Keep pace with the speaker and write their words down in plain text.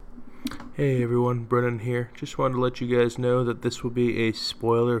Hey everyone, Brennan here. Just wanted to let you guys know that this will be a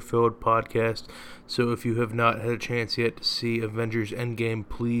spoiler-filled podcast, so if you have not had a chance yet to see Avengers Endgame,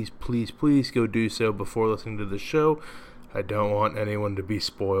 please go do so before listening to the show. I don't want anyone to be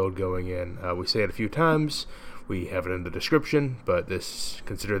spoiled going in. We say it a few times, we have it in the description, but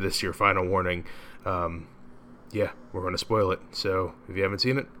consider this your final warning. We're going to spoil it, so if you haven't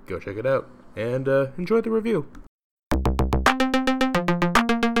seen it, go check it out, and enjoy the review.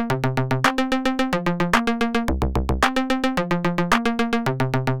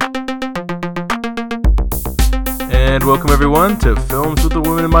 And welcome everyone to Films with the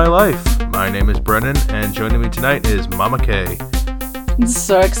Women in My Life. My name is Brennan, and joining me tonight is Mama Kay. I'm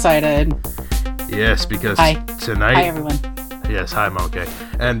so excited. Yes, because tonight... Hi, everyone. Yes, hi, Mama Kay.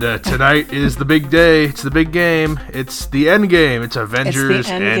 And tonight is the big day. It's the big game. It's the end game. It's Avengers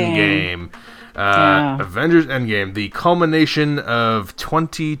Endgame. Avengers Endgame, the culmination of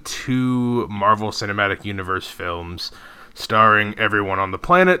 22 Marvel Cinematic Universe films, starring everyone on the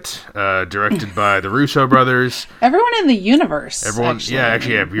planet, directed by the Russo brothers. Everyone in the universe. Everyone,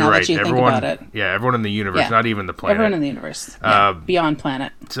 actually. You're right. Everyone, think about it. Yeah, everyone in the universe, not even the planet. Everyone in the universe, beyond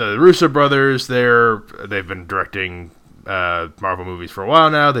planet. So the Russo brothers, they've been directing Marvel movies for a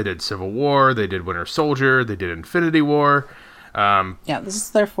while now. They did Civil War, they did Winter Soldier, they did Infinity War. This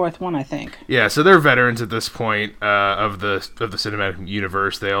is their fourth one, I think. Yeah, so they're veterans at this point of the cinematic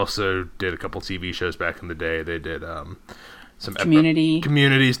universe. They also did a couple TV shows back in the day. They did some Community.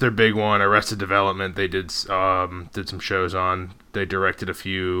 Community's their big one. Arrested Development. They did some shows on. They directed a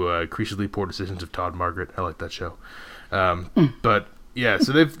few increasingly poor decisions of Todd Margaret. I like that show. But yeah,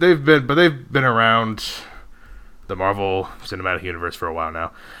 so they've been around the Marvel Cinematic Universe for a while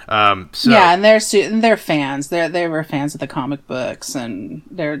now. And they're fans. They were fans of the comic books, and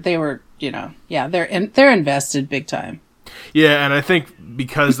they're invested big time. Yeah, and I think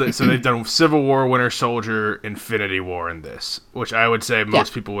because they've done Civil War, Winter Soldier, Infinity War, and this, which I would say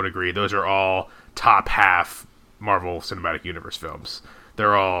most people would agree, those are all top half Marvel Cinematic Universe films.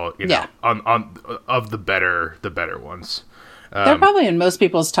 They're all on of the better ones. They're probably in most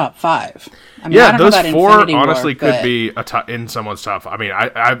people's top five. I mean, I don't those know about four Infinity honestly War, could be in someone's top five. I mean,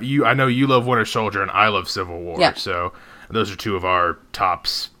 I know you love Winter Soldier and I love Civil War, so those are two of our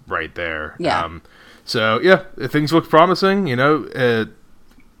tops right there. Yeah. Things look promising. You know,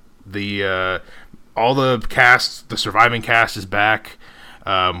 all the cast, the surviving cast is back.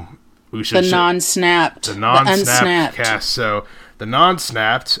 The non-snapped cast. So the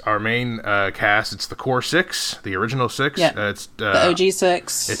non-snapped, our main cast, it's the core six, the original six. Yeah. It's the OG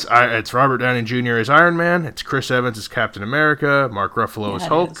six. It's Robert Downey Jr. as Iron Man. It's Chris Evans as Captain America. Mark Ruffalo as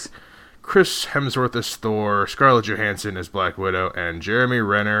Hulk. Chris Hemsworth as Thor. Scarlett Johansson as Black Widow, and Jeremy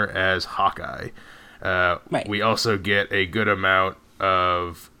Renner as Hawkeye. We also get a good amount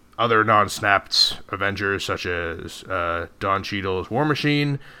of other non-snapped Avengers, such as Don Cheadle's War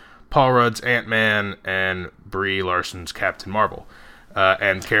Machine, Paul Rudd's Ant-Man, and Brie Larson's Captain Marvel.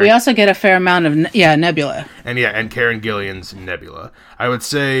 And Karen, we also get a fair amount of Nebula. And Karen Gillian's Nebula. I would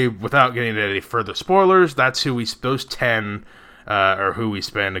say, without getting into any further spoilers, that's those 10 are who we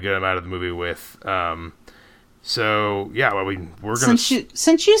spend a good amount of the movie with. We're gonna.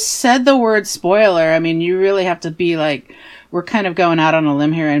 Since you said the word spoiler, I mean, you really have to be like, we're kind of going out on a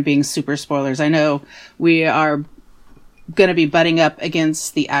limb here and being super spoilers. I know we are going to be butting up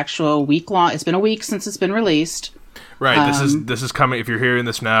against the actual week-long. It's been a week since it's been released. Right. This is coming. If you're hearing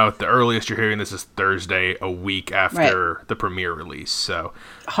this now, the earliest you're hearing this is Thursday, a week after the premiere release. So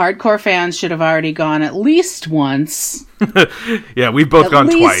hardcore fans should have already gone at least once. Yeah, we've both gone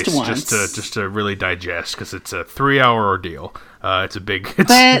twice just to really digest, because it's a 3-hour ordeal. It's a big.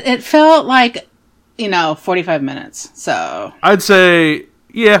 But it felt like 45 minutes. So I'd say.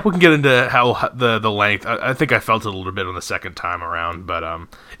 Yeah, we can get into how the length. I think I felt it a little bit on the second time around, but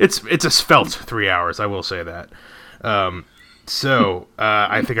it's a felt 3 hours. I will say that. I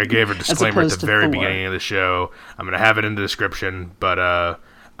think I gave a disclaimer at the very beginning of the show. I'm going to have it in the description, but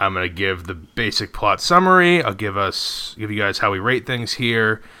I'm going to give the basic plot summary. I'll give you guys how we rate things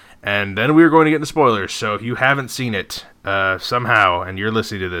here, and then we're going to get into spoilers. So if you haven't seen it somehow and you're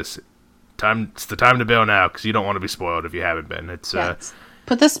listening to this, it's the time to bail now, because you don't want to be spoiled if you haven't been.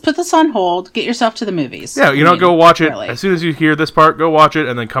 Put this on hold. Get yourself to the movies. Yeah, go watch it. As soon as you hear this part, go watch it,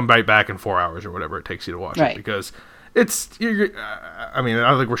 and then come back in 4 hours or whatever it takes you to watch it. Because I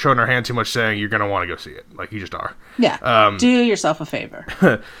don't think we're showing our hand too much saying you're going to want to go see it. Like, you just are. Yeah. Do yourself a favor.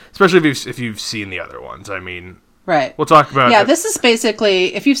 Especially if you've seen the other ones. I mean, Right. We'll talk about... Yeah, this is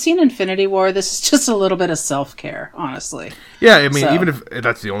basically... If you've seen Infinity War, this is just a little bit of self-care, honestly. Yeah, I mean, even if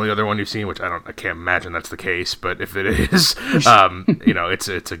that's the only other one you've seen, which I can't imagine that's the case, but if it is,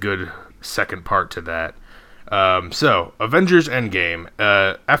 it's a good second part to that. So, Avengers Endgame.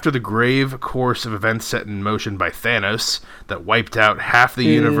 After the grave course of events set in motion by Thanos that wiped out half the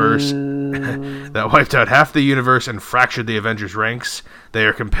universe, and fractured the Avengers' ranks, they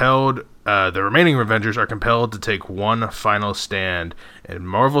are compelled. The remaining Avengers are compelled to take one final stand in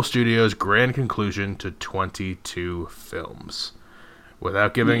Marvel Studios' grand conclusion to 22 films.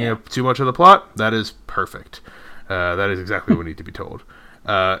 Without giving up too much of the plot, that is perfect. That is exactly what we need to be told.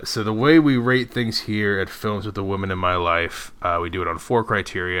 So the way we rate things here at Films with the Women in My Life, we do it on 4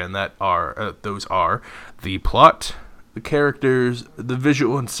 criteria, and those are the plot, the characters, the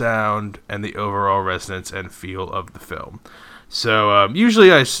visual and sound, and the overall resonance and feel of the film. So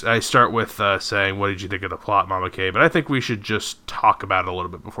usually I start with saying, what did you think of the plot, Mama K? But I think we should just talk about it a little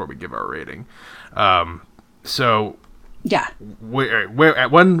bit before we give our rating. Yeah.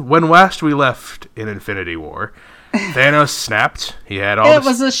 When last we left in Infinity War, Thanos snapped. He had all. It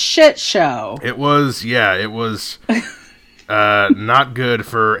was a shit show. It was not good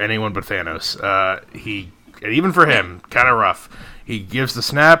for anyone but Thanos. And even for him, kind of rough. He gives the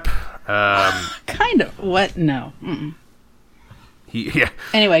snap. Kind of. What? No. Mm-mm. Yeah.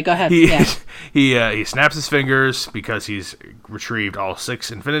 Anyway, go ahead. He snaps his fingers because he's retrieved all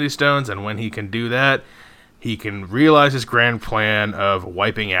 6 Infinity Stones, and when he can do that, he can realize his grand plan of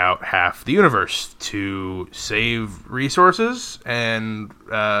wiping out half the universe to save resources and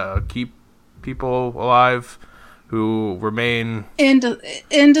keep people alive who remain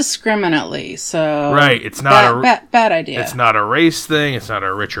indiscriminately. So right, it's not bad idea. It's not a race thing. It's not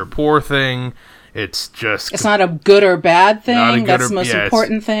a rich or poor thing. It's not a good or bad thing. That's the most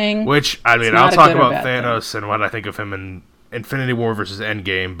important thing. Which I'll talk about Thanos and what I think of him in Infinity War versus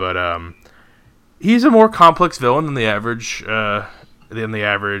Endgame, but he's a more complex villain than the average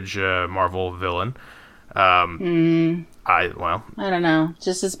Marvel villain. I don't know,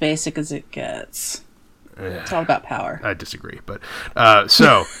 just as basic as it gets. It's all about power. I disagree, but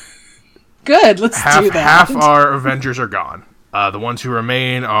so good. Let's do that. Half our Avengers are gone. The ones who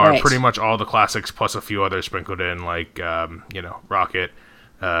remain are pretty much all the classics, plus a few others sprinkled in, like Rocket,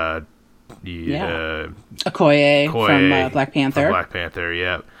 Okoye from Black Panther.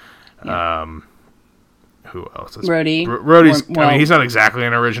 Yeah. Who else? Rhodey. Rhodey's. He's not exactly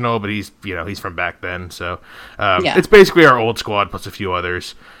an original, but he's from back then. So it's basically our old squad plus a few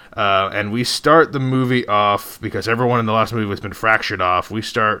others. And we start the movie off because everyone in the last movie has been fractured off. We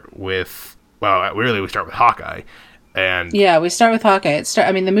start with Hawkeye. And we start with Hawkeye.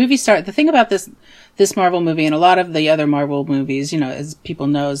 The thing about this Marvel movie and a lot of the other Marvel movies, as people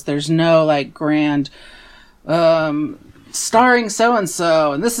knows, there's no grand starring so and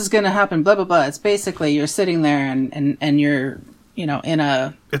so and this is going to happen, blah blah blah. It's basically you're sitting there and you're in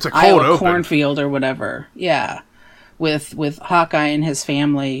it's a Iowa cornfield or whatever. Yeah. With Hawkeye and his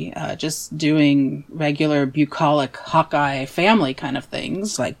family, just doing regular bucolic Hawkeye family kind of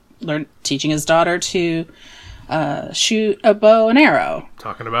things, like teaching his daughter to shoot a bow and arrow.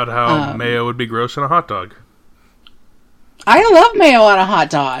 Talking about how mayo would be gross on a hot dog. I love mayo on a hot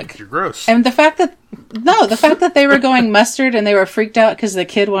dog. You're gross. And the fact that they were going mustard and they were freaked out because the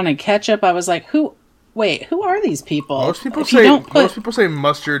kid wanted ketchup, I was like, who are these people? Most people say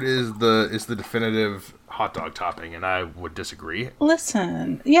mustard is the definitive hot dog topping, and I would disagree.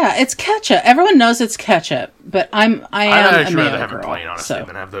 Listen, it's ketchup. Everyone knows it's ketchup, but I am I'd a mayo rather have girl, it plain, honestly, so.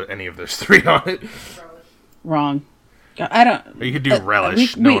 than have any of those 3 on it. Wrong. I don't. You could do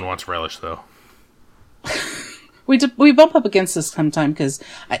relish. No one wants relish, though. We bump up against this sometime because,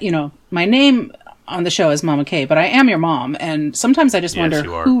 my name on the show is Mama K, but I am your mom, and sometimes I just wonder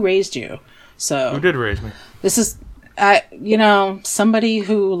who raised you. So who did raise me? This is, somebody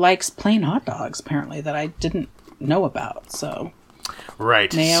who likes plain hot dogs, apparently, that I didn't know about. So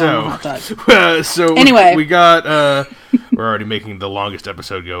right. Mayo so on hot so anyway, we got. We're already making the longest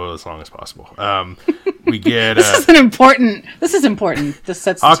episode go as long as possible. We get This is important. This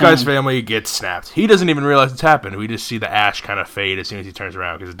sets the Hawkeye's tone. family gets snapped. He doesn't even realize it's happened. We just see the ash kind of fade as soon as he turns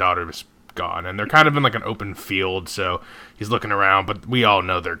around because his daughter was gone, and they're kind of in an open field. So he's looking around, but we all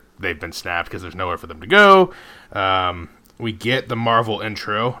know they've been snapped because there's nowhere for them to go. We get the Marvel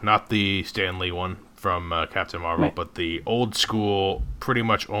intro, not the Stan Lee one from Captain Marvel, right, but the old school, pretty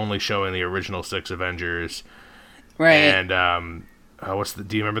much only showing the original 6 Avengers. Right. And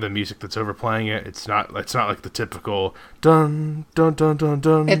do you remember the music that's overplaying it? It's not like the typical dun dun dun dun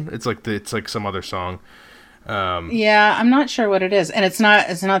dun. It's like some other song. I'm not sure what it is, and it's not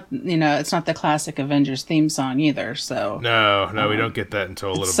the classic Avengers theme song either. So no, we don't get that until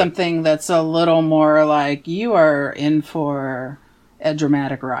a little bit. Something that's a little more like you are in for a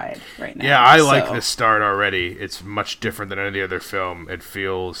dramatic ride right now. Yeah, I like this start already. It's much different than any other film. It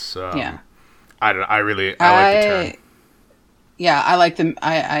feels. I don't. I like the turn. Yeah, I like them.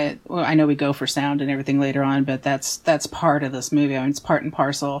 I know we go for sound and everything later on, but that's part of this movie. I mean, it's part and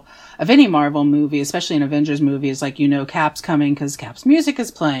parcel of any Marvel movie, especially an Avengers movie. Is like, Cap's coming because Cap's music is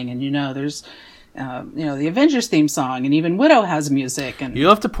playing, and there's the Avengers theme song, and even Widow has music. And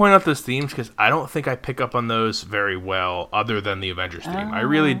you'll have to point out those themes because I don't think I pick up on those very well, other than the Avengers theme. I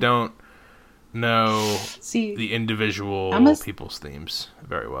really don't know the individual people's themes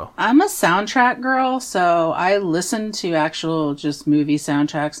very well. I'm a soundtrack girl, so I listen to actual just movie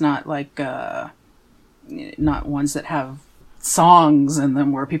soundtracks, not like not ones that have songs in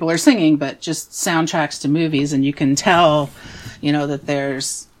them where people are singing, but just soundtracks to movies. And you can tell, that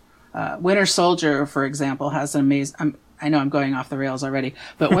there's Winter Soldier, for example, has an amazing. I know I'm going off the rails already,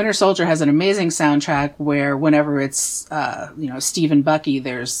 but Winter Soldier has an amazing soundtrack where whenever it's, Steve and Bucky,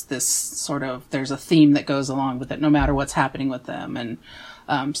 there's a theme that goes along with it, no matter what's happening with them. And,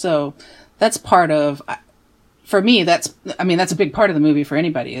 so that's part of, for me, that's a big part of the movie for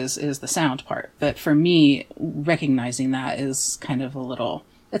anybody is the sound part. But for me, recognizing that is kind of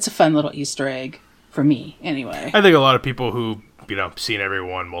it's a fun little Easter egg for me anyway. I think a lot of people who, seen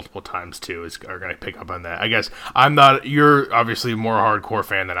everyone multiple times too are going to pick up on that. I guess you're obviously more a hardcore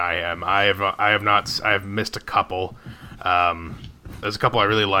fan than I am. I have missed a couple. There's a couple I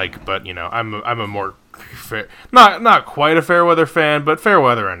really like, but I'm a more not quite a Fairweather fan, but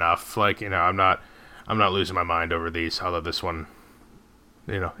Fairweather enough. Like, I'm not losing my mind over these. Although this one,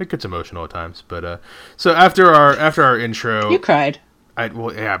 it gets emotional at times. But so after our intro, you cried.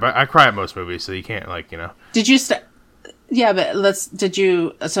 But I cry at most movies, so you can't Did you Yeah, but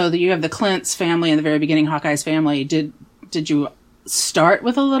so you have the Clint's family in the very beginning, Hawkeye's family. Did you start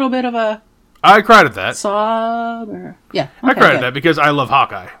with a little bit of a... I cried at that. Sob? Yeah. Okay, I cried at that because I love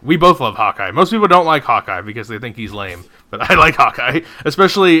Hawkeye. We both love Hawkeye. Most people don't like Hawkeye because they think he's lame, but I like Hawkeye,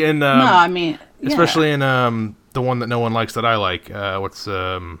 especially in... Especially in the one that no one likes that I like. What's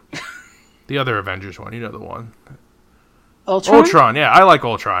the other Avengers one? You know the one. Ultron, yeah. I like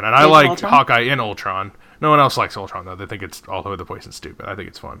Ultron, and I like Hawkeye in Ultron. No one else likes Ultron, though. They think it's all over the place and stupid. I think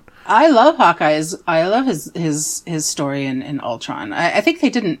it's fun. I love Hawkeye's. I love his story in Ultron. I think they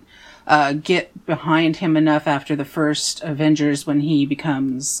didn't get behind him enough after the first Avengers when he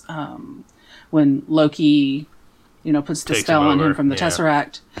becomes... when Loki, puts the spell on him from the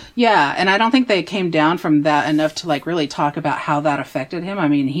Tesseract. Yeah, and I don't think they came down from that enough to, really talk about how that affected him. I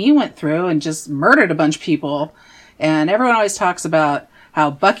mean, he went through and just murdered a bunch of people, and everyone always talks about how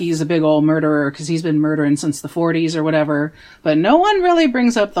Bucky's a big old murderer because he's been murdering since the 40s or whatever. But no one really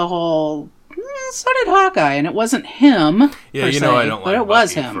brings up the whole, so did Hawkeye, and it wasn't him. Yeah, I don't like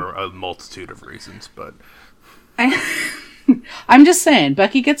Bucky for a multitude of reasons, but... I'm just saying,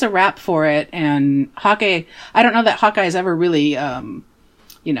 Bucky gets a rap for it, and Hawkeye, I don't know that Hawkeye's ever really,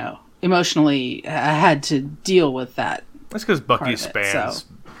 emotionally had to deal with that. That's because Bucky spans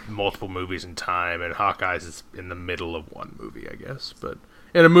multiple movies in time, and Hawkeye's is in the middle of one movie, I guess. But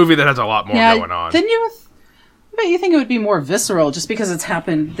in a movie that has a lot more going on. Then but you think it would be more visceral just because it's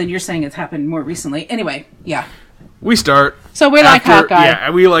happened, then you're saying it's happened more recently. Anyway, yeah. We start. So we like Hawkeye.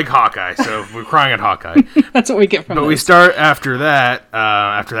 Yeah, we like Hawkeye, so we're crying at Hawkeye. That's what we get from But we start after that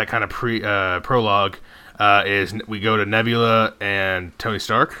kind of prologue, is we go to Nebula and Tony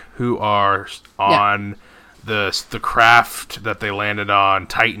Stark, who are on the craft that they landed on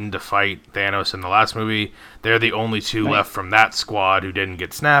Titan to fight Thanos in the last movie. They're the only two left from that squad who didn't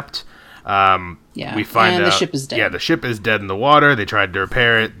get snapped. We find out the ship is dead. Yeah, the ship is dead in the water. They tried to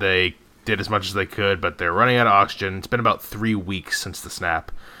repair it. They did as much as they could, but they're running out of oxygen. It's been about 3 weeks since the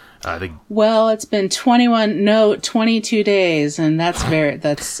snap. It's been 22 days, and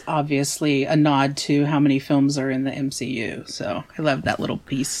that's obviously a nod to how many films are in the MCU. So I love that little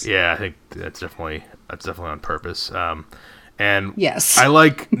piece. Yeah, I think that's definitely on purpose. And yes, I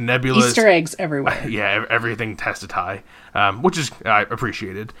like Nebula's Easter eggs everywhere. Yeah, everything has to tie, which is I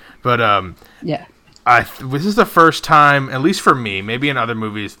appreciated. But this is the first time, at least for me, maybe in other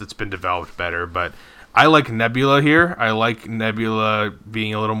movies that's been developed better, but I like Nebula here. I like Nebula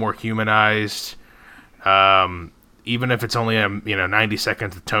being a little more humanized, even if it's only 90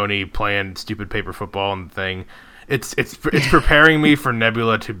 seconds of Tony playing stupid paper football and the thing. It's preparing me for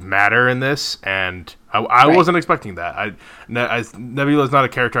Nebula to matter in this, and I wasn't expecting that. Nebula is not a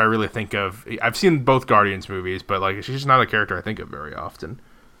character I really think of. I've seen both Guardians movies, but she's just not a character I think of very often.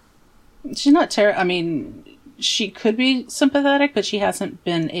 She's not I mean, she could be sympathetic, but she hasn't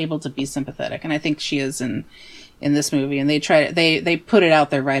been able to be sympathetic, and I think she is in this movie. And they put it out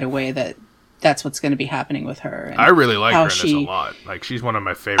there right away that that's what's going to be happening with her. And I really like her in this a lot. Like, she's one of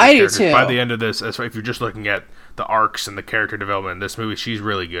my favorite characters. I do too. By the end of this, if you're just looking at the arcs and the character development in this movie, she's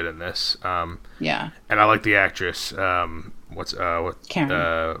really good in this. Yeah. And I like the actress. Karen.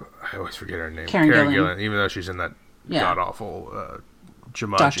 I always forget her name. Karen Gillan, even though she's in that god-awful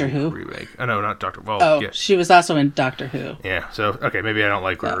Jumanji Doctor Who remake. Oh, no, not Doctor Who. Oh, yeah. She was also in Doctor Who. Yeah, so, okay, maybe I don't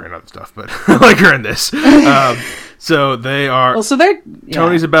like her in other stuff, but I like her in this. So they are... Well, so they're... Yeah.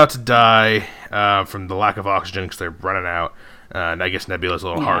 Tony's about to die from the lack of oxygen because they're running out. And I guess Nebula's a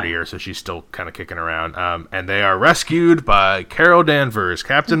little hardier, so she's still kind of kicking around. And they are rescued by Carol Danvers,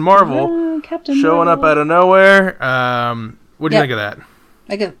 Captain Marvel, showing up out of nowhere. What do you think of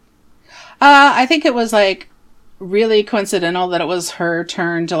that? I think it was, like, really coincidental that it was her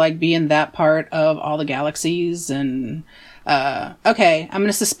turn to, like, be in that part of all the galaxies. And, okay, I'm going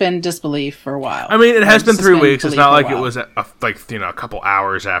to suspend disbelief for a while. I mean, it has been 3 weeks. It's not like it was, a couple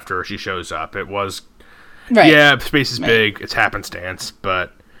hours after she shows up. It was... Right. Yeah, space is big. It's happenstance,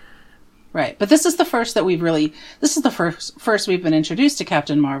 but... Right, but this is the first that we've really... This is the first we've been introduced to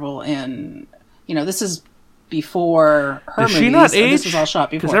Captain Marvel, and, this is before her movies. Does she not age? This was all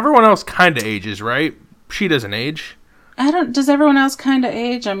shot before. Because everyone else kind of ages, right? She doesn't age. Does everyone else kind of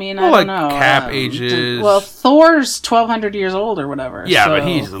age? I mean, I don't know. Cap ages. Thor's 1,200 years old or whatever. Yeah, so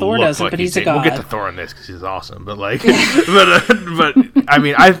but Thor doesn't, but he's a god. We'll get to Thor in this because he's awesome. But but I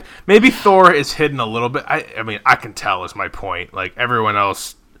mean, maybe Thor is hidden a little bit. I mean, I can tell is my point. Like everyone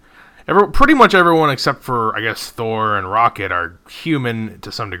else, pretty much everyone except for I guess Thor and Rocket are human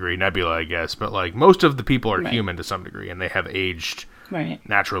to some degree. Nebula, I guess, but like most of the people are human to some degree, and they have aged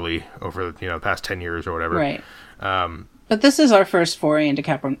naturally over the past 10 years or whatever. Right. But this is our first foray into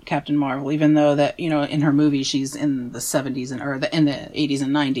Captain Marvel, even though that, in her movie, she's in the 70s or in the 80s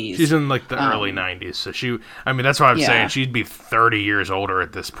and 90s. She's in like the early 90s. So that's why I'm saying she'd be 30 years older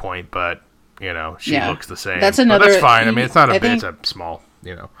at this point, but, she looks the same. That's but that's fine. I mean, it's not a bit, it's a small,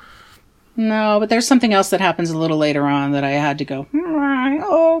 No, but there's something else that happens a little later on that I had to go,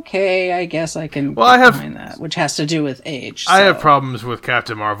 okay, I guess I can behind that, which has to do with age. I have problems with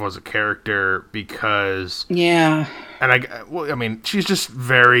Captain Marvel as a character because... Yeah. And I mean, she's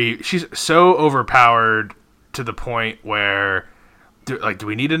so overpowered to the point where, do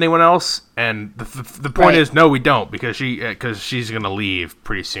we need anyone else? And the point is, no, we don't, because she's going to leave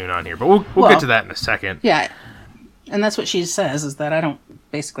pretty soon on here. But we'll get to that in a second. Yeah. And that's what she says, is that I don't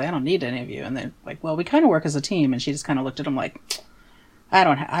need any of you. And they're like, well, we kind of work as a team. And she just kind of looked at him like, I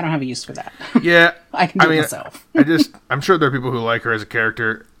don't have a use for that. Yeah. I can do it myself. I'm sure there are people who like her as a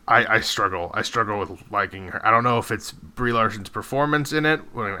character. I struggle. I struggle with liking her. I don't know if it's Brie Larson's performance in it.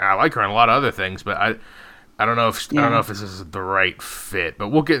 I like her in a lot of other things, but I don't know if this is the right fit. But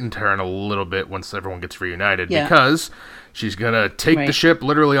we'll get into her in a little bit once everyone gets reunited because she's gonna take the ship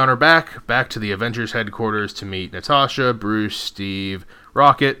literally on her back to the Avengers headquarters to meet Natasha, Bruce, Steve,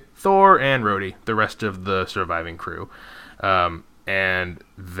 Rocket, Thor, and Rhodey, the rest of the surviving crew. And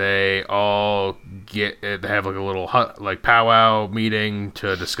they all they have like a little powwow meeting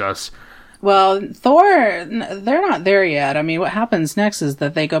to discuss. Well, Thor, they're not there yet. I mean, what happens next is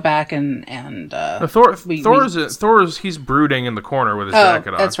that they go back and Thor's he's brooding in the corner with his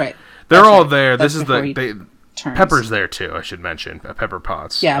jacket on. That's right. They're all there. This is Pepper's there too, I should mention. Pepper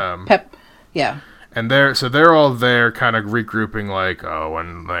Potts. Yeah, yeah. And they're all there kind of regrouping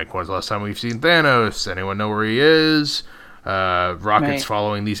when's the last time we've seen Thanos? Anyone know where he is? Rocket's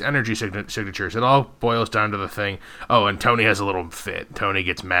following these energy signatures. It all boils down to the thing. Oh, and Tony has a little fit. Tony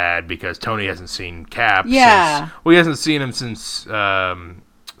gets mad because Tony hasn't seen Cap. Yeah. He hasn't seen him since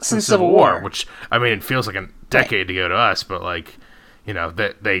Civil War, which, I mean, it feels like a decade to go to us, but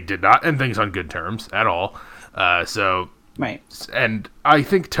they did not end things on good terms at all. And I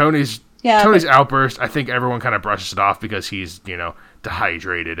think Tony's outburst, I think everyone kind of brushes it off because he's,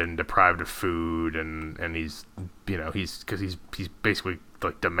 dehydrated and deprived of food, and he's basically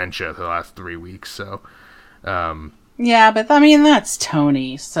like dementia for the last 3 weeks. So, yeah, but I mean that's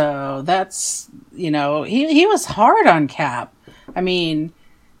Tony. So that's he was hard on Cap. I mean,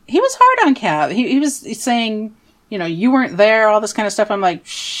 he was hard on Cap. He was saying, you weren't there, all this kind of stuff. I'm like,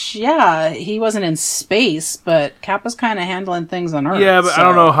 yeah, he wasn't in space, but Cap was kind of handling things on Earth. Yeah, but I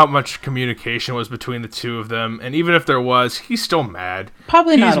don't know how much communication was between the two of them. And even if there was, he's still mad.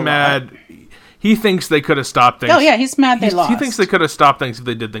 Probably not. He's mad. He thinks they could have stopped things. Oh, yeah, he's mad they lost. He thinks they could have stopped things if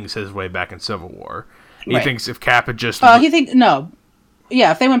they did things his way back in Civil War. He thinks if Cap had just... no.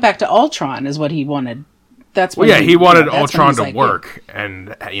 Yeah, if they went back to Ultron is what he wanted. That's what he wanted Ultron to work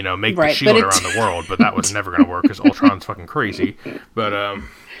and make the shield around the world, but that was never going to work because Ultron's fucking crazy. But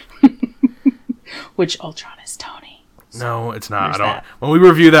which Ultron is Tony? No, it's not. There's I don't. that. When we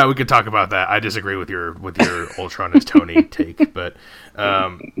review that, we could talk about that. I disagree with your Ultron as Tony take, but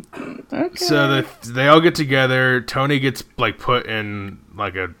Okay. so they all get together. Tony gets like put in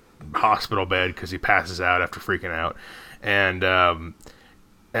like a hospital bed because he passes out after freaking out,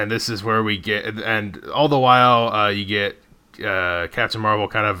 and this is where we get, and all the while you get Captain Marvel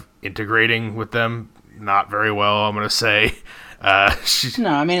kind of integrating with them, not very well, I'm gonna say. No,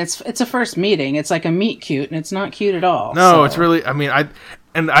 I mean it's a first meeting. It's like a meet cute, and it's not cute at all. No, so. it's really. I mean,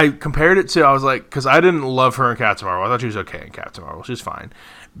 I compared it to. I was like, because I didn't love her in Captain Marvel. I thought she was okay in Captain Marvel. She's fine,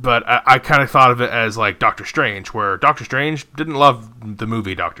 but I kind of thought of it as like Doctor Strange, where Doctor Strange didn't love the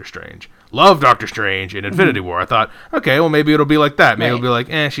movie Doctor Strange. Loved Doctor Strange in Infinity War. I thought, okay, well maybe it'll be like that. Maybe it'll be like,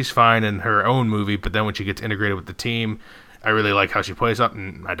 she's fine in her own movie, but then when she gets integrated with the team. I really like how she plays off.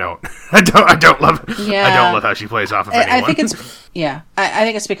 I don't. I don't love. Yeah. I don't love how she plays off of anyone. I think it's I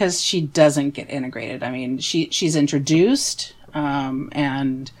think it's because she doesn't get integrated. I mean, she's introduced,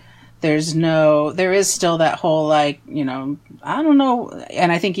 and there is still that whole like I don't know,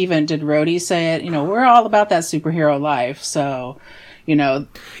 and I think even did Rhodey say it. We're all about that superhero life, so.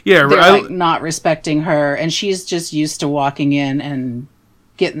 They're like not respecting her, and she's just used to walking in and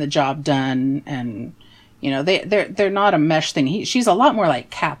getting the job done, and. They're not a mesh thing. She's a lot more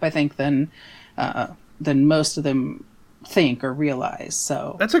like Cap, I think, than most of them think or realize.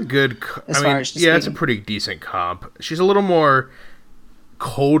 So that's a good. It's a pretty decent comp. She's a little more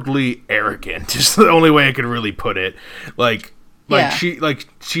coldly arrogant. Is the only way I could really put it.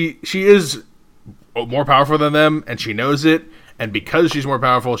 She is more powerful than them, and she knows it. And because she's more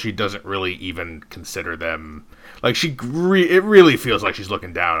powerful, she doesn't really even consider them. Like, it really feels like she's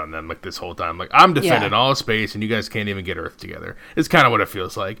looking down on them, like, this whole time. Like, I'm defending all space, and you guys can't even get Earth together. It's kind of what it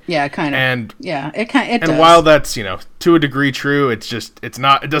feels like. Yeah, kind of. And it does. And while that's, to a degree true, it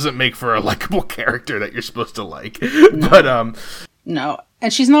doesn't make for a likable character that you're supposed to like. No. But, no.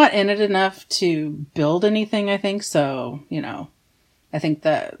 And she's not in it enough to build anything, I think, so, I think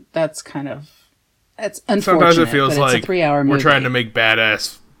that's kind of, it's unfortunate. Sometimes it feels like it's a 3-hour movie. We're trying to make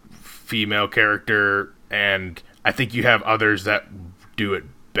badass female character, and I think you have others that do it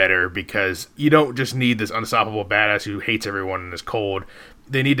better because you don't just need this unstoppable badass who hates everyone and is cold.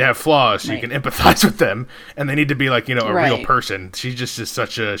 They need to have flaws so you can empathize with them, and they need to be like, a real person. She's just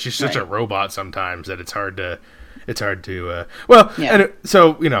such a robot sometimes that it's hard to and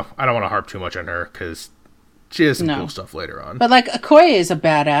so, I don't want to harp too much on her because she has some cool stuff later on. But like Okoye is a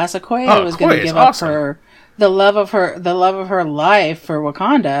badass. Okoye was going to give up the love of her life for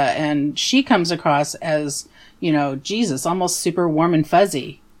Wakanda, and she comes across as Jesus, almost super warm and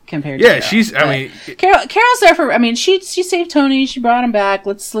fuzzy compared to Carol. She's. I mean, Carol's there for. I mean, she saved Tony. She brought him back.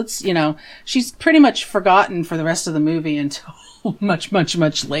 Let's. She's pretty much forgotten for the rest of the movie until much, much,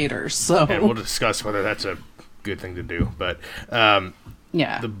 much later. So, and we'll discuss whether that's a good thing to do. But the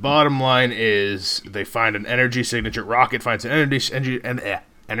bottom line is they find an energy signature. Rocket finds an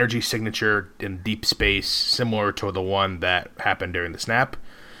energy signature in deep space, similar to the one that happened during the snap.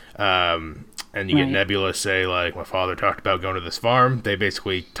 And you get Nebula say, like, my father talked about going to this farm. They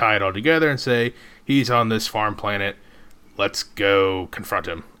basically tie it all together and say, he's on this farm planet. Let's go confront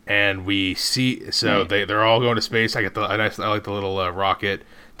him. And we see, they're all going to space. I like the little rocket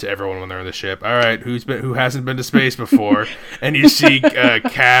to everyone when they're in the ship. All right, who hasn't been to space before? And you see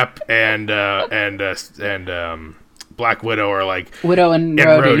Cap and Black Widow are like Widow and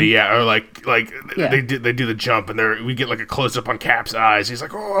Rhodey. or they do the jump, and we get like a close up on Cap's eyes. He's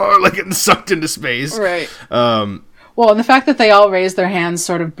like, oh, like getting sucked into space. Right. Well, and the fact that they all raise their hands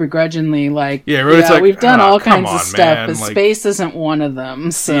sort of begrudgingly, like, like, we've done all kinds of stuff, but space isn't one of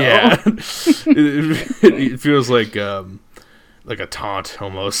them. So it feels like a taunt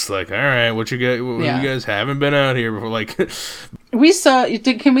almost. Like, all right, what you guys haven't been out here before, like. Can we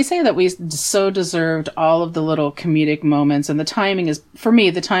say that we so deserved all of the little comedic moments, and the timing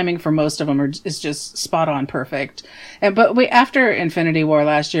for most of them is just spot on perfect. But after Infinity War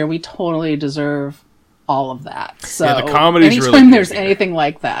last year, we totally deserve all of that. So the comedy's anytime really there's anything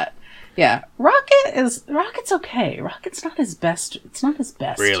like that. Yeah. Rocket's okay. Rocket's not his best. It's not his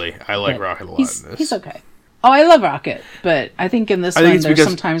best. Really? I like Rocket a lot in this. He's okay. Oh, I love Rocket, but I think in this one, there's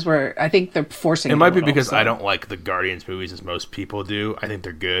some times where I think they're forcing it. It might be because I don't like the Guardians movies as most people do. I think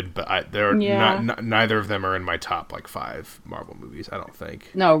they're good, but neither of them are in my top 5 Marvel movies, I don't think.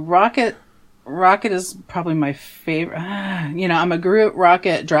 No, Rocket is probably my favorite. I'm a Groot,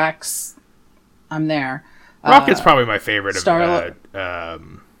 Rocket, Drax. I'm there. Rocket's probably my favorite of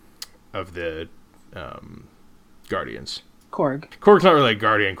the Guardians. Korg. Korg's not really a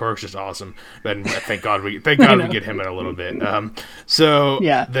guardian. Korg's just awesome. Then thank God we get him in a little bit.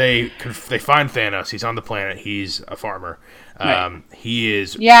 Yeah. They find Thanos. He's on the planet. He's a farmer. Right. He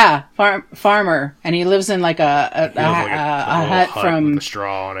is farmer, and he lives in like a hut with a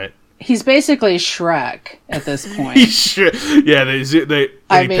straw on it. He's basically Shrek at this point. He picks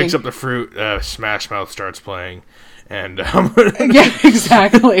up the fruit. Smash Mouth starts playing. And yeah,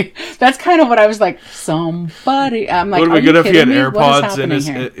 exactly. That's kind of what I was like. Somebody, I'm like, would have been good if he had me? AirPods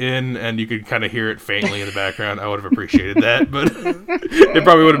in, and you could kind of hear it faintly in the background. I would have appreciated that, but it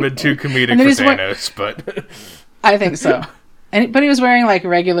probably would have been too comedic for Thanos. But I think so. But he was wearing like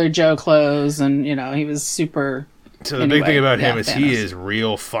regular Joe clothes, and he was super. So the big thing about him is Thanos. He is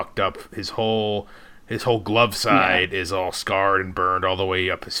real fucked up. His whole glove side is all scarred and burned all the way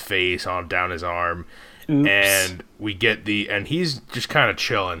up his face, on down his arm. Oops. And we get and he's just kind of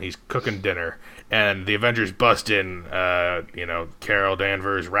chilling. He's cooking dinner, and the Avengers bust in. Carol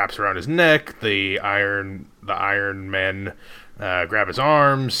Danvers wraps around his neck. The Iron Men grab his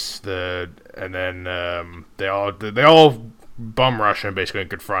arms. And then they all bum rush him basically and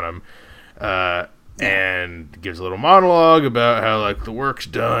confront him. And gives a little monologue about how like the work's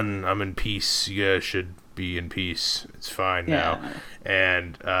done. I'm in peace. You guys should be in peace. It's fine now.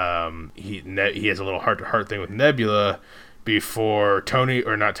 And he has a little heart-to-heart thing with Nebula before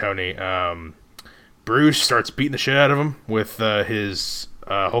Bruce starts beating the shit out of him with his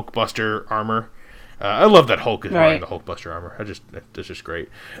Hulkbuster armor. I love that Hulk is wearing the Hulkbuster armor. That's just great.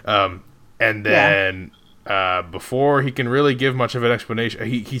 And then before he can really give much of an explanation,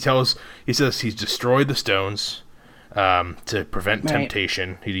 he says he's destroyed the stones. To prevent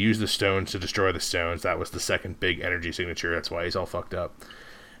temptation. He used the stones to destroy the stones. That was the second big energy signature. That's why he's all fucked up.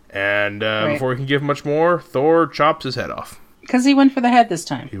 And before he can give much more, Thor chops his head off. Because he went for the head this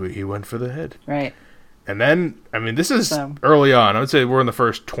time. He went for the head. Right. And then, this is early on. I would say we're in the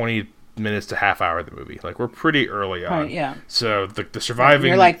first 20 minutes to half hour of the movie. Like, we're pretty early on. Right, yeah. So the surviving...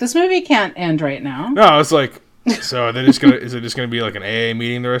 You're like, this movie can't end right now. No, it's like... So is it just gonna be like an AA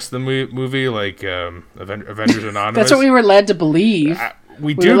meeting the rest of the movie, like Avengers Anonymous? That's what we were led to believe.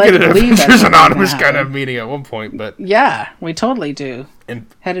 We do get an Avengers Anonymous kind of meeting at one point, but yeah, we totally do. And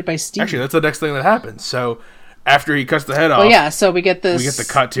headed by Steve. Actually, that's the next thing that happens. So after he cuts the head off, so we get this. We get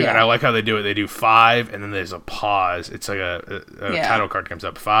the cut to, and I like how they do it. They do 5, and then there's a pause. It's like a title card comes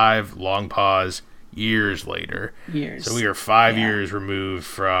up. 5, long pause. Years later. So we are 5 years removed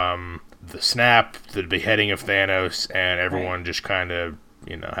from the snap, the beheading of Thanos, and everyone just kind of,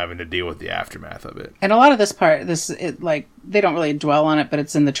 having to deal with the aftermath of it. And a lot of this part, they don't really dwell on it, but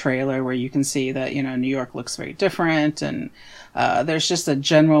it's in the trailer where you can see that, New York looks very different, and there's just a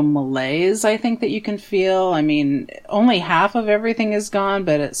general malaise, I think, that you can feel. I mean, only half of everything is gone,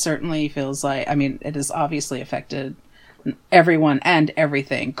 but it certainly feels like, it has obviously affected everyone and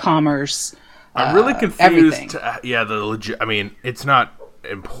everything. Commerce, I'm really confused. Everything. It's not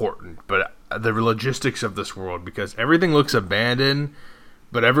important, but the logistics of this world, because everything looks abandoned,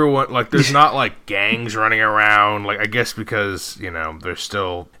 but everyone, like, there's not like gangs running around, like, I guess because there's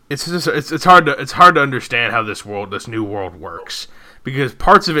still, it's hard to understand how this new world works, because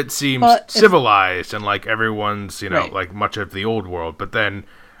parts of it seems civilized and like everyone's like much of the old world, but then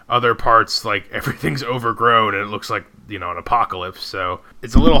other parts, like, everything's overgrown and it looks like an apocalypse. So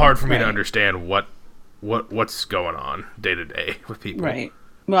it's a little hard for me to understand what's going on day to day with people. Right.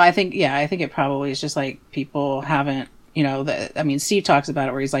 Well, I think it probably is just like people haven't, Steve talks about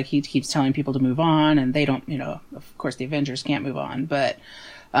it where he's like, he keeps telling people to move on, and they don't, of course the Avengers can't move on, but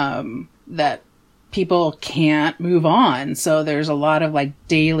that people can't move on. So there's a lot of like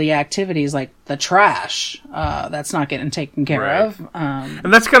daily activities, like the trash that's not getting taken care of.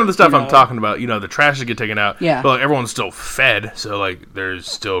 And that's kind of the stuff I'm talking about. The trash is get taken out. Yeah. But like everyone's still fed. So like there's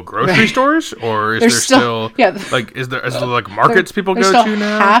still grocery stores, or is there still like is there like markets people go to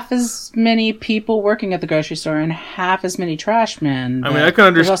now? Half as many people working at the grocery store and half as many trash men. I can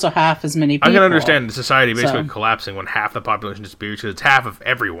understand. There's also half as many people. I can understand society basically collapsing when half the population disappears, because it's half of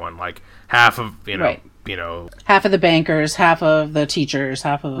everyone, like half of half of the bankers, half of the teachers,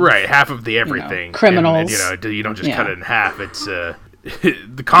 half of the everything, criminals. And you don't just cut it in half. It's the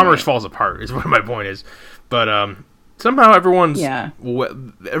commerce falls apart is what my point is. But somehow everyone's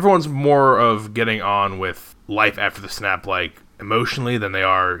more of getting on with life after the snap, like emotionally, than they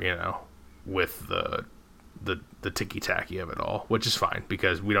are with the ticky tacky of it all, which is fine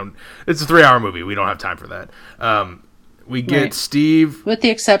because we don't. It's a 3-hour movie. We don't have time for that. We get Steve, with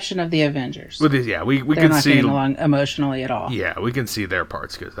the exception of the Avengers. we They're can not see getting along emotionally at all. Yeah, we can see their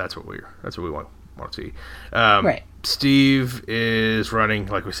parts because that's what we want to see. Right. Steve is running,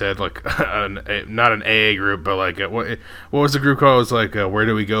 like we said, like not an AA group, but like what was the group called? It was like where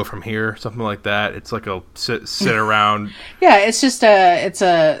do we go from here? Something like that. It's like a sit around. Yeah, it's just it's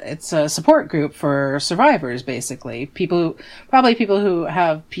a support group for survivors, basically. People who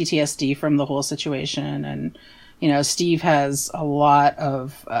have PTSD from the whole situation, and Steve has a lot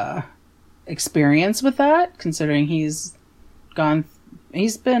of experience with that, considering he's been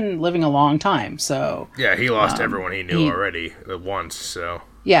living a long time, so... Yeah, he lost everyone he knew already at once, so...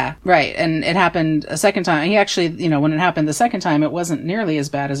 Yeah, right, and it happened a second time. He actually, when it happened the second time, it wasn't nearly as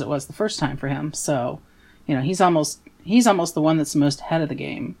bad as it was the first time for him, so, he's almost the one that's most ahead of the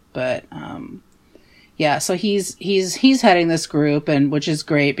game, but, yeah, so he's heading this group, and which is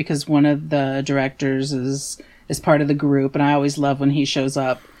great, because one of the directors is part of the group, and I always love when he shows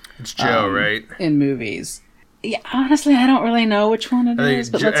up. It's Joe, right? In movies. Yeah, honestly, I don't really know which one it is,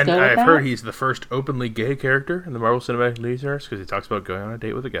 but let's go with that. I've heard he's the first openly gay character in the Marvel Cinematic Universe because he talks about going on a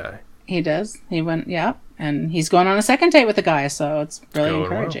date with a guy. He does. He went, yeah, and he's going on a second date with a guy, so it's really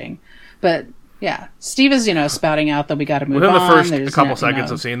encouraging. Well. But yeah, Steve is, spouting out that we got to move on. Within the first couple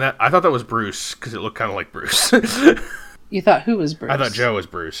seconds of seeing that, I thought that was Bruce because it looked kind of like Bruce. You thought who was Bruce? I thought Joe was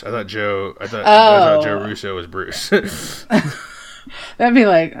Bruce. I thought Joe Russo was Bruce. That'd be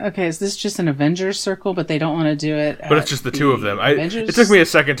like, okay, is this just an Avengers circle, but they don't want to do it? But it's just the two of them. It took me a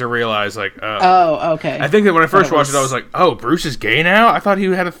second to realize, like, oh, okay. I think that when I first watched it, I was like, oh, Bruce is gay now? I thought he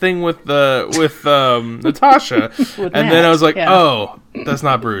had a thing with Natasha. And then I was like, oh, that's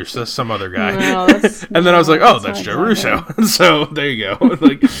not Bruce. That's some other guy. No, and then I was like, oh, that's Joe Russo. So there you go.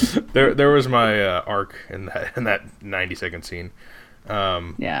 Like, there was my arc in that 90-second scene.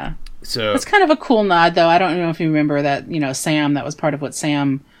 Yeah. So it's kind of a cool nod, though. I don't know if you remember that. Sam. That was part of what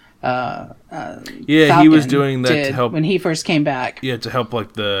Sam. He was doing that to help when he first came back. Yeah, to help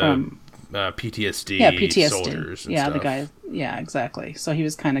like the PTSD soldiers. And stuff. The guy. Yeah, exactly. So he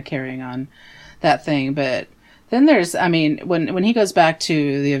was kind of carrying on that thing, but then there's. I mean, when he goes back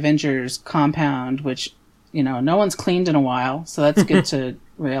to the Avengers compound, which no one's cleaned in a while, so that's good to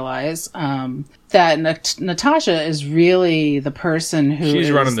realize. That Natasha is really the person who she's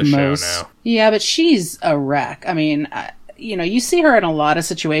running the show now. Yeah, but she's a wreck. I mean, you see her in a lot of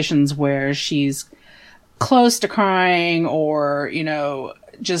situations where she's close to crying or,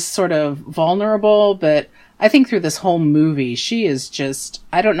 just sort of vulnerable. But I think through this whole movie, she is just,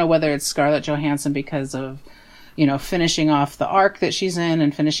 I don't know whether it's Scarlett Johansson because of, finishing off the arc that she's in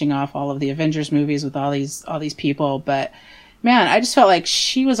and finishing off all of the Avengers movies with all these people, but man, I just felt like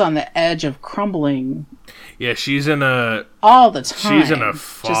she was on the edge of crumbling. Yeah, all the time. She's in a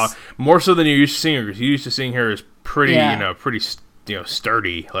fog, more so than you're used to seeing her. Because you're used to seeing her as pretty, pretty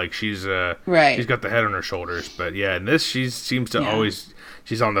sturdy. Like she's right. She's got the head on her shoulders. But yeah, in this, she seems to always.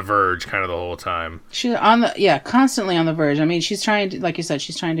 She's on the verge, kind of the whole time. She's constantly on the verge. I mean, she's trying to, like you said,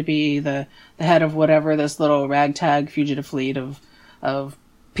 she's trying to be the head of whatever this little ragtag fugitive fleet of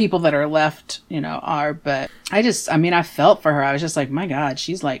people that are left, are. But I felt for her. I was just like, my God,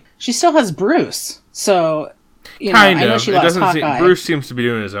 she still has Bruce. So, I know she lost Hawkeye. Bruce seems to be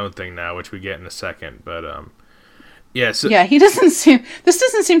doing his own thing now, which we get in a second. But this doesn't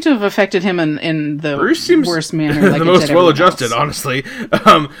seem to have affected him in the worst manner. Like the most well-adjusted, honestly.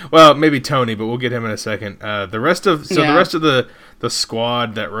 Well, maybe Tony, but we'll get him in a second. The rest of the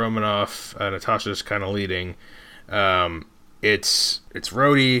squad that Romanoff, Natasha's kind of leading. It's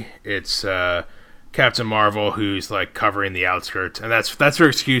Rhodey, it's Captain Marvel, who's like covering the outskirts, and that's her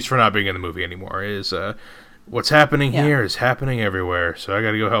excuse for not being in the movie anymore. Is what's happening here is happening everywhere, so I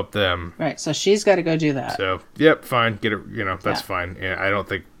got to go help them. Right, so she's got to go do that. So yep, fine, get it. That's fine. Yeah, I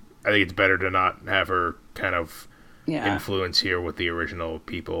think it's better to not have her kind of influence here with the original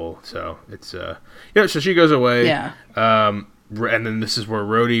people. So it's so she goes away. Yeah. And then this is where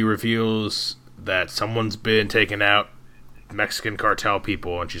Rhodey reveals that someone's been taken out. Mexican cartel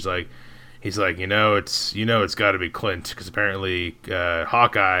people, and he's like it's got to be Clint, because apparently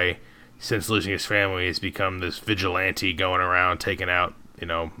Hawkeye, since losing his family, has become this vigilante going around taking out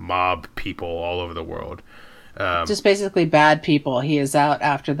mob people all over the world. Just basically bad people. He is out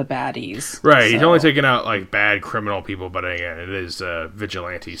after the baddies. Right. So. He's only taking out like bad criminal people, but again, it is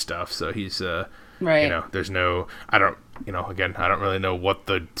vigilante stuff. So he's right. There's no. I don't really know what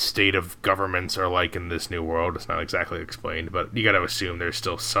the state of governments are like in this new world. It's not exactly explained, but you got to assume there's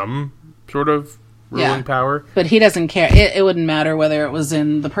still some sort of ruling power. But he doesn't care. It wouldn't matter whether it was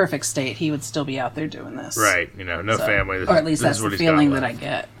in the perfect state. He would still be out there doing this. Right. No family. Or at least that's the feeling that I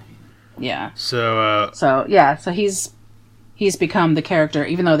get. Yeah. So he's become the character,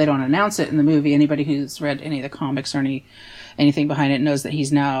 even though they don't announce it in the movie. Anybody who's read any of the comics or any anything behind it knows that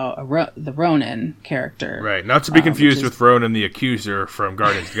he's now the Ronan character. Right. Not to be confused with Ronan the Accuser from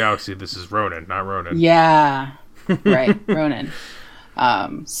Guardians of the Galaxy. This is Ronan, not Ronan. Yeah. Right. Ronan.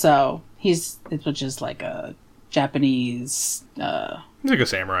 So which is like a Japanese, he's like a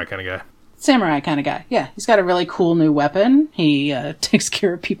samurai kind of guy. Samurai kind of guy. Yeah. He's got a really cool new weapon. He takes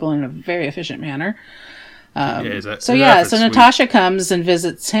care of people in a very efficient manner. So Natasha comes and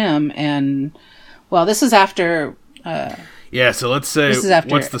visits him, and well, this is after. So let's say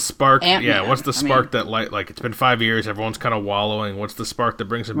what's the spark? Ant-Man. Yeah, what's the spark that like it's been 5 years, everyone's kind of wallowing. What's the spark that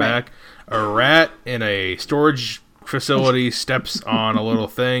brings him back? A rat in a storage facility steps on a little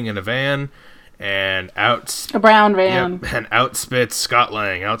thing in a van, and a brown van, and outspits Scott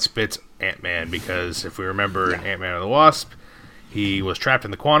Lang, outspits Ant-Man, because if we remember in Ant-Man and the Wasp, he was trapped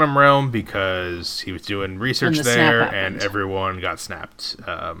in the quantum realm because he was doing research there, and everyone got snapped.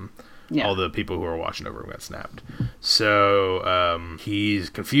 All the people who were watching over him got snapped. So he's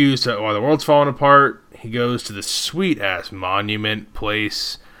confused while the world's falling apart. He goes to this sweet-ass monument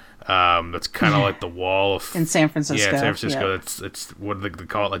place that's kind of like the wall of... in San Francisco. Yeah, San Francisco. It's what do they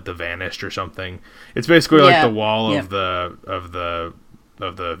call it? Like the Vanished or something. It's basically like the wall of the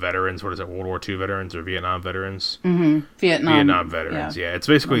veterans. What is it? World War II veterans or Vietnam veterans? Mm-hmm. Vietnam veterans. Yeah, it's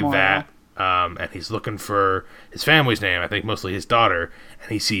basically Memorial. That. And he's looking for his family's name. I think mostly his daughter,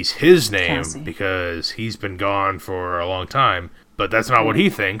 and he sees his name because he's been gone for a long time. But that's not what he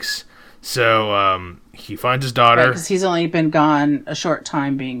thinks. So he finds his daughter because he's only been gone a short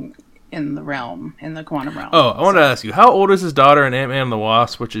time, being in the quantum realm. Oh, I want to ask you, how old is his daughter in Ant-Man and the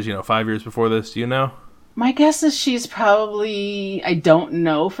Wasp, which is 5 years before this? Do you know? My guess is she's probably, I don't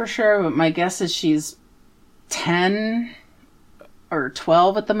know for sure, but my guess is she's 10 or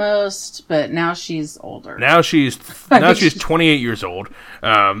 12 at the most, but now she's older. Now she's 28 years old.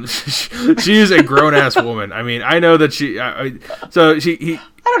 She is a grown-ass woman. I mean, I know that I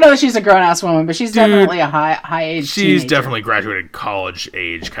don't know that she's a grown-ass woman, but she's definitely a high age She's teenager. Definitely graduated college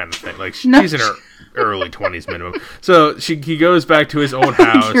age kind of thing. Like, she's in her early 20s minimum. So he goes back to his old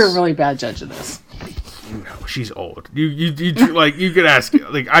house. You're a really bad judge of this. No, she's old. You like, you could ask,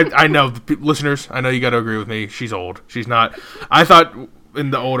 like, I know, listeners, I know you got to agree with me. She's old. She's not. I thought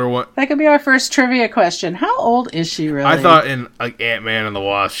in the older one. That could be our first trivia question. How old is she really? I thought in like Ant-Man and the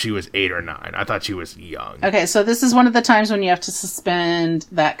Wasp, she was 8 or 9. I thought she was young. Okay, so this is one of the times when you have to suspend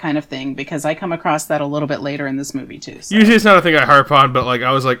that kind of thing, because I come across that a little bit later in this movie too. So. Usually it's not a thing I harp on, but like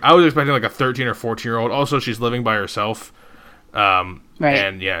I was expecting like a 13 or 14-year-old. Also, she's living by herself. Right.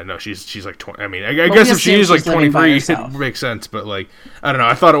 And yeah, no, she's like 20. I mean, I guess if she's like 23, it makes sense. But like, I don't know.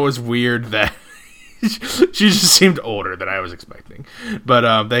 I thought it was weird that she just seemed older than I was expecting.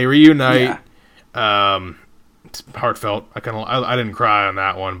 But they reunite. Yeah. It's heartfelt. I didn't cry on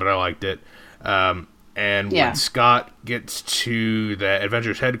that one, but I liked it. And when Scott gets to the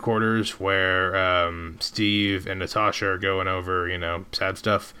Avengers headquarters where Steve and Natasha are going over, sad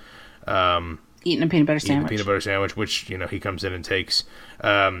stuff. Eating a peanut butter sandwich. Which, he comes in and takes.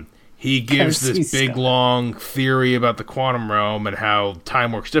 He gives this big, long theory about the quantum realm and how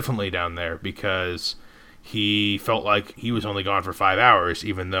time works differently down there, because he felt like he was only gone for 5 hours,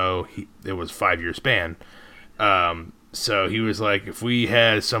 even though it was a 5-year span. So he was like, if we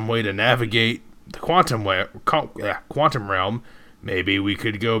had some way to navigate the quantum realm, maybe we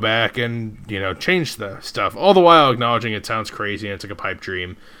could go back and, change the stuff. All the while acknowledging it sounds crazy and it's like a pipe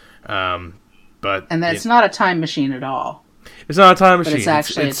dream. And that's not a time machine at all. It's not a time machine. But it's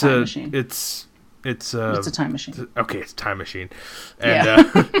actually a time machine. It's a time machine. Okay, it's a time machine.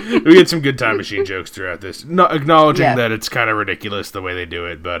 And we get some good time machine jokes throughout this. Not acknowledging that it's kind of ridiculous the way they do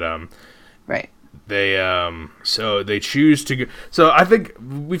it, but right. They choose to go. So I think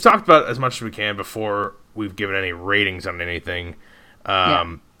we've talked about as much as we can before we've given any ratings on anything.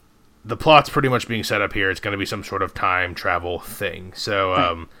 The plot's pretty much being set up here. It's going to be some sort of time travel thing.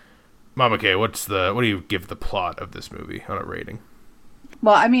 So Mama K, what do you give the plot of this movie on a rating?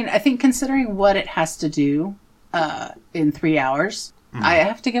 Well, I mean, I think considering what it has to do in 3 hours, I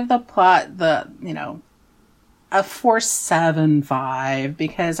have to give the plot a 4.75,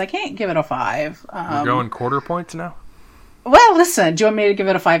 because I can't give it a 5. We're going quarter points now? Well, listen, do you want me to give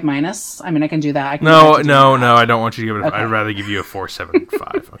it a 5-? I mean, I can do that. No, I don't want you to give it a 5. I'd rather give you a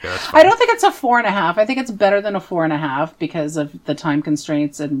 4.75. Okay, that's fine. I don't think it's a 4.5. I think it's better than a 4.5 because of the time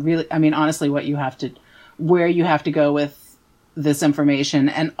constraints and really, I mean, honestly, where you have to go with this information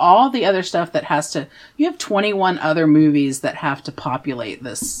and all the other stuff that you have 21 other movies that have to populate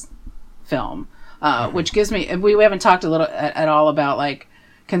this film, which gives me, we haven't talked at all about, like,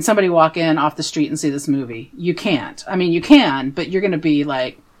 can somebody walk in off the street and see this movie? You can't. I mean, you can, but you're going to be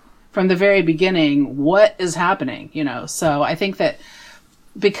like, from the very beginning what is happening, So I think that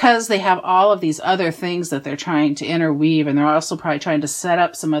because they have all of these other things that they're trying to interweave, and they're also probably trying to set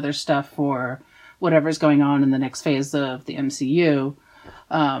up some other stuff for whatever's going on in the next phase of the MCU,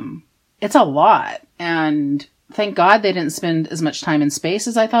 it's a lot. And thank God they didn't spend as much time in space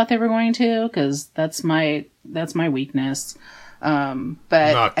as I thought they were going to, because that's my weakness.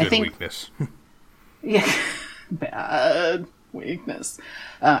 But not good I think weakness. Yeah, bad weakness.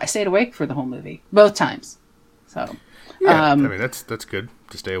 I stayed awake for the whole movie, both times. So yeah, I mean that's good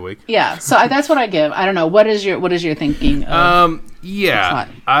to stay awake. Yeah, so that's what I give. I don't know. What is your thinking? Of yeah,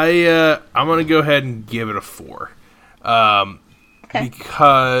 I'm gonna go ahead and give it a 4. Okay.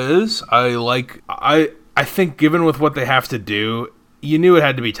 Because I think given with what they have to do, you knew it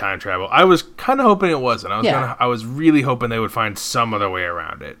had to be time travel. I was kind of hoping it wasn't. I was really hoping they would find some other way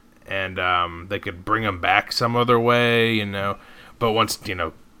around it, and they could bring them back some other way, But once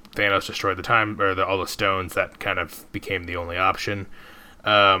Thanos destroyed the time or all the stones, that kind of became the only option.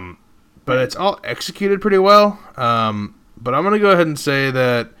 But it's all executed pretty well. But I'm gonna go ahead and say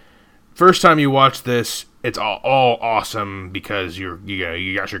that first time you watch this, it's all awesome because you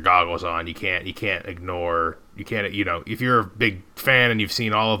got your goggles on. You can't ignore. You can't if you're a big fan and you've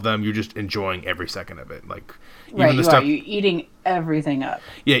seen all of them, you're just enjoying every second of it. Like even the stuff you're eating everything up.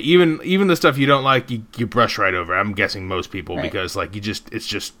 Yeah, even the stuff you don't like, you brush right over. I'm guessing most people because it's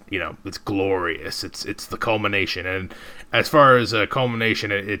just it's glorious. It's the culmination, and as far as a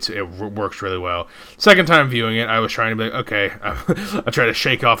culmination, it works really well. Second time viewing it, I was trying to be like, okay, I try to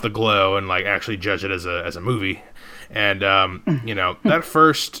shake off the glow and actually judge it as a movie, and that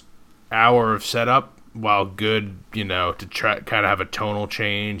first hour of setup, while good, to try kind of have a tonal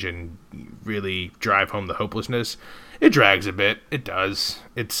change and really drive home the hopelessness, it drags a bit. It does.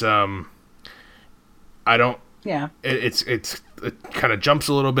 It's it kind of jumps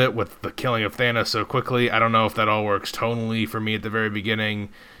a little bit with the killing of Thanos so quickly. I don't know if that all works tonally for me at the very beginning.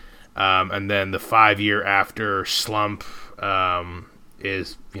 And then the 5-year after slump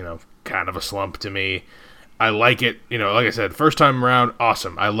is, kind of a slump to me. I like it, like I said, first time around,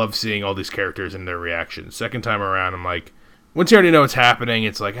 awesome. I love seeing all these characters and their reactions. Second time around, I'm like, once you already know what's happening,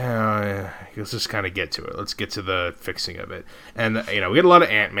 it's like, let's just kind of get to it. Let's get to the fixing of it. And, we get a lot of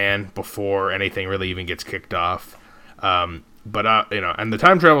Ant-Man before anything really even gets kicked off. And the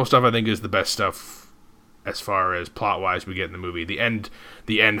time travel stuff, I think, is the best stuff as far as plot-wise we get in the movie. The end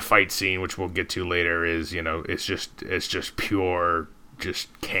fight scene, which we'll get to later, is, it's just pure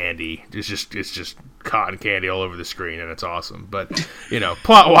just candy. It's just cotton candy all over the screen, and it's awesome. But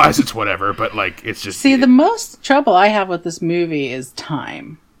plot wise, it's whatever. But it's just the most trouble I have with this movie is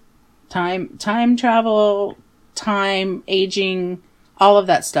time travel, time aging, all of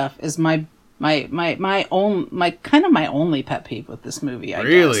that stuff is my only pet peeve with this movie. I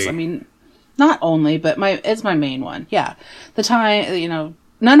guess. I mean, not only, but it's my main one. Yeah, the time.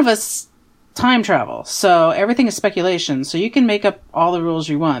 None of us time travel, so everything is speculation, so you can make up all the rules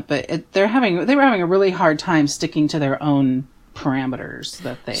you want, but they were having a really hard time sticking to their own parameters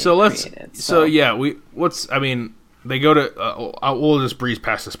that they created. They go to we'll just breeze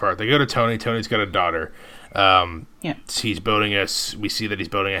past this part. They go to Tony's got a daughter. We see that he's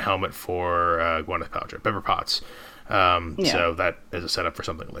building a helmet for Gwyneth Paltrow, Pepper Potts. So that is a setup for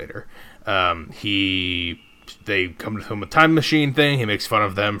something later. They come to him with time machine thing. He makes fun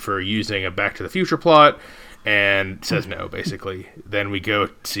of them for using a Back to the Future plot and says no, basically. Then we go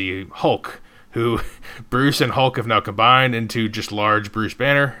see Hulk, who Bruce and Hulk have now combined into just large Bruce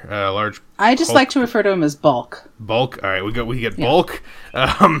Banner. I just like to refer to him as Bulk. Bulk. All right, we get Bulk.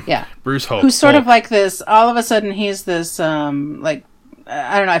 Bruce Hulk. Who's sort of like this. All of a sudden, he's this I don't know.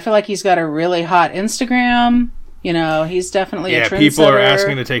 I feel like he's got a really hot Instagram. He's definitely a trendsetter. People are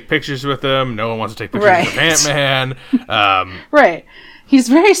asking to take pictures with him. No one wants to take pictures with Ant-Man. Right. He's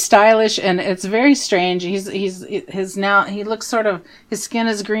very stylish, and it's very strange. He looks sort of, his skin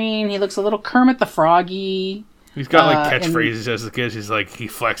is green. He looks a little Kermit the Froggy. He's got catchphrases as the kids. He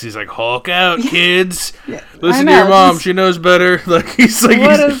flexes. He's like, Hulk out, kids. Yeah, listen to your mom. She knows better. What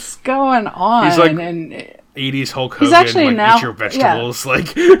is going on? He's like 80s Hulk Hogan. He's actually now, eat your vegetables.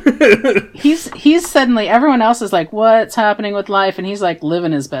 He's suddenly, everyone else is like, what's happening with life? And he's like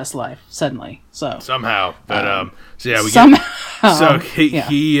living his best life suddenly. So somehow, but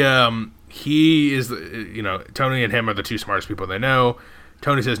he is Tony and him are the two smartest people they know.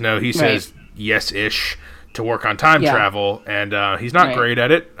 Tony says no. He says yes-ish to work on time travel, and he's not great at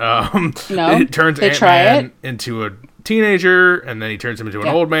it. It turns Ant-Man into a teenager, and then he turns him into an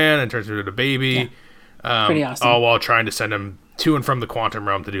old man, and turns him into a baby. Pretty awesome. All while trying to send him to and from the quantum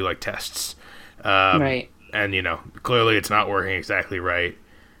realm to do tests. And clearly it's not working exactly right.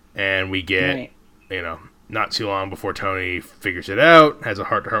 And we get, Right. not too long before Tony figures it out, has a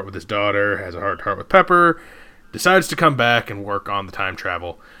heart-to-heart with his daughter, has a heart-to-heart with Pepper, decides to come back and work on the time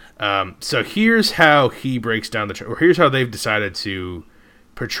travel. So here's how he breaks down or here's how they've decided to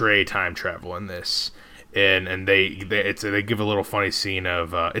portray time travel in this. And they give a little funny scene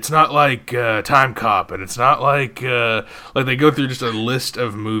of it's not like Time Cop, and it's not like they go through just a list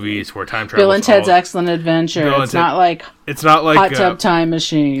of movies where time travel. Bill and Ted's Excellent Adventure. It's not like Hot Tub Time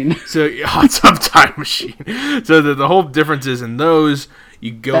Machine. So Hot Tub Time Machine. So the whole difference is in those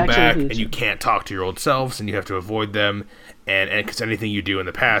you go back and you can't talk to your old selves, and you have to avoid them, and because anything you do in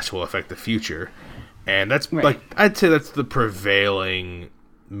the past will affect the future, and that's right. I'd say that's the prevailing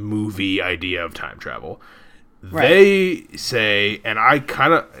movie idea of time travel. Right. They say,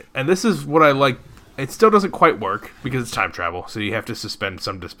 and this is what I like, it still doesn't quite work because it's time travel, so you have to suspend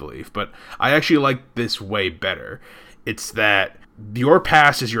some disbelief, but I actually like this way better. It's that your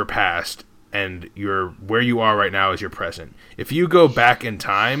past is your past, and where you are right now is your present. If you go back in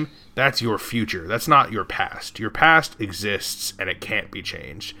time, that's your future. That's not your past. Your past exists, and it can't be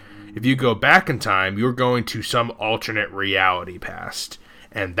changed. If you go back in time, you're going to some alternate reality past.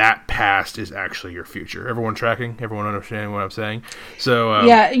 And that past is actually your future. Everyone tracking? Everyone understanding what I'm saying? So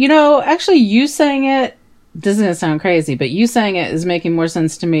yeah, actually, you saying it doesn't sound crazy, but you saying it is making more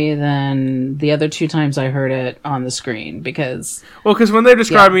sense to me than the other 2 times I heard it on the screen. Because when they're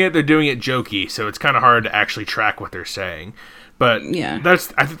describing it, they're doing it jokey, so it's kind of hard to actually track what they're saying. But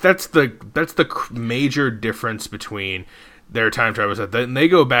I think that's the major difference between their time travel. Is that when they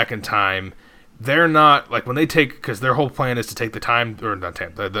go back in time, they're not when they because their whole plan is to take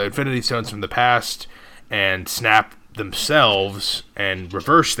the Infinity Stones from the past and snap themselves and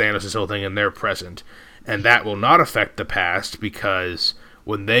reverse Thanos' whole thing in their present, and that will not affect the past because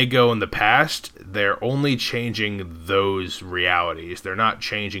when they go in the past, they're only changing those realities. They're not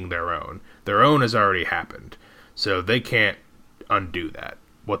changing their own. Their own has already happened, so they can't undo that.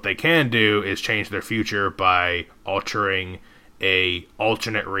 What they can do is change their future by altering a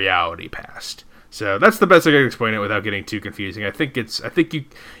alternate reality past. So that's the best I can explain it without getting too confusing. I think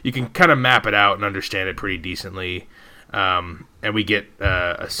you can kind of map it out and understand it pretty decently. And we get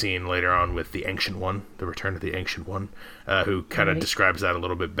a scene later on with the Ancient One, the return of the Ancient One, who kind of describes that a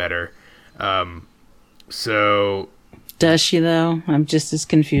little bit better. So does she though? I'm just as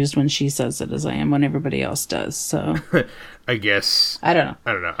confused when she says it as I am when everybody else does. So I guess I don't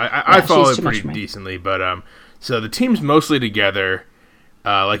know. I follow it pretty decently, but so the team's mostly together.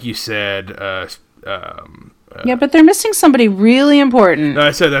 Like you said, yeah, but they're missing somebody really important.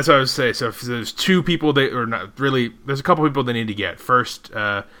 No, that's what I was saying. So if there's 2 people there's a couple people they need to get. First,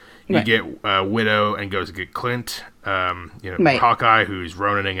 you get Widow and goes to get Clint, Hawkeye, who's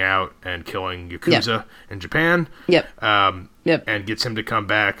Ronaning out and killing Yakuza in Japan. Yep. And gets him to come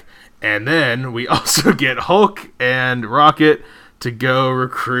back. And then we also get Hulk and Rocket to go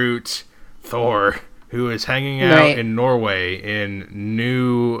recruit Thor, who is hanging out in Norway in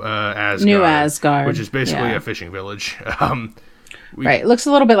New Asgard. Which is basically a fishing village. It looks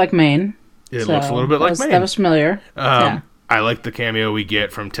a little bit like Maine. It looks a little bit like Maine. That was familiar. I like the cameo we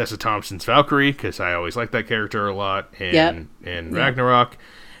get from Tessa Thompson's Valkyrie, because I always like that character a lot in Ragnarok.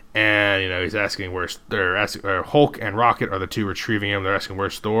 And, he's asking Hulk and Rocket are the 2 retrieving him. They're asking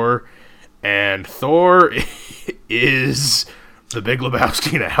where's Thor. And Thor is the Big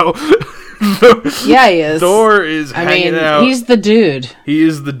Lebowski now. Yeah, he is. Thor is hanging out. He's the dude. He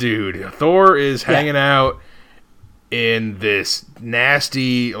is the dude. Thor is hanging out in this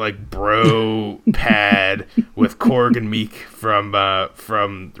nasty, bro pad with Korg and Meek from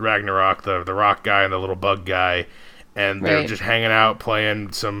Ragnarok, the rock guy and the little bug guy. And they're just hanging out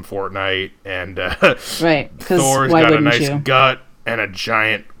playing some Fortnite. And Thor's got a nice gut and a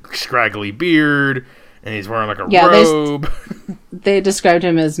giant scraggly beard. And he's wearing a robe. They described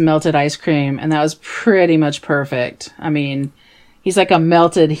him as melted ice cream, and that was pretty much perfect. I mean, he's like a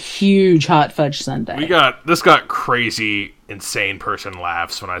melted, huge hot fudge sundae. This got crazy, insane person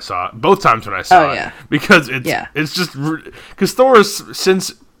laughs when I saw it. Both times when I saw it. Because it's just... Because Thor is,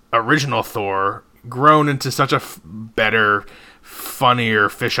 since original Thor, grown into such a better, funnier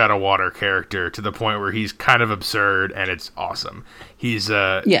fish out of water character to the point where he's kind of absurd and it's awesome. He's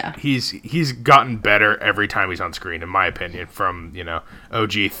gotten better every time he's on screen, in my opinion, from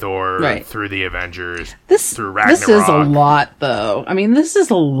OG Thor through the Avengers through Ragnarok. This is a lot, though. I mean, this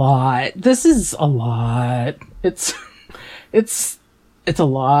is a lot. It's a lot.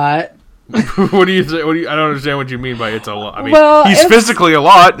 What do you say? I don't understand what you mean by it's a lot. I mean, Well, he's physically a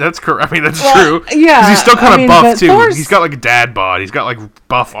lot. That's correct. I mean, that's true. Yeah, 'Cause he's still kind of but buff too. Thor's- He's got like a dad bod. He's got like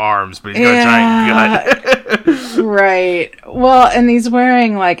buff arms, but he's got a giant gut. Right. Well, and he's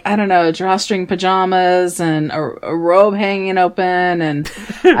wearing like, I don't know, drawstring pajamas and a robe hanging open. And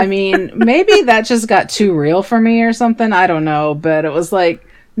I mean, maybe that just got too real for me or something. I don't know. But it was like,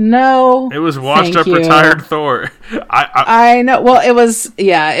 no. It was washed thank up, you. retired Thor. I know. Well, it was,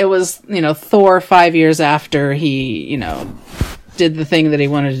 Thor 5 years after he, did the thing that he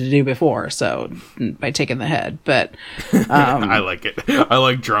wanted to do before. So by taking the head. But, I like it. I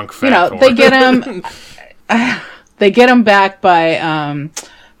like drunk fat Thor. they get him. They get him back by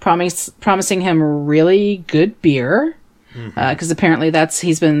promising him really good beer, because apparently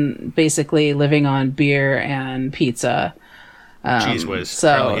he's been basically living on beer and pizza. Cheese Whiz. So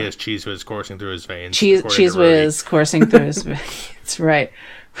apparently he has Cheese Whiz coursing through his veins. Cheese Whiz coursing through his veins. That's right.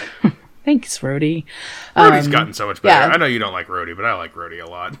 Thanks, Rhodey. Rhodey's gotten so much better. yeah. I know you don't like Rhodey, but I like Rhodey a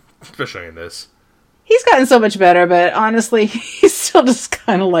lot, especially in this. He's gotten so much better, but honestly, he's still just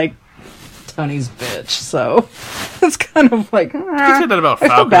kind of like Tony's bitch. So it's kind of like, You said that about I feel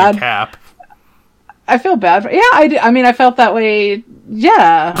Falcon bad. and Cap. I feel bad for. Yeah, I do. I mean, I felt that way.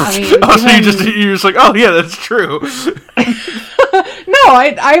 Yeah, I mean, Oh, so even- you're just like, oh yeah, that's true. no,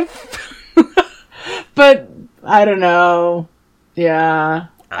 I but I don't know. Yeah.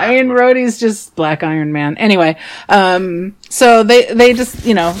 I mean, Rhodey's just Black Iron Man. Anyway, so they just,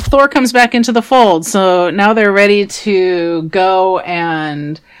 Thor comes back into the fold. So now they're ready to go,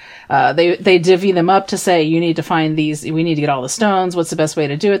 and they divvy them up to say, you need to find these, we need to get all the stones. What's the best way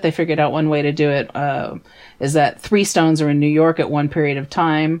to do it? They figured out one way to do it, is that 3 stones are in New York at one period of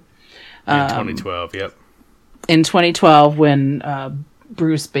time. In 2012, yep. In 2012, when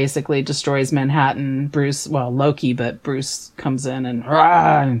Bruce basically destroys Manhattan, Loki, but Bruce comes in and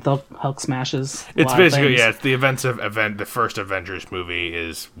Hulk smashes. It's basically, it's the events of the first Avengers movie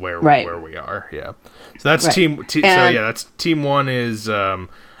is where we are, yeah. So that's right. that's team 1 is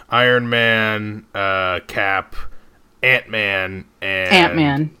Iron Man, Cap, Ant-Man,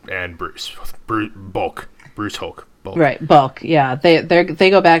 and Bruce Hulk. Bulk. Right, Bulk. Yeah, they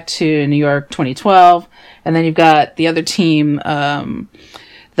go back to New York 2012, and then you've got the other team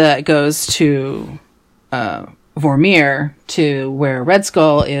that goes to Vormir, to where Red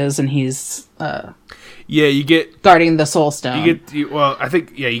Skull is, and he's you get guarding the Soul Stone. you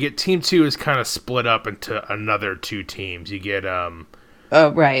get team 2 is kind of split up into another 2 teams. You get oh,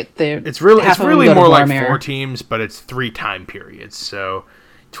 right. it's really go to more like Vormir. 4 teams, but it's 3 time periods. So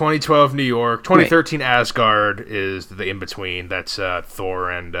 2012 New York, 2013 Asgard is the in between. That's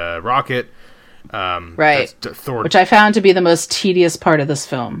Thor and Rocket. Right. Thor, which I found to be the most tedious part of this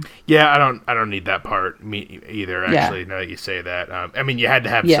film. Yeah, I don't need that part either. Actually, Yeah. now that you say that, I mean, you had to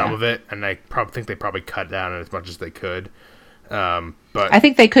have some of it, and I think they probably cut down as much as they could. But I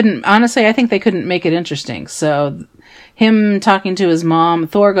think they couldn't. Honestly, I think they couldn't make it interesting. So, him talking to his mom,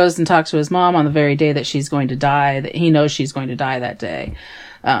 Thor goes and talks to his mom on the very day that she's going to die. That he knows she's going to die that day,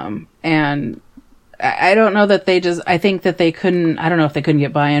 and I don't know that I think that they couldn't. I don't know if they couldn't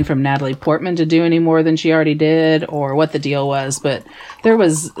get buy-in from Natalie Portman to do any more than she already did, or what the deal was. But there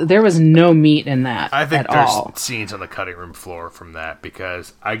was no meat in that. I think at there's all. scenes on the cutting room floor from that,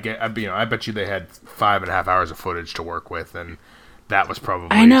 because I bet you they had 5.5 hours of footage to work with, and that was probably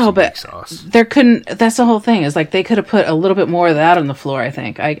I know, some but weak sauce. there couldn't. That's the whole thing. Is like they could have put a little bit more of that on the floor. I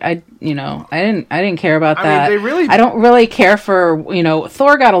think. I didn't care about that. I don't really care for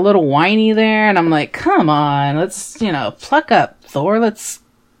Thor got a little whiny there, and I'm like, come on, let's pluck up, Thor. Let's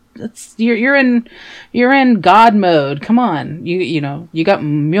you're in God mode. Come on, you got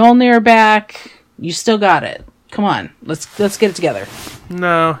Mjolnir back. You still got it. Come on, let's get it together.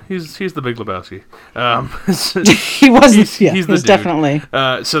 No, he's the Big Lebowski. He wasn't. He's He the was dude. definitely.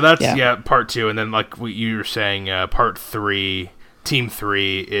 So that's part 2, and then like you were saying, part 3, team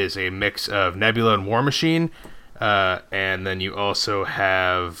 3 is a mix of Nebula and War Machine, and then you also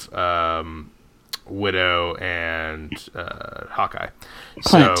have Widow and Hawkeye.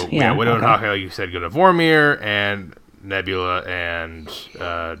 Clint, So yeah, Widow and okay. Hawkeye, like you said, go to Vormir, and Nebula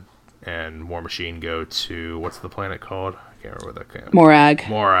and War Machine go to, what's the planet called? I can't remember what that.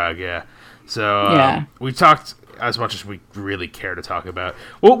 Morag, yeah. So we talked as much as we really care to talk about.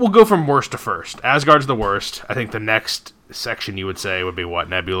 We'll go from worst to first. Asgard's the worst. I think the next section you would say would be what?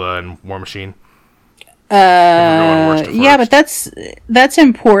 Nebula and War Machine? Yeah, but that's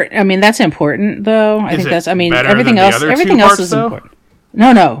important. I mean, that's important though. I think that's. I mean, better everything than the else. other Everything two else parts, is though? important.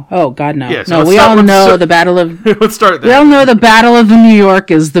 No. Oh God, no. Yeah, so no, let's we start all with- know so- the Battle of. Let's start there. We all know the Battle of New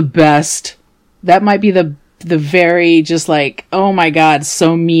York is the best. That might be the the very just like, oh my god,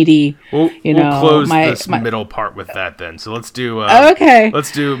 so meaty. We'll close this middle part with that then. So let's do okay.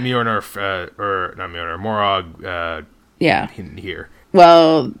 Let's do Mjolnir or not Mjolnir, Morag. Here.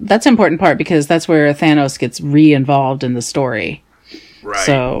 Well, that's an important part because that's where Thanos gets re-involved in the story. Right.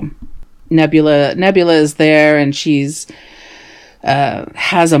 So Nebula is there, and she's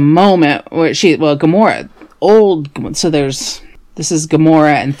has a moment where Gamora, so this is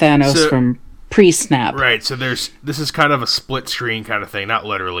Gamora and Thanos from pre-snap. Right. So this is kind of a split screen kind of thing, not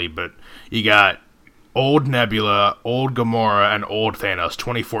literally, but you got old Nebula, old Gamora, and old Thanos,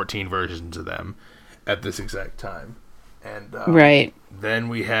 2014 versions of them at this exact time. And right. Then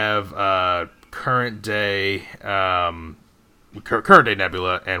we have current day Nebula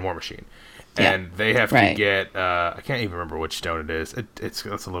and War Machine, and they have to get I can't even remember which stone it is. It's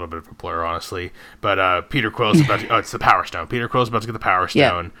a little bit of a blur, honestly. But Peter Quill's about to. It's the Power Stone. Peter Quill's about to get the Power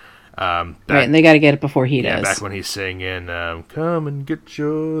Stone. Right, and they got to get it before he does. Back when he's singing "Come and Get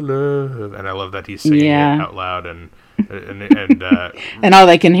Your Love," and I love that he's singing it out loud, and and all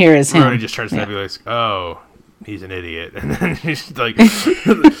they can hear is him. Rhodey just turns to Nebula and goes, "Oh, he's an idiot," and then he's like,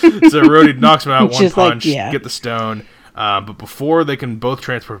 so Rhodey knocks him out one punch, get the stone, but before they can both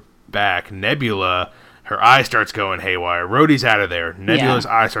transfer back, Nebula, her eye starts going haywire. Rhodey's out of there. Nebula's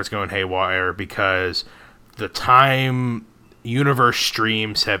eye starts going haywire because the time universe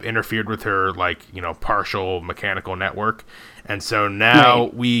streams have interfered with her, partial mechanical network, and so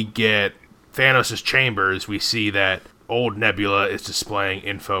now we get Thanos' chambers. We see that old Nebula is displaying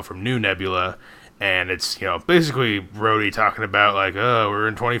info from new Nebula. And it's, basically Rhodey talking about, we're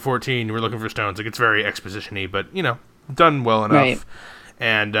in 2014, we're looking for stones. It's very exposition-y, but, done well enough. Right.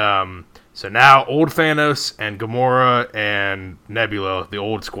 And so now old Thanos and Gamora and Nebula, the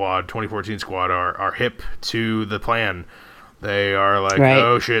old squad, 2014 squad, are hip to the plan. They are like,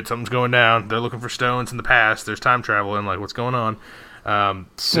 oh, shit, something's going down. They're looking for stones in the past. There's time traveling. What's going on?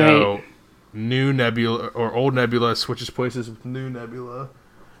 New Nebula, or old Nebula, switches places with new Nebula.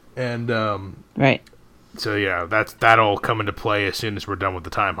 And so that'll come into play as soon as we're done with the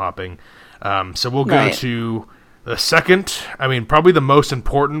time hopping. So we'll go to the second, probably the most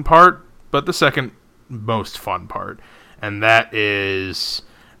important part, but the second most fun part, and that is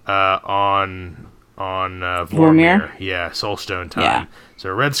on Vormir. Yeah, Soulstone time. Yeah.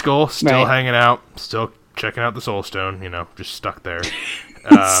 So Red Skull still hanging out, still checking out the Soulstone. Just stuck there.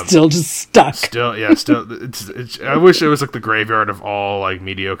 Still just stuck. Still. It's I wish it was like the graveyard of all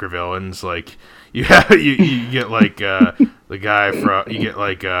mediocre villains. You get the guy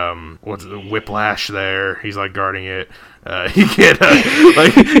from Whiplash there. He's guarding it. You get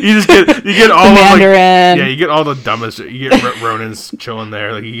you get all Mandarin. You get all the dumbest. You get Ronan's chilling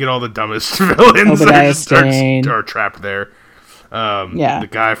there. You get all the dumbest villains that are trapped there. The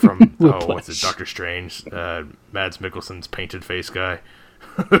guy from Doctor Strange, Mads Mikkelsen's painted face guy.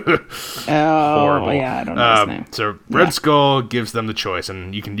 Horrible. Yeah, I don't know his name. So Red Skull gives them the choice,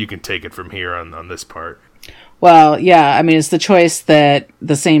 and you can take it from here on this part. Well, yeah, it's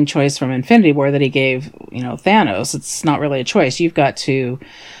the same choice from Infinity War that he gave, Thanos. It's not really a choice. You've got to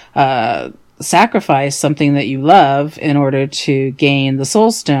sacrifice something that you love in order to gain the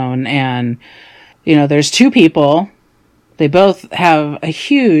Soul Stone. And, there's two people. They both have a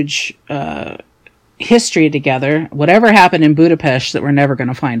huge history together. Whatever happened in Budapest that we're never going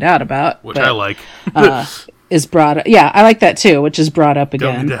to find out about. Which I like. Is brought up. Yeah, I like that too, which is brought up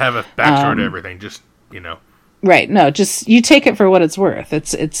again. Don't need to have a backstory to everything. Just, Right. No, just you take it for what it's worth.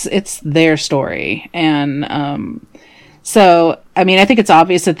 It's their story. And so, I think it's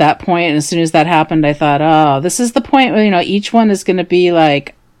obvious at that point. And as soon as that happened, I thought, oh, this is the point where, each one is going to be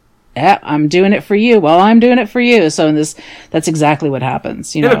like, yeah, I'm doing it for you. Well, I'm doing it for you. So that's exactly what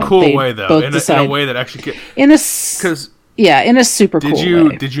happens. In a cool way, though. In a way that actually... in a super cool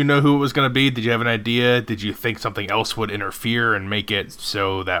way. Did you know who it was going to be? Did you have an idea? Did you think something else would interfere and make it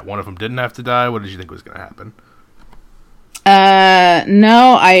so that one of them didn't have to die? What did you think was going to happen?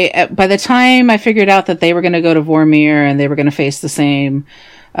 No, by the time I figured out that they were going to go to Vormir and they were going to face the same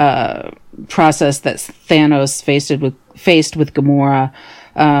process that Thanos faced with Gamora,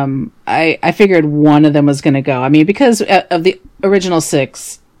 I figured one of them was going to go. Because of the original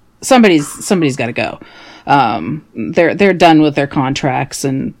 6, somebody's got to go. They're done with their contracts,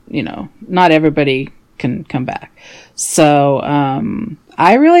 and not everybody can come back. So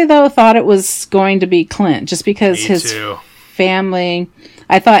I really though thought it was going to be Clint, just because family.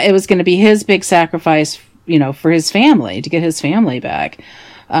 I thought it was going to be his big sacrifice, for his family, to get his family back.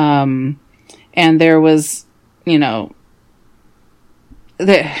 And there was, Nat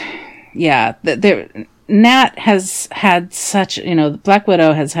has had such, Black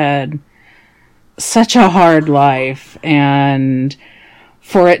Widow has had such a hard life, and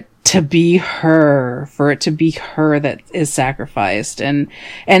for it to be her that is sacrificed, and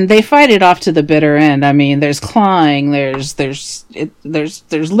they fight it off to the bitter end. I mean, there's clawing, there's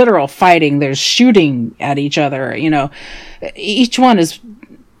literal fighting, there's shooting at each other. You know, each one is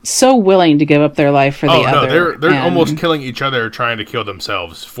so willing to give up their life for the other. No, they're almost killing each other, trying to kill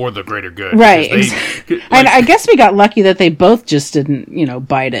themselves for the greater good. Right. And I guess we got lucky that they both just didn't,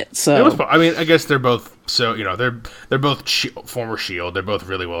 bite it. So I guess they're both they're both former SHIELD. They're both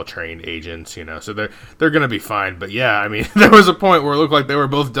really well trained agents, so they're gonna be fine. But yeah, I mean, there was a point where it looked like they were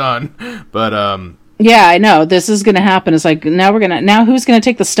both done. But yeah, I know this is gonna happen. It's like now who's gonna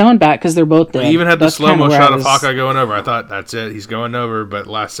take the stone back because they're both dead. They even had the slow-mo shot of Hawkeye going over. I thought that's it, he's going over. But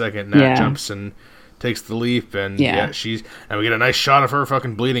last second, Nat jumps and takes the leap, and we get a nice shot of her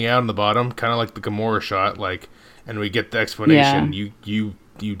fucking bleeding out in the bottom, kind of like the Gamora shot. And we get the explanation.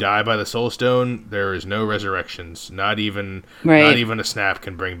 You die by the Soul Stone. There is no resurrections. Not even a snap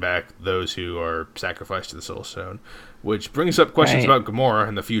can bring back those who are sacrificed to the Soul Stone. Which brings up questions about Gamora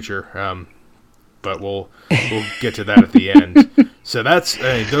in the future. But we'll get to that at the end. So that's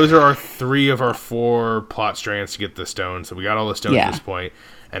those are 3 of our 4 plot strands to get the stone. So we got all the stones at this point.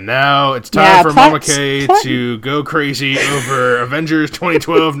 And now it's time for Mama K to go crazy over Avengers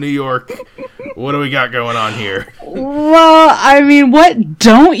 2012 New York. What do we got going on here? Well, I mean, what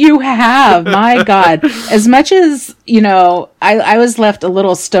don't you have? My God. As much as, I was left a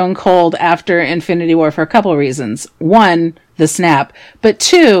little stone cold after Infinity War for a couple of reasons. 1, the snap. But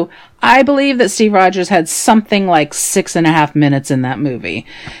 2, I believe that Steve Rogers had something like 6.5 minutes in that movie.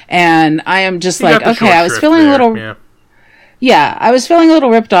 And I am just like, okay, I was feeling a little... Yeah, I was feeling a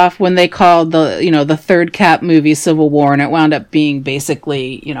little ripped off when they called the third Cap movie Civil War, and it wound up being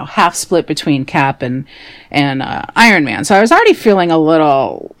basically, half split between Cap and Iron Man. So I was already feeling a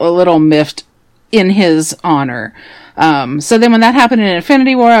little miffed in his honor. So then when that happened in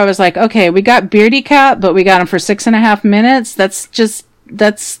Infinity War, I was like, okay, we got Beardy Cap, but we got him for 6.5 minutes.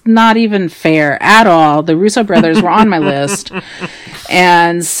 That's not even fair at all. The Russo brothers were on my list.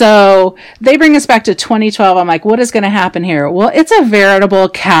 And so they bring us back to 2012. I'm like, what is going to happen here? Well, it's a veritable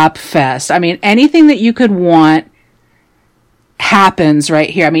Cap fest. I mean, anything that you could want happens right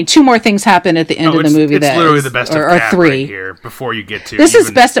here. I mean, 2 more things happen at the end of the movie. It's literally the best of Cap 3 right here before you get to this is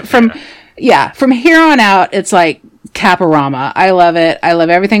best from here on out. It's like Caporama. I love it. I love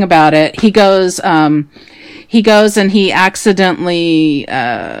everything about it. He goes and he accidentally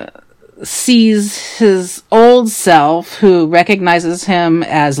sees his old self, who recognizes him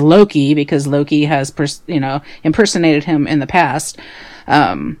as Loki because Loki has impersonated him in the past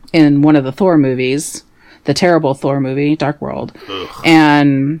in one of the Thor movies, the terrible Thor movie, Dark World. Ugh.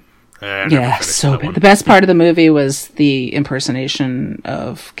 And so bad. The best part of the movie was the impersonation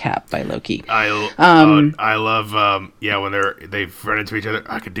of Cap by Loki. I love when they've run into each other.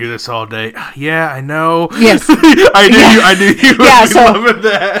 I could do this all day. Yeah, I know. Yes, I knew you would be loving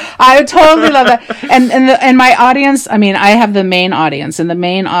that. I totally love that. And my audience. I mean, I have the main audience, and the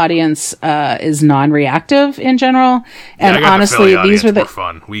main audience is non-reactive in general. And honestly, these were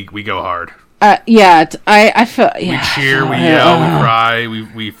fun. We go hard. I feel we cheer, we yell, we cry,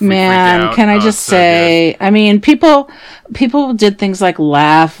 we freak out. Can I just say? Good. I mean, people did things like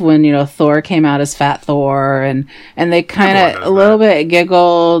laugh when Thor came out as Fat Thor, and they kind of a little bit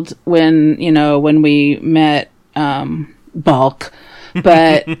giggled when we met Bulk.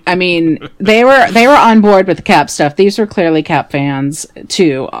 But I mean, they were on board with the Cap stuff. These were clearly Cap fans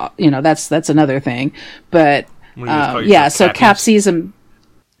too. That's another thing. But so Cap sees him.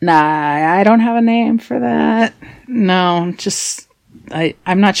 Nah, I don't have a name for that. No, just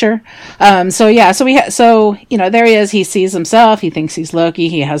I'm not sure. So there he is. He sees himself. He thinks he's Loki.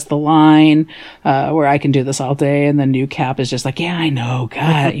 He has the line where I can do this all day, and the new Cap is just like, yeah, I know,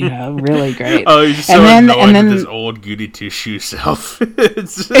 God, really great. Oh, he's so annoyed with his old goody two-shoe self.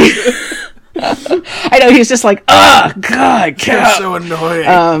 I know, he's just like, oh God, Cap. You're so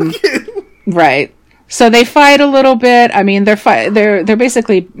annoying. Right. So they fight a little bit. I mean, they're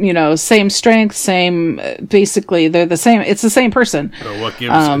basically, same strength, basically they're the same. It's the same person. So what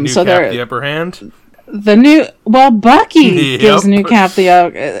gives new Cap the upper hand? Bucky gives new Cap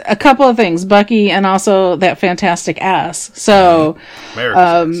a couple of things. Bucky and also that fantastic ass. So,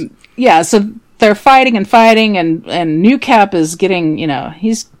 so they're fighting and new Cap is getting,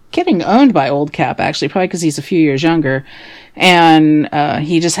 he's getting owned by old Cap, actually, probably because he's a few years younger. And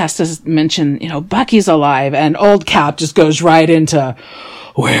he just has to mention, Bucky's alive, and old Cap just goes right into,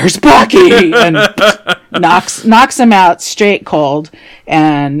 "Where's Bucky?" and knocks him out straight cold,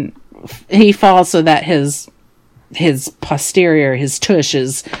 and he falls so that his posterior, his tush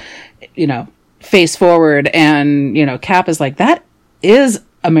is, face forward, and Cap is like, that is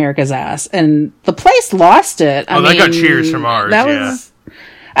America's ass, and the place lost it. I mean, got cheers from ours.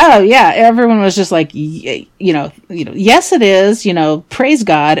 Oh yeah, everyone was just like, yes, it is. Praise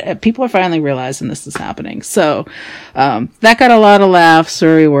God, people are finally realizing this is happening. So that got a lot of laughs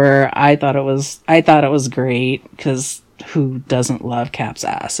where we were. I thought it was great, because who doesn't love Cap's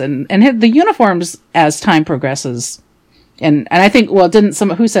ass, and the uniforms as time progresses. And I think,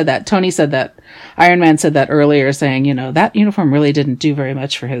 who said that? Tony said that. Iron Man said that earlier, saying, that uniform really didn't do very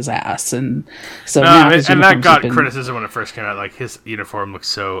much for his ass. And so now and that got criticism when it first came out. Like, his uniform looks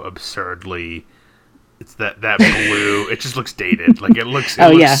so absurdly, it's that blue, it just looks dated. Like, it looks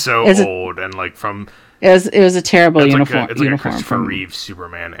so old, and like from... It was a terrible uniform. It's like a Christopher Reeve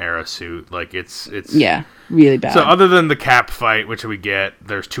Superman era suit. Like, it's really bad. So other than the Cap fight, which we get,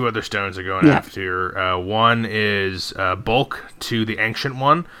 there's two other stones are going after. One is Bulk to the Ancient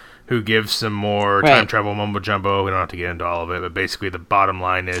One, who gives some more time travel mumbo jumbo. We don't have to get into all of it, but basically the bottom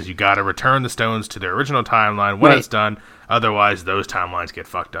line is you got to return the stones to their original timeline when it's done. Otherwise, those timelines get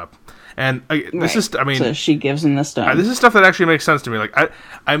fucked up. And this is, so she gives him the stone. This is stuff that actually makes sense to me. Like,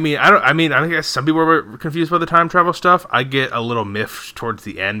 I guess some people were confused by the time travel stuff. I get a little miffed towards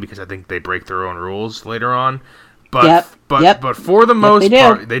the end because I think they break their own rules later on. But for the most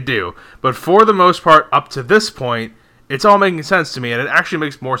part, they do. But for the most part, up to this point, it's all making sense to me, and it actually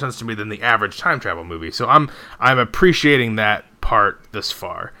makes more sense to me than the average time travel movie. So I'm appreciating that part this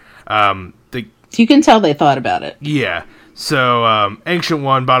far. You can tell they thought about it. Yeah. So, Ancient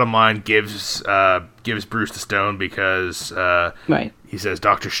One, bottom line, gives Bruce the stone because he says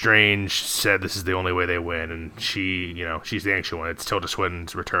Doctor Strange said this is the only way they win, and she's the Ancient One. It's Tilda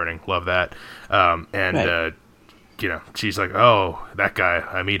Swinton's returning. Love that. She's like, oh, that guy,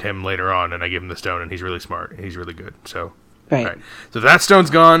 I meet him later on, and I give him the stone, and he's really smart, and he's really good. So, right. So that stone's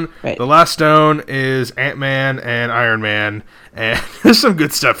gone. Right. The last stone is Ant-Man and Iron Man, and there's some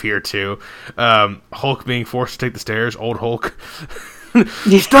good stuff here, too. Hulk being forced to take the stairs, old Hulk.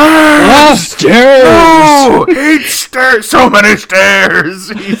 Stairs! Oh, stairs! Oh, 8 stairs! So many stairs!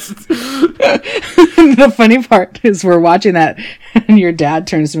 The funny part is we're watching that, and your dad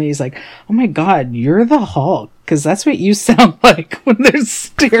turns to me, he's like, oh my God, you're the Hulk. Because that's what you sound like when there's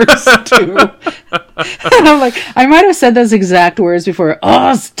stairs, too. And I'm like, I might have said those exact words before.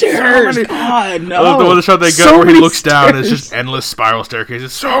 Oh, stairs! So God, no! The one shot they got where he looks down, it's just endless spiral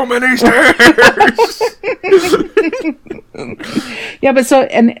staircases. So many stairs! Yeah, but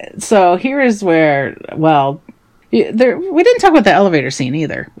so here is where, we didn't talk about the elevator scene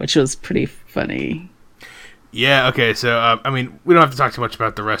either, which was pretty funny. Yeah, okay, so, we don't have to talk too much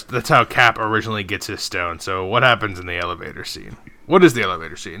about the rest. That's how Cap originally gets his stone. So what happens in the elevator scene? What is the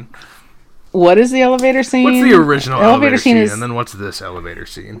elevator scene? What is the elevator scene? What's the original elevator scene? And then what's this elevator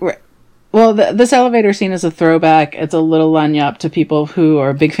scene? Right. Well, this elevator scene is a throwback. It's a little lagniappe to people who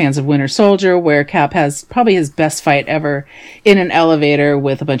are big fans of Winter Soldier, where Cap has probably his best fight ever in an elevator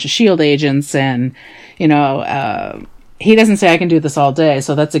with a bunch of S.H.I.E.L.D. agents. And, he doesn't say I can do this all day,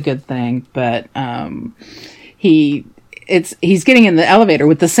 so that's a good thing. But he's getting in the elevator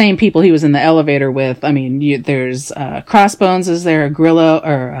with the same people he was in the elevator with. I mean, there's Crossbones is there, Grillo,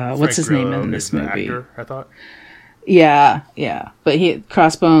 or what's his name in this movie? Actor, I thought. Yeah. But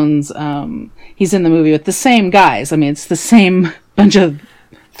Crossbones, he's in the movie with the same guys. I mean, it's the same bunch of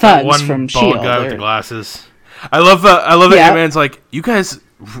thugs from S.H.I.E.L.D. One bald guy with the glasses. I love that Ant-Man's like, you guys,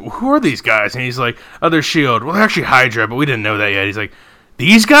 who are these guys? And he's like, oh, they're S.H.I.E.L.D. Well, they're actually Hydra, but we didn't know that yet. He's like,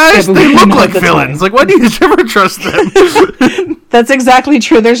 these guys? Yeah, they look like villains. Like, why do you ever trust them? That's exactly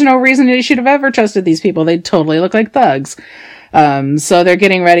true. There's no reason you should have ever trusted these people. They totally look like thugs. So they're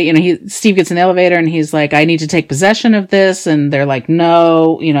getting ready. Steve gets in the elevator and he's like, I need to take possession of this. And they're like,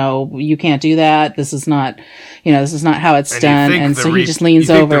 no, you can't do that. This is not how it's done. And so he just leans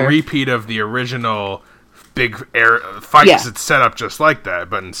over. The repeat of the original big air fight because it's set up just like that,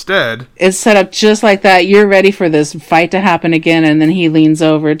 but instead it's set up just like that. You're ready for this fight to happen again, and then he leans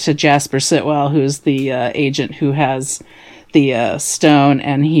over to Jasper Sitwell, who's the agent who has the stone,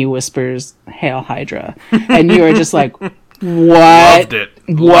 and he whispers, "Hail Hydra!" And you are just like, "What? Loved it.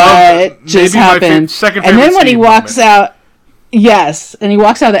 What just happened?" And then when he walks out. Yes, and he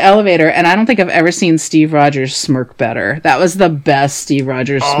walks out of the elevator, and I don't think I've ever seen Steve Rogers smirk better. That was the best Steve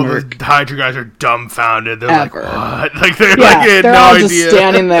Rogers smirk. The Hydra guys are dumbfounded. They're ever. Like, what? Like, they're all idea. Just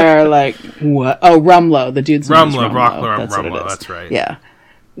standing there like, what? Oh, Rumlow, the dude's name is Rumlow. That's right.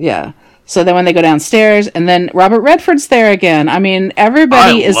 Yeah. So then when they go downstairs, and then Robert Redford's there again. I mean,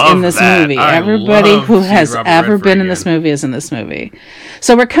 everybody is in this movie. Everybody who has ever been in this movie is in this movie.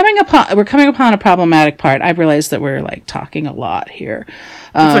 So we're coming upon a problematic part. I realize that we're like talking a lot here.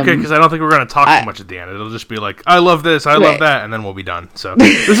 It's okay, because I don't think we're going to talk too much at the end. It'll just be like, I love this, I love that, and then we'll be done. So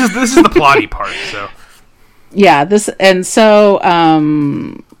this is the plotty part. So yeah,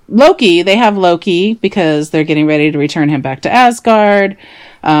 Loki, they have Loki because they're getting ready to return him back to Asgard.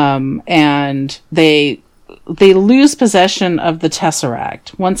 And they lose possession of the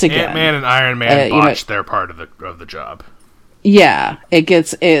Tesseract once again. Ant-Man and Iron Man botched their part of the job. Yeah,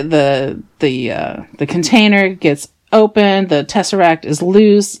 the container gets open, the Tesseract is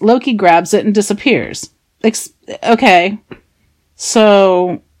loose, Loki grabs it and disappears. Okay,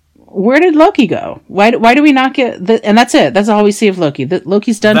 so where did Loki go? Why do we not get and that's it. That's all we see of Loki.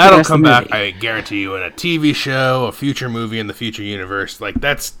 Loki's done. That'll come back, I guarantee you, in a TV show, a future movie in the future universe. Like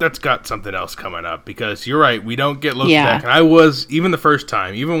that's got something else coming up, because you're right, we don't get Loki back. And I was, even the first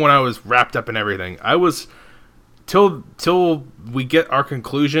time, even when I was wrapped up in everything, I was till we get our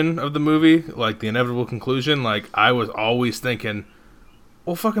conclusion of the movie, like the inevitable conclusion, like I was always thinking,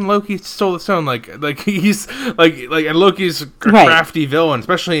 well, fucking Loki stole the stone. Like he's like, and Loki's a crafty villain,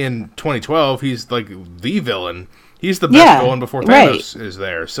 especially in 2012. He's like the villain. He's the best villain before Thanos is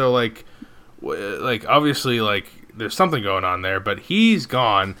there. So like obviously, like there's something going on there, but he's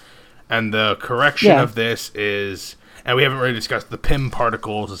gone. And the correction of this is, and we haven't really discussed the Pym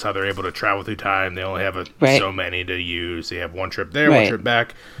particles. Is how they're able to travel through time. They only have so many to use. They have one trip there, one trip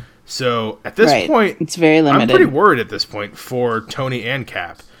back. So at this point, it's very limited. I'm pretty worried at this point for Tony and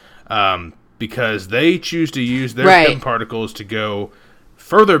Cap, because they choose to use their Pym particles to go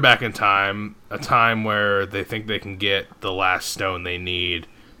further back in time, a time where they think they can get the last stone they need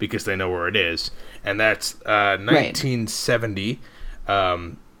because they know where it is, and that's 1970.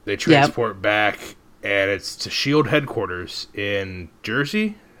 They transport back, and it's to SHIELD headquarters in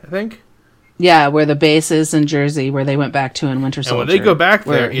Jersey, I think. Yeah, where the base is in Jersey, where they went back to in Winter Soldier. And when they go back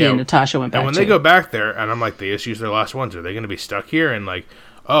there, where he and Natasha went back to. And when they go back there, and I'm like, they just use their last ones. Are they going to be stuck here? And like,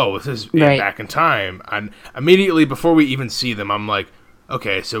 oh, this is back in time. And immediately before we even see them, I'm like,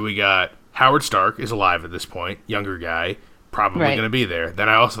 okay, so we got Howard Stark is alive at this point, younger guy, probably going to be there. Then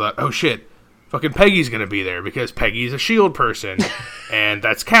I also thought, oh shit, fucking Peggy's going to be there because Peggy's a SHIELD person, and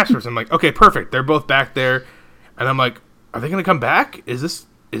that's Cap's person. I'm like, okay, perfect. They're both back there. And I'm like, are they going to come back? Is this,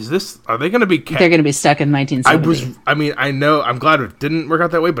 are they going to be... They're going to be stuck in 1970. I know, I'm glad it didn't work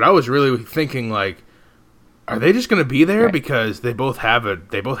out that way, but I was really thinking, like, are they just going to be there because they both have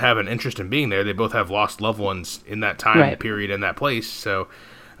an interest in being there. They both have lost loved ones in that time period, in that place. So,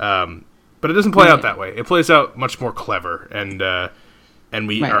 but it doesn't play out that way. It plays out much more clever, and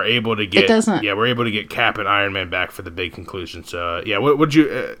we are able to get... we're able to get Cap and Iron Man back for the big conclusion. So, what would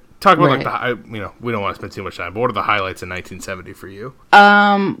you... talk about like we don't want to spend too much time, but what are the highlights in 1970 for you?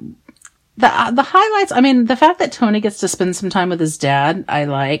 The highlights, I mean, the fact that Tony gets to spend some time with his dad, I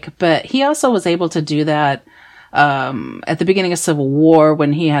like, but he also was able to do that at the beginning of Civil War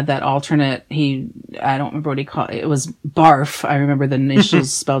when he had that alternate, I don't remember what he called it. It was BARF. I remember the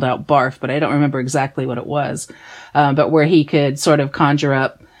initials spelled out BARF, but I don't remember exactly what it was. But where he could sort of conjure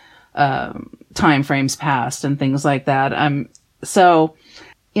up time frames past and things like that. So,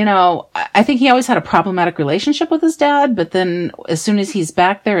 you know, I think he always had a problematic relationship with his dad, but then as soon as he's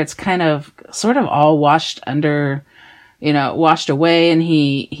back there, it's kind of sort of all washed away, and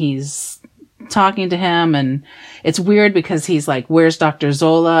he's talking to him, and it's weird because he's like, where's Dr.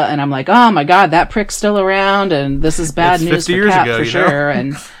 Zola? And I'm like, oh my God, that prick's still around, and this is bad news for Cap for sure.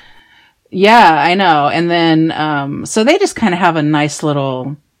 And yeah, I know. And then, so they just kind of have a nice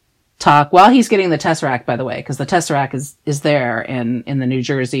little talk while he's getting the Tesseract, by the way, because the Tesseract is there in the New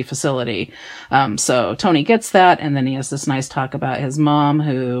Jersey facility. So Tony gets that, and then he has this nice talk about his mom,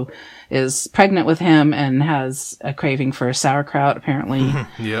 who is pregnant with him and has a craving for sauerkraut, apparently.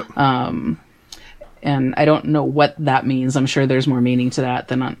 Yep. And I don't know what that means. I'm sure there's more meaning to that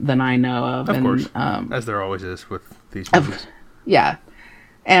than I know of. Of course, as there always is with these movies. Yeah.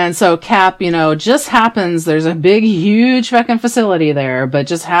 And so Cap, just happens, there's a big, huge fucking facility there, but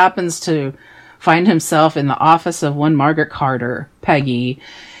just happens to find himself in the office of one Margaret Carter, Peggy.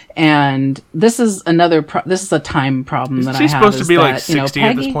 And this is this is a time problem that I have. She's supposed to be like 60 Peggy,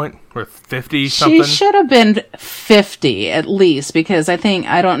 at this point, or 50 something? She should have been 50 at least, because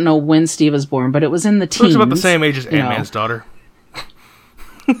I don't know when Steve was born, but it was in the teens. Looks about the same age as Ant-Man's daughter.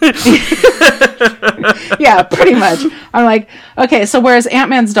 Yeah, pretty much. I'm like, okay, so whereas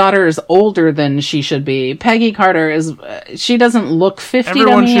Ant-Man's daughter is older than she should be, Peggy Carter she doesn't look 50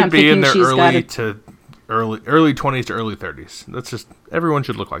 Everyone to me. should be in their early 20s to early 30s. That's just, everyone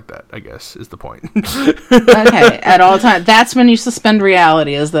should look like that, I guess, is the point. Okay, at all times. That's when you suspend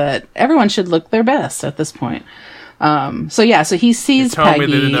reality, is that everyone should look their best at this point. So he sees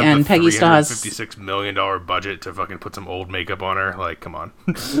Peggy, and Peggy still has $56 million budget to fucking put some old makeup on her. Like, come on.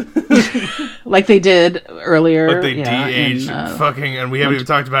 Like they did earlier. Like they de-aged fucking, and we haven't even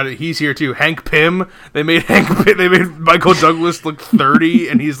talked about it. He's here too. Hank Pym. They made Michael Douglas look 30,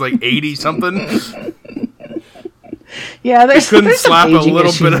 and he's like 80 something. Yeah, they couldn't slap a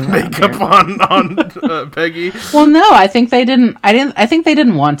little bit of makeup on Peggy. Well, no, I think they didn't. I think they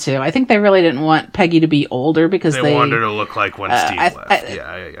didn't want to. I think they really didn't want Peggy to be older because they wanted her to look like when Steve left.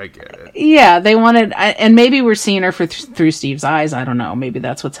 I get it. Yeah, they wanted, and maybe we're seeing her through Steve's eyes. I don't know. Maybe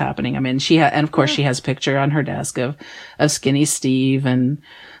that's what's happening. I mean, and of course she has a picture on her desk of skinny Steve, and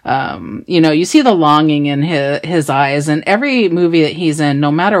you see the longing in his eyes. And every movie that he's in,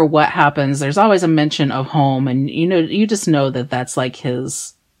 no matter what happens, there's always a mention of home, and you just know that that's like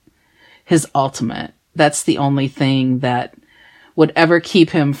his ultimate. That's the only thing that would ever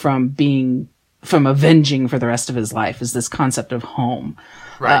keep him from avenging for the rest of his life, is this concept of home.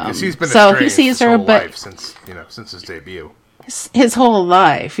 Right, because he's been estranged his whole life since his debut. His whole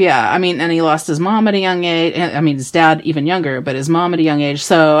life, yeah. I mean, and he lost his mom at a young age. I mean, his dad even younger, but his mom at a young age.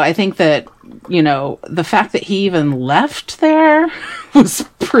 So I think that, the fact that he even left there was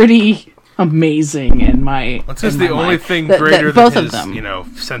pretty amazing in my It's just the only thing greater than his,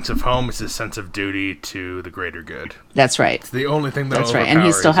 sense of home is his sense of duty to the greater good. That's right. It's the only thing that right. And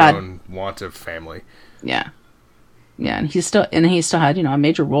he still his had own want of family. Yeah. Yeah, and he still had, a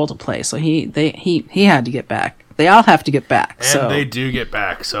major role to play. So he had to get back. They all have to get back. And they do get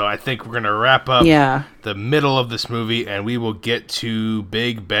back. So I think we're going to wrap up the middle of this movie, and we will get to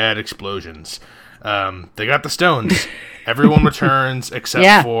big, bad explosions. They got the stones. Everyone returns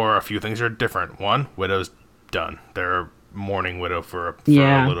except for a few things are different. One, Widow's done. They're mourning Widow for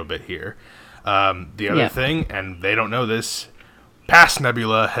a little bit here. The other thing, and they don't know this, past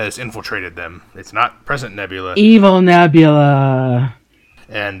Nebula has infiltrated them. It's not present Nebula. Evil Nebula.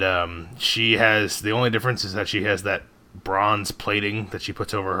 And she has, the only difference is that she has that bronze plating that she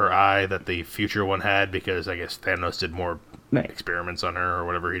puts over her eye that the future one had, because I guess Thanos did more experiments on her or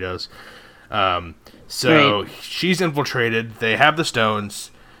whatever he does. She's infiltrated. They have the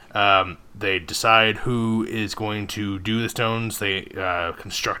stones. They decide who is going to do the stones. They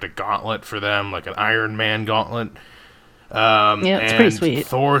construct a gauntlet for them, like an Iron Man gauntlet. It's pretty sweet.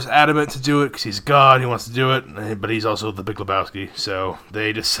 Thor's adamant to do it because he's God. He wants to do it, but he's also the Big Lebowski. So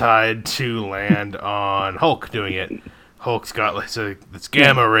they decide to land on Hulk doing it. Hulk's got it's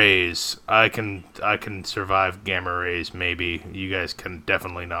gamma rays. I can survive gamma rays. Maybe you guys can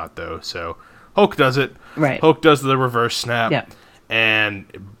definitely not though. So Hulk does it. Right. Hulk does the reverse snap. And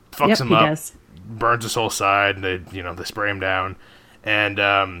fucks him up. Does. Burns his whole side. They spray him down. And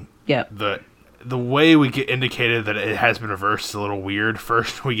the way we get indicated that it has been reversed is a little weird.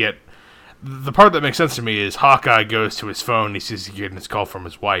 First, we get the part that makes sense to me is Hawkeye goes to his phone. He sees he's getting his call from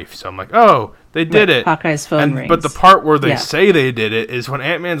his wife. So I'm like, oh, they did it. Hawkeye's phone rings. But the part where they say they did it is when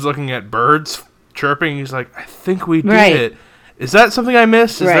Ant-Man's looking at birds chirping. He's like, I think we did it. Is that something I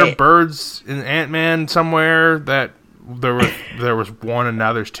missed? Is there birds in Ant-Man somewhere that there was one and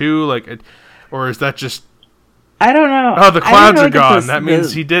now there's two? Or is that just... I don't know. Oh, the clouds are gone. That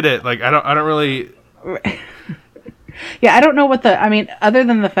means he did it. I don't really... Yeah, I don't know what other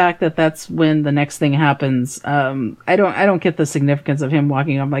than the fact that that's when the next thing happens, I don't get the significance of him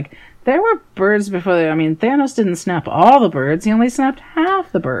walking up. There were birds before Thanos didn't snap all the birds. He only snapped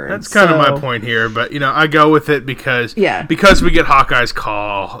half the birds. That's kind of my point here, but, I go with it because we get Hawkeye's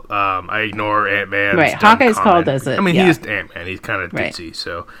call. I ignore Ant-Man's right, Hawkeye's call does it. He's Ant-Man. He's kind of ditzy,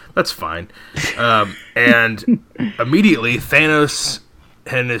 so that's fine. And immediately, Thanos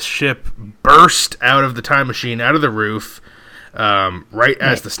and his ship burst out of the time machine, out of the roof,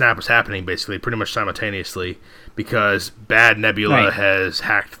 as the snap was happening, basically, pretty much simultaneously, because bad Nebula has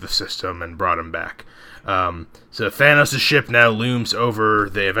hacked the system and brought him back. So Thanos' ship now looms over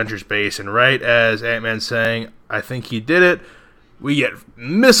the Avengers base, and right as Ant-Man's saying, I think he did it, we get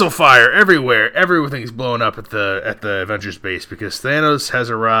missile fire everywhere. Everything's blowing up at the Avengers base because Thanos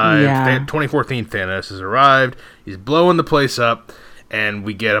has arrived. 2014 Thanos has arrived. He's blowing the place up. And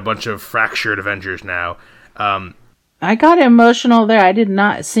we get a bunch of fractured Avengers now. I got emotional there. I did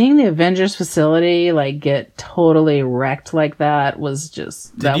not seeing the Avengers facility like get totally wrecked like that was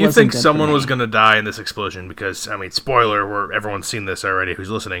just. Did you think someone was going to die in this explosion? Because I mean, spoiler, where everyone's seen this already. Who's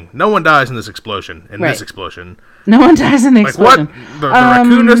listening? No one dies in this explosion. This explosion, no one dies in the explosion. What? The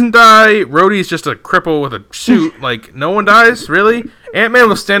raccoon doesn't die. Rhodey's just a cripple with a suit. Like no one dies. Really? Ant-Man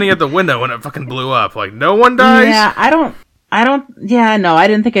was standing at the window when it fucking blew up. Like no one dies. Yeah, no, I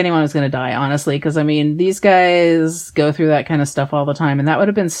didn't think anyone was going to die, honestly, because, I mean, these guys go through that kind of stuff all the time, and that would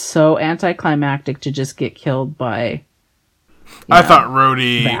have been so anticlimactic to just get killed by. I thought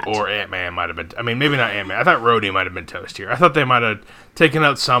Rhodey or Ant-Man might have been. I mean, maybe not Ant-Man. I thought Rhodey might have been toast here. I thought they might have taken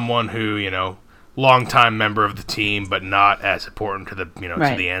out someone who, longtime member of the team, but not as important to the,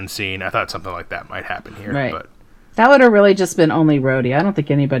 to the end scene. I thought something like that might happen here, but. That would have really just been only Rhodey. I don't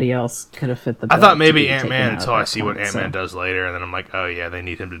think anybody else could have fit the bill. I thought maybe Ant-Man until I see what Ant-Man does later, and then I'm like, oh yeah, they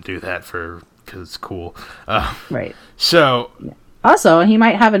need him to do that because it's cool. Right. So. Yeah. Also, he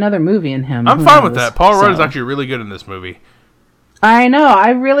might have another movie in him. I'm fine with that. Paul Rudd is actually really good in this movie. I know.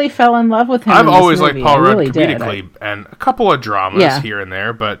 I really fell in love with him. I've always liked Paul Rudd comedically, and a couple of dramas here and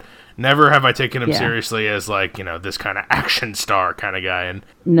there, but never have I taken him seriously as this kind of action star kind of guy. And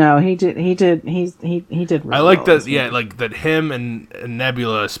no, he did really I like that. Yeah, like that. Him and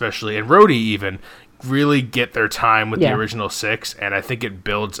Nebula especially, and Rhodey even really get their time with the original six, and I think it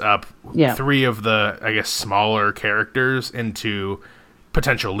builds up three of the smaller characters into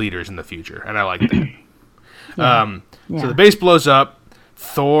potential leaders in the future, and I like that. So the base blows up.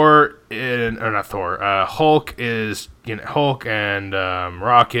 Hulk is Hulk and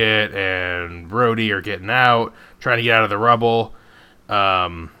Rocket and Rhodey are getting out, trying to get out of the rubble.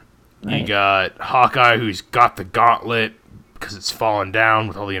 You got Hawkeye, who's got the gauntlet because it's fallen down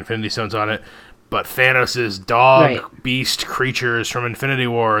with all the Infinity Stones on it. But Thanos' dog beast creatures from Infinity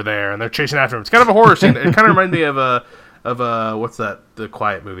War are there, and they're chasing after him. It's kind of a horror scene. It kind of reminds me of what's that? The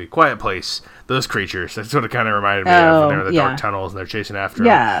Quiet movie, Quiet Place. Those creatures. That's what it kind of reminded me of. When they're in the dark tunnels and they're chasing after him.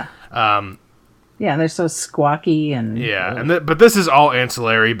 Yeah, they're so squawky and but this is all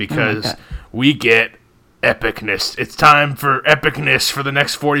ancillary because we get epicness. It's time for epicness for the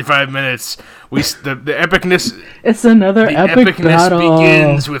next 45 minutes. The epicness. It's another epic battle.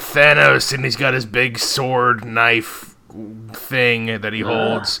 Begins with Thanos, and he's got his big sword knife thing that he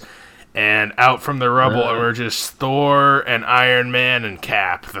holds. And out from the rubble emerges Thor and Iron Man and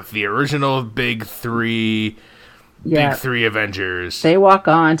Cap, the original big three Avengers. They walk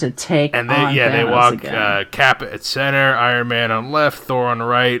on to take on Thanos they walk again. Cap at center, Iron Man on left, Thor on the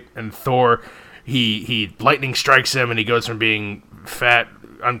right, and Thor he lightning strikes him, and he goes from being fat,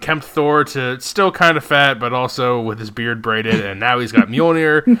 unkempt Thor to still kind of fat, but also with his beard braided, and now he's got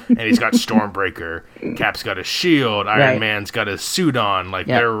Mjolnir, and he's got Stormbreaker. Cap's got a shield, Iron Man's got his suit on,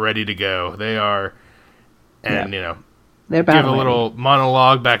 they're ready to go. They are, and they're give a little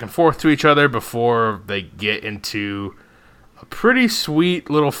monologue back and forth to each other before they get into a pretty sweet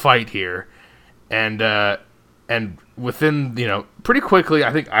little fight here, and within pretty quickly,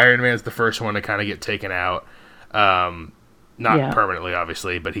 I think Iron Man's the first one to kind of get taken out. Not permanently,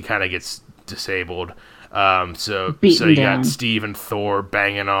 obviously, but he kind of gets disabled. So you got Steve and Thor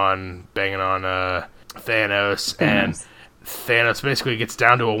banging on Thanos, and Thanos basically gets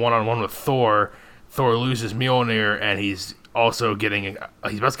down to a one-on-one with Thor. Thor loses Mjolnir, and he's also he's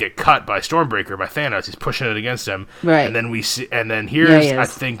about to get cut by Stormbreaker by Thanos. He's pushing it against him, right? And then here's I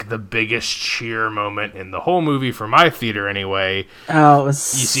think the biggest cheer moment in the whole movie for my theater anyway. Oh, it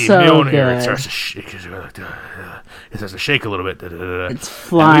was you see so Mjolnir, good. it starts to shake a little bit. It's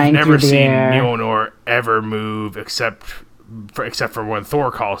flying through the air. We've never seen Mjolnir ever move except for when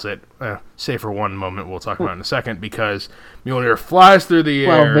Thor calls it. Say for one moment, we'll talk about it in a second, because Mjolnir flies through the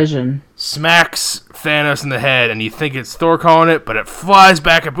air, vision, smacks Thanos in the head, and you think it's Thor calling it, but it flies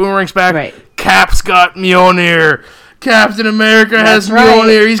back, it boomerangs back. Right. Cap's got Mjolnir. Captain America has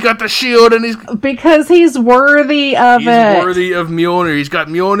Mjolnir. He's got the shield, and because he's worthy of it. He's worthy of Mjolnir. He's got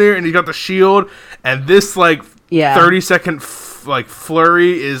Mjolnir, and he's got the shield, and this 30-second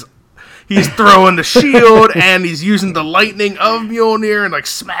flurry is. He's throwing the shield, and he's using the lightning of Mjolnir and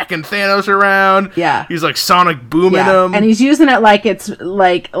smacking Thanos around. Yeah, he's sonic booming him, and he's using it like it's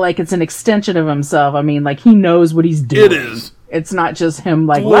an extension of himself. I mean, he knows what he's doing. It is. It's not just him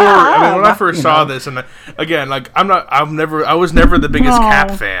when I first saw this, and again, I was never the biggest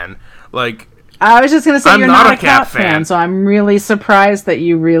Cap fan. I was just gonna say, you're not a Cap fan, so I'm really surprised that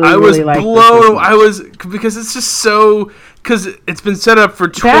you really like this. Because it's just so. Because it's been set up for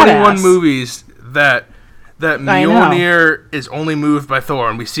 21 movies that Mjolnir is only moved by Thor,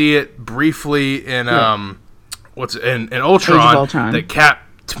 and we see it briefly in in Ultron, that Cap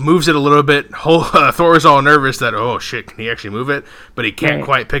moves it a little bit. Thor's all nervous that, oh shit, can he actually move it? But he can't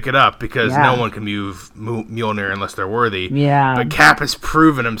quite pick it up because no one can move Mjolnir unless they're worthy. Yeah. But Cap has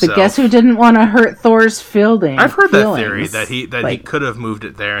proven himself. But guess who didn't want to hurt Thor's feelings? I've heard that theory that he could have moved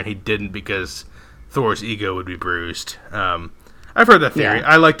it there and he didn't because Thor's ego would be bruised. I've heard that theory.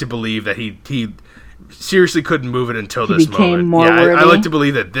 I like to believe that he seriously couldn't move it until this moment. More worthy. I like to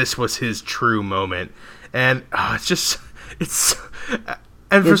believe that this was his true moment. And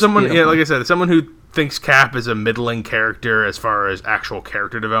and for someone, like I said, someone who thinks Cap is a middling character as far as actual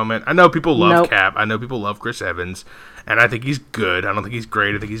character development. I know people love Cap. I know people love Chris Evans, and I think he's good. I don't think he's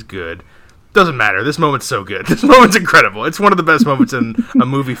great. I think he's good. Doesn't matter. This moment's so good. This moment's incredible. It's one of the best moments in a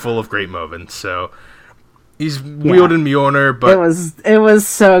movie full of great moments. So he's wielding Mjolnir, but it was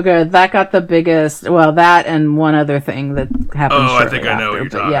so good. That got the biggest. Well, that and one other thing that happened. Oh, I think I know what you're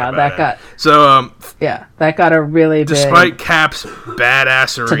talking about. That got that got a really despite Cap's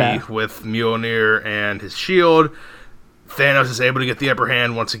badassery with Mjolnir and his shield, Thanos is able to get the upper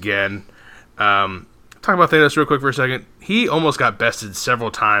hand once again. Talk about Thanos real quick for a second. He almost got bested several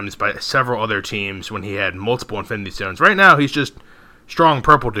times by several other teams when he had multiple Infinity Stones. Right now, he's just strong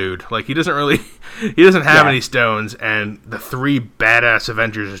purple dude. Like, he doesn't have any stones, and the three badass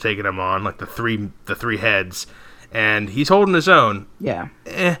Avengers are taking him on, like the three heads, and he's holding his own. Yeah.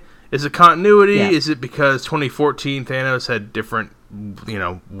 Is it continuity? Yeah. Is it because 2014 Thanos had different,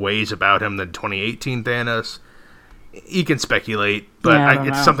 ways about him than 2018 Thanos? You can speculate, but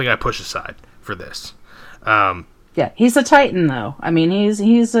it's something I push aside for this. He's a Titan, though. I mean, he's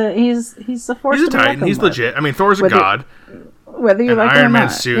a force. He's a Titan. He's legit. I mean, Thor's a god. Whether you like it or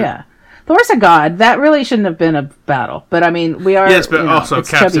not, suit. Yeah. Thor's a god. That really shouldn't have been a battle. But I mean, we are. Yes, but also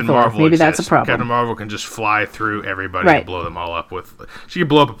Captain Marvel. Maybe that's a problem. Captain Marvel can just fly through everybody and blow them all up with. She could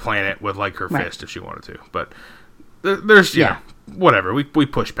blow up a planet with like her fist if she wanted to. But there's whatever. We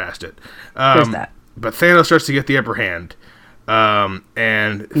push past it. There's that. But Thanos starts to get the upper hand. And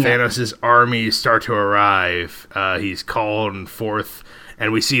Thanos' armies start to arrive. He's called forth,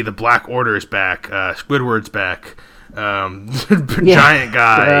 and we see the Black Order's back. Squidward's back. Giant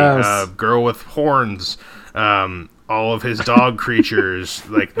guy, girl with horns, all of his dog creatures,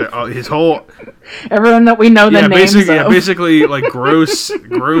 like his whole everyone that we know the names of. Basically, like gross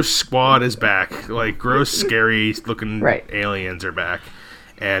squad is back. Like gross, scary looking aliens are back,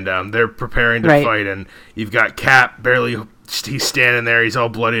 and they're preparing to fight. And you've got Cap he's standing there. He's all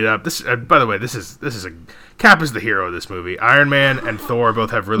bloodied up. This, by the way, this is Cap is the hero of this movie. Iron Man and Thor both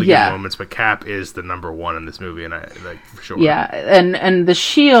have really good moments, but Cap is the number one in this movie, and I like for sure. Yeah, and the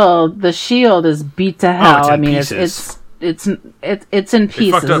shield is beat to hell. I mean, it's in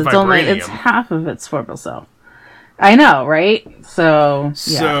pieces. It's half of its formal self. I know, right? So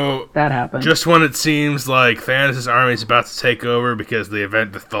that happened. Just when it seems like Thanos' army is about to take over because the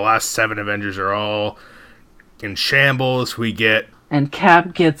last 7 Avengers are all in shambles, we get. And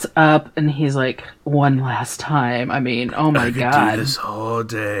Cap gets up and he's like, one last time. I mean, oh my God. I could do this all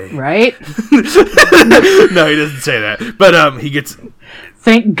day. Right? No, he doesn't say that. But he gets.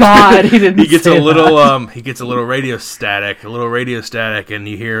 Thank God he didn't. He gets a little he gets a little radio static, and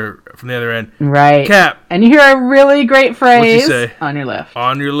you hear from the other end, right? Cap. And you hear a really great phrase. What'd you say? On your left.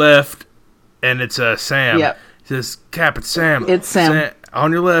 On your left, and it's Sam. Yep. He says, Cap, it's Sam. It's Sam.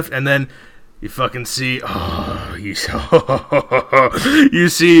 On your left, and then you fucking see, you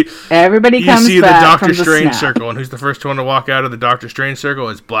see everybody comes back. You see the Doctor Strange circle, and who's the first one to walk out of the Doctor Strange circle?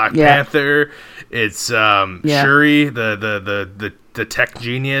 It's Black Panther. It's Shuri, the tech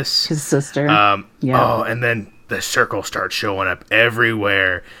genius, his sister. Oh, and then the circle starts showing up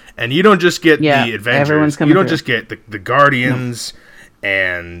everywhere, and you don't just get the Avengers. You don't just get the Guardians,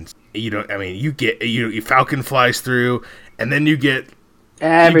 and you don't. I mean, you get Falcon flies through, and then you get.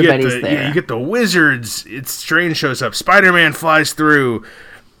 Everybody's there. You get the wizards. It's Strange shows up. Spider-Man flies through.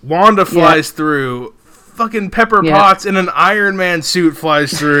 Wanda flies through. Fucking Pepper Potts in an Iron Man suit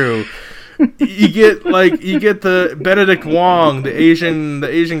flies through. you get the Benedict Wong, the Asian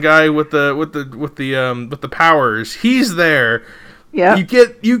guy with the powers. He's there. Yeah. You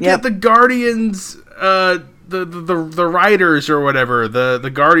get the Guardians, the riders or whatever,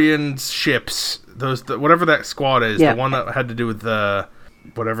 the Guardians ships. Whatever that squad is, the one that had to do with the.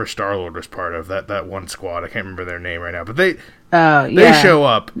 Whatever Star-Lord was part of, that one squad. I can't remember their name right now, but they show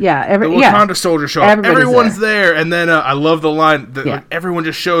up. Yeah, the Wakanda soldiers show up. Everyone's there, and then I love the line that like, everyone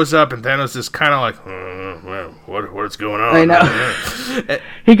just shows up, and Thanos is kind of like, what's going on? I know.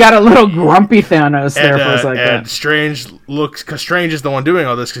 He got a little grumpy Thanos there for a second. And Strange looks, because Strange is the one doing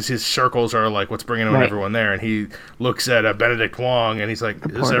all this, because his circles are like what's bringing everyone there, and he looks at Benedict Wong, and he's like,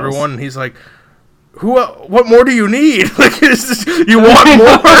 is this everyone? And he's like, what more do you need? Like, you want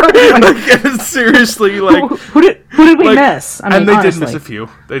more? Like, seriously, like who did we miss? I mean, and they honestly. did miss a few.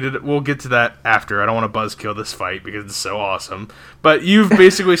 They did. We'll get to that after. I don't want to buzzkill this fight because it's so awesome. But you've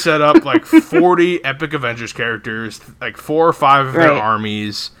basically set up like 40 epic Avengers characters, like 4 or 5 of their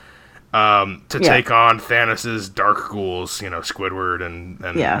armies, to take on Thanos' dark ghouls. Squidward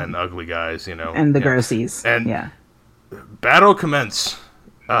and ugly guys. And the grossies. And battle commence.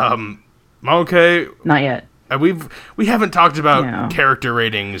 Okay. Not yet. We haven't talked about character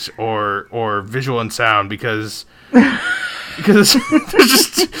ratings or visual and sound because it's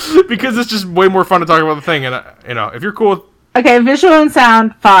just way more fun to talk about the thing. And if you're cool with visual and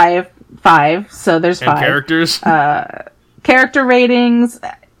sound 5, so there's 5 and characters. Character ratings.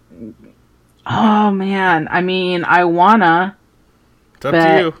 Oh man, I mean, I wanna. It's up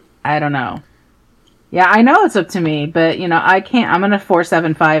to you. I don't know. Yeah, I know it's up to me, but I can't. I'm gonna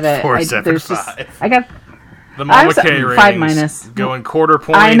 4.75 it. 4.75. I got the Mama K ratings 5 minus. Going quarter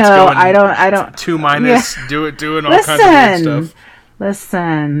points. I know. I don't. 2 minus. Yeah. Doing all kinds of weird stuff.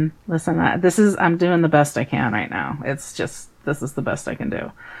 Listen. I'm doing the best I can right now. It's just this is the best I can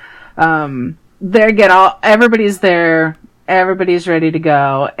do. Everybody's there. Everybody's ready to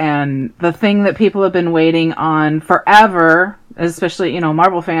go, and the thing that people have been waiting on forever, especially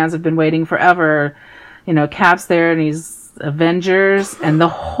Marvel fans have been waiting forever. Cap's there and he's Avengers and the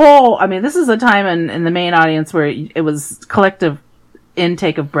whole, this is a time in the main audience where it was collective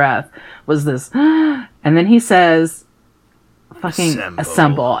intake of breath was this. And then he says, fucking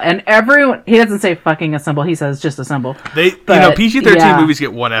assemble. And everyone, he doesn't say fucking assemble. He says just assemble. PG-13 movies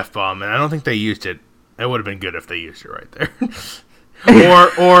get one F-bomb and I don't think they used it. It would have been good if they used it right there.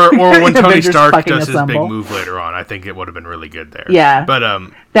 or when Tony Stark does his big move later on, I think it would have been really good there. Yeah, but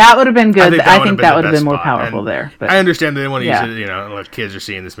that would have been good. I think that would have been more powerful there. But I understand they didn't want to use it, unless kids are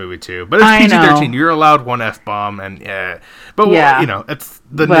seeing this movie too. But it's PG-13. You're allowed one F-bomb, and it's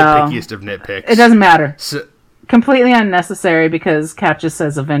the nitpickiest of nitpicks. It doesn't matter. Completely unnecessary because Cap just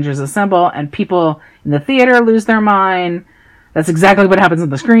says Avengers assemble, and people in the theater lose their mind. That's exactly what happens on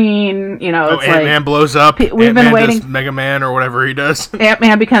the screen. It's Ant-Man blows up. We've been waiting. Does Mega Man or whatever he does.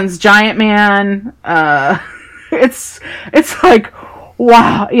 Ant-Man becomes Giant Man. It's like,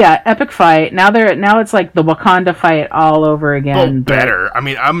 wow, yeah, epic fight. Now it's like the Wakanda fight all over again. Better. I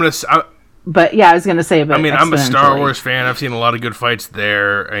was gonna say, but I'm a Star Wars fan. I've seen a lot of good fights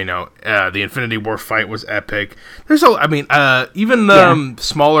there. The Infinity War fight was epic. There's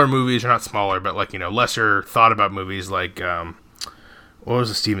smaller movies, or not smaller, but lesser thought about movies like what was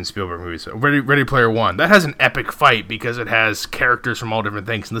the Steven Spielberg movie? Ready Player One. That has an epic fight because it has characters from all different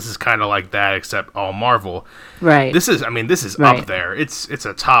things, and this is kind of like that, except all Marvel. Right. This is up there. It's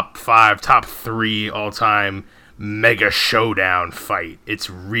a top 5, top 3 all time mega showdown fight. It's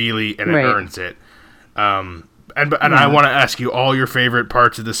really, and it earns it. I want to ask you all your favorite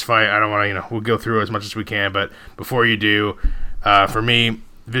parts of this fight. I don't want to, we'll go through as much as we can, but before you do, for me,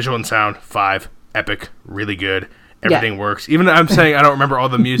 visual and sound 5, epic, really good. Everything works. Even I'm saying I don't remember all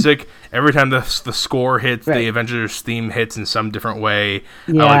the music. Every time the score hits, the Avengers theme hits in some different way.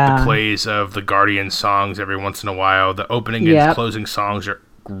 I like the plays of the Guardian songs every once in a while. The opening and closing songs are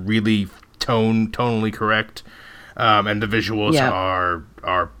really tonally correct. And the visuals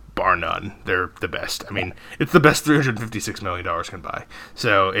are bar none. They're the best. It's the best $356 million can buy.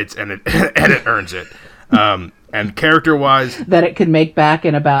 So it earns it. And character-wise, that it could make back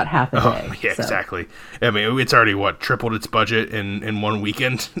in about half a day. Yeah, so. Exactly. It's already tripled its budget in one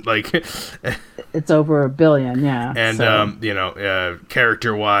weekend. It's over $1 billion. Yeah. And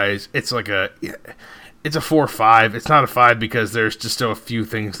character-wise, it's it's a 4 or 5. It's not a 5 because there's just still a few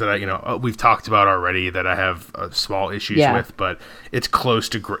things that we've talked about already that I have small issues with, but it's close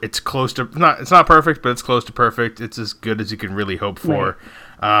to it's not perfect, but it's close to perfect. It's as good as you can really hope for.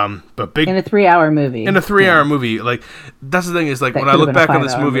 But big in a 3-hour movie. In a 3-hour movie, that's the thing is when I look back on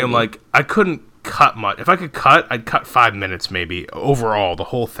this movie, I'm like, I couldn't cut much. If I could cut, I'd cut 5 minutes maybe overall the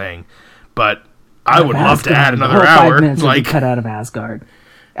whole thing. But I would love to add another hour. 5 minutes would be cut out of Asgard.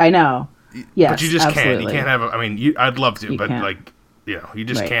 I know. Yes, but you just absolutely. can't. You can't have. I'd love to, but you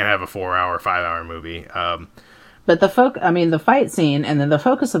just can't have a 4-hour, 5-hour movie. But the fight scene, and then the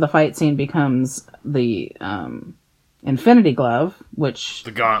focus of the fight scene becomes the Infinity Glove, which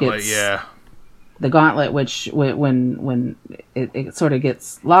the gauntlet, the gauntlet, which when it sort of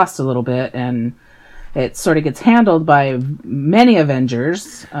gets lost a little bit, and it sort of gets handled by many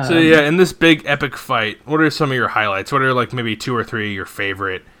Avengers. In this big epic fight, what are some of your highlights? What are maybe 2 or 3 of your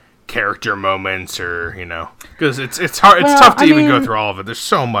favorite character moments, or because it's hard, it's tough to even go through all of it. There's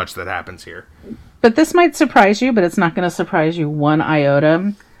so much that happens here. But this might surprise you, but it's not going to surprise you one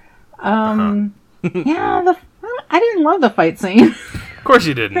iota. Yeah, I didn't love the fight scene. Of course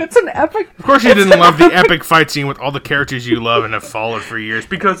you didn't. It's an epic. Of course you didn't love the epic fight scene with all the characters you love and have followed for years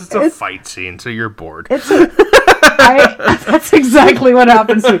because it's a fight scene, so you're bored. That's exactly what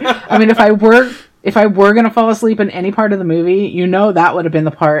happens to me. I mean, if I were gonna fall asleep in any part of the movie, that would have been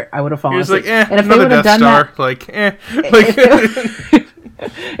the part I would have fallen asleep. Like, and if they would have done that,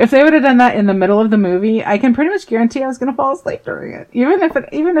 if they would have done that in the middle of the movie, I can pretty much guarantee I was going to fall asleep during it. Even if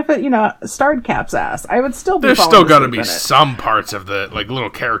it starred Cap's ass, I would still be. There's still got to be some parts of the little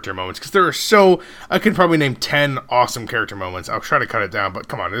character moments because there are I could probably name 10 awesome character moments. I'll try to cut it down, but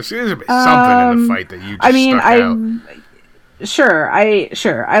come on, there's something in the fight that you just stuck out. Sure.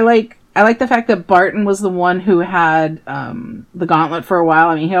 I like the fact that Barton was the one who had the gauntlet for a while.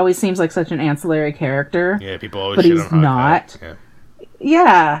 I mean, he always seems like such an ancillary character. Yeah, people always. But he's not.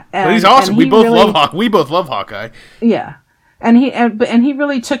 Yeah, but he's awesome. We both love Hawkeye. Yeah, and he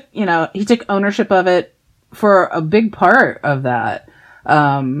really took ownership of it for a big part of that.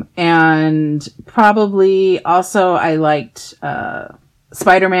 And probably also I liked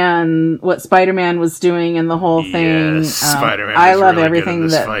Spider-Man, what Spider-Man was doing in the whole thing. Yes, Spider-Man. I love really everything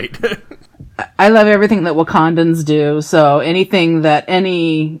that fight. I love everything that Wakandans do. So anything that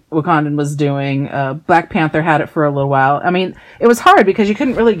any Wakandan was doing, Black Panther had it for a little while. I mean, it was hard because you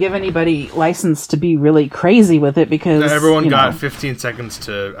couldn't really give anybody license to be really crazy with it because everyone got 15 seconds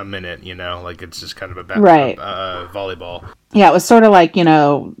to a minute. It's just kind of a volleyball. Yeah, it was sort of like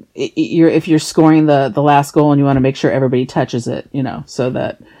if you're scoring the last goal and you want to make sure everybody touches it, so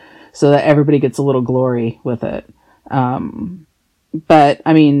that everybody gets a little glory with it. But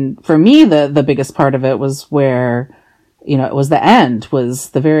I mean, for me, the biggest part of it was where, it was the end, was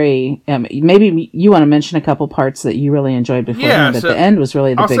the very, maybe you want to mention a couple parts that you really enjoyed beforehand, but the end was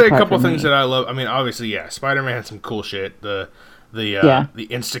really the big part. I'll say a couple things that I love. I mean, obviously, Spider-Man had some cool shit. The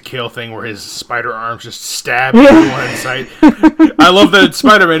insta-kill thing where his spider arms just stab everyone in sight. I love that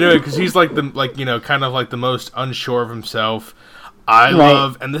Spider-Man doing it because he's kind of like the most unsure of himself. I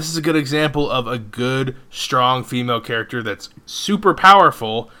love, and this is a good example of a good, strong female character that's super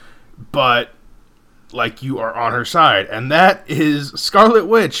powerful, but you are on her side, and that is Scarlet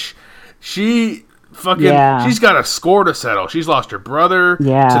Witch. She she's got a score to settle. She's lost her brother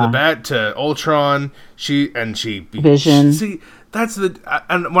to Ultron. She Vision. That's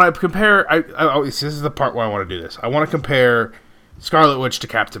and when I compare, this is the part where I want to do this. I want to compare Scarlet Witch to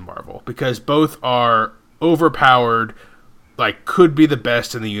Captain Marvel because both are overpowered. Could be the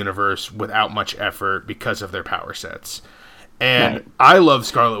best in the universe without much effort because of their power sets. And I love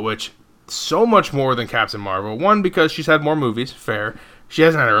Scarlet Witch so much more than Captain Marvel. One, because she's had more movies, fair. She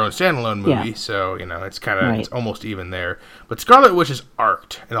hasn't had her own standalone movie, so, it's kind of it's almost even there. But Scarlet Witch is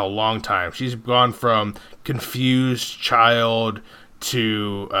arced in a long time. She's gone from confused child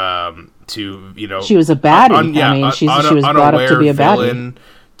to she was a baddie. She was brought up to be a baddie.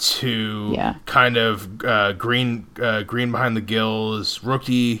 To kind of green behind the gills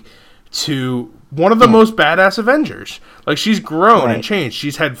rookie to one of the most badass Avengers. She's grown and changed.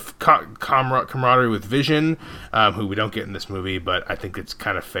 She's had camaraderie with Vision, who we don't get in this movie, but I think it's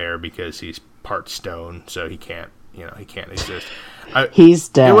kind of fair because he's part stone, so he can't exist. He's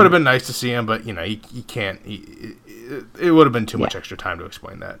dead. It would have been nice to see him, but he can't. It would have been too much extra time to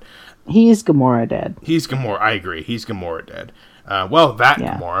explain that. He's Gamora dead. I agree. He's Gamora dead.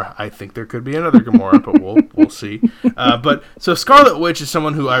 Gamora. I think there could be another Gamora, but we'll see. But so Scarlet Witch is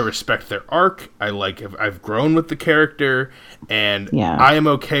someone who I respect their arc. I've grown with the character, and I am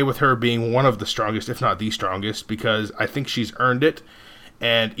okay with her being one of the strongest, if not the strongest, because I think she's earned it.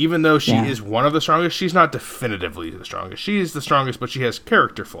 And even though she is one of the strongest, she's not definitively the strongest. She is the strongest, but she has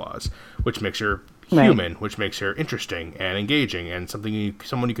character flaws, which makes her human, which makes her interesting and engaging, and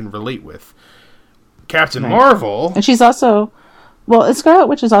someone you can relate with. Captain Marvel, and she's also. Well, Scarlet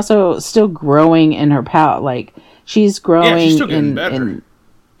Witch is also still growing in her power. She's growing she's still getting better.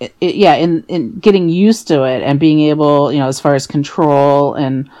 in getting used to it and being able, as far as control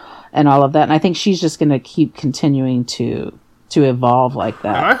and all of that. And I think she's just going to keep continuing to evolve like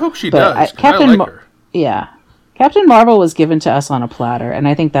that. And I hope she does. Captain her. Captain Marvel was given to us on a platter, and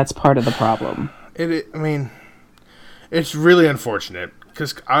I think that's part of the problem. It's really unfortunate.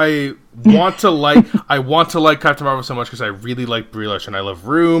 Because I want to like Captain Marvel so much because I really like Brie Larson. I love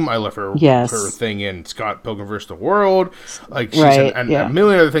Room. I love her thing in Scott Pilgrim vs. the World. She's a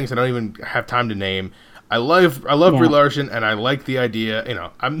million other things I don't even have time to name. I love Brie Larson, and I like the idea.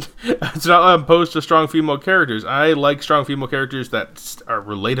 It's not I'm opposed to strong female characters. I like strong female characters that are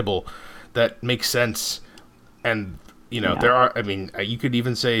relatable, that make sense, and there are. You could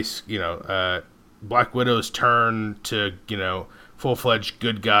even say Black Widow's turn to full-fledged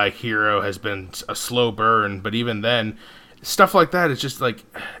good guy hero has been a slow burn, but even then, stuff like that is just like,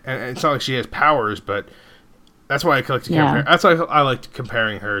 and it's not like she has powers, but that's why I like to compare. That's why I like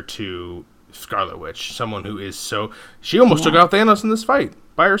comparing her to Scarlet Witch, someone who is she almost took out Thanos in this fight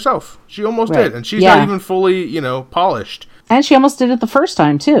by herself. She almost did, and she's not even fully, polished. And she almost did it the first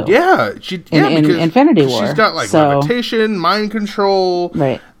time too. Yeah, in Infinity War. She's got levitation, mind control,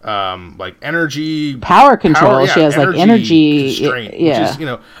 right? Like energy, power control. She has like energy constraint. Which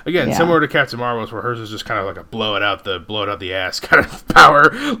is, again, similar to Captain Marvel's, where hers is just kind of like a blow it out the ass kind of power.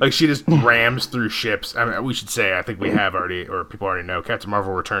 Like she just rams through ships. I mean, we should say, I think we have already, or people already know, Captain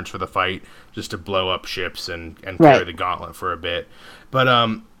Marvel returns for the fight just to blow up ships and carry the gauntlet for a bit. But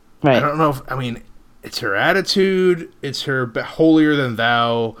I don't know if, it's her attitude. It's her holier than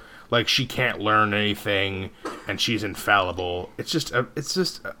thou. Like she can't learn anything, and she's infallible. It's just.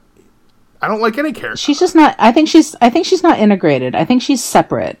 I don't like any character. She's just not. I think she's not integrated. I think she's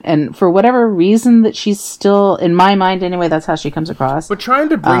separate, and for whatever reason that she's still, in my mind anyway, that's how she comes across. But trying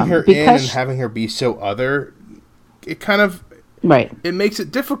to bring her in and having her be so other, it kind of it makes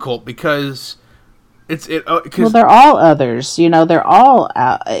it difficult because. Well, they're all others. They're all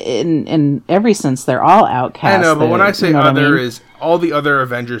out, in every sense. They're all outcasts. I know, but when I say other, is all the other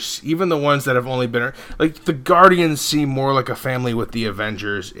Avengers, even the ones that have only been like the Guardians, seem more like a family with the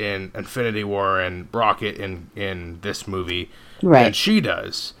Avengers in Infinity War and Rocket in this movie than she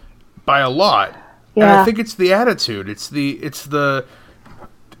does by a lot. Yeah. And I think it's the attitude. It's the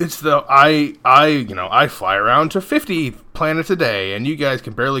I fly around to 50 planets a day and you guys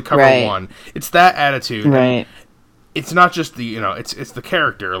can barely cover one. It's that attitude. Right. It's not just the, it's the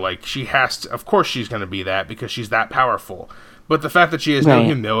character. Like she has to, of course she's going to be that because she's that powerful. But the fact that she has no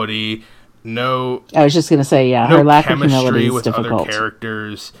humility, I was just going to say, her lack of humility is difficult. With other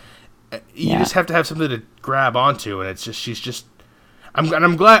characters. You just have to have something to grab onto, and it's just, she's just,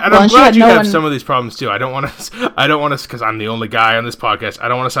 I'm glad you have some of these problems too. I don't want to, because I'm the only guy on this podcast. I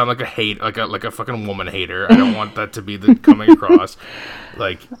don't want to sound like like a fucking woman hater. I don't want that to be coming across.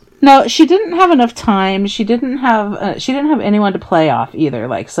 Like, no, she didn't have enough time. She didn't have anyone to play off either.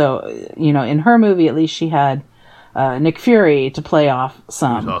 Like, so in her movie at least she had Nick Fury to play off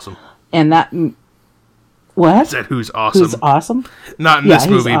some. Who's awesome. And that. What? I said who's awesome? Who's awesome? Not in this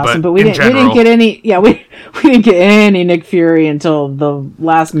movie, awesome, but we in general. We didn't get any. Yeah, we didn't get any Nick Fury until the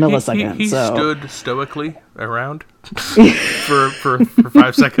last millisecond. He stood stoically around for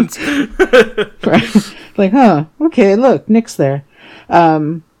 5 seconds. Like, okay, look, Nick's there.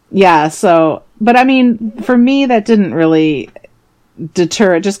 Yeah. So, but for me, that didn't really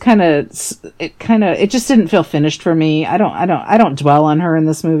deter. It just it just didn't feel finished for me. I don't dwell on her in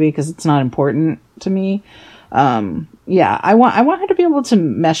this movie because it's not important to me. I want her to be able to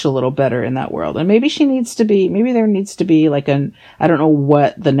mesh a little better in that world, and maybe there needs to be like I don't know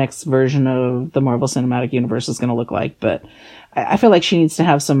what the next version of the Marvel Cinematic Universe is going to look like, but I feel like she needs to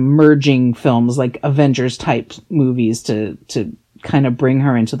have some merging films, like Avengers type movies, to kind of bring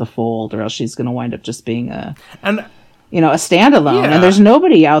her into the fold, or else she's going to wind up just being a standalone. And there's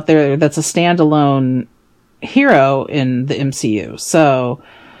nobody out there that's a standalone hero in the MCU. So,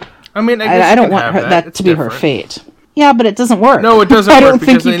 I don't want that to be her fate. Yeah, but it doesn't work. No, it doesn't work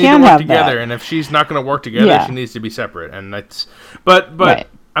because they need to work together. And if she's not going to work together, she needs to be separate. And that's, but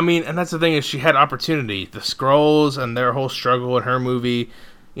and that's the thing is she had opportunity. The Skrulls and their whole struggle in her movie,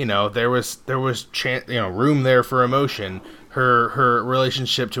 there was room there for emotion. Her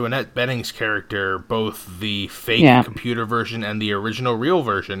relationship to Annette Bening's character, both the fake computer version and the original real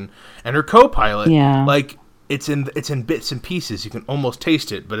version, and her co-pilot, like it's in bits and pieces. You can almost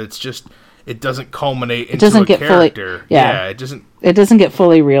taste it, but it's just it doesn't culminate into a character. It doesn't get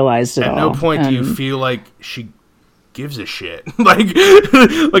fully realized at all. At no point do you feel like she gives a shit. like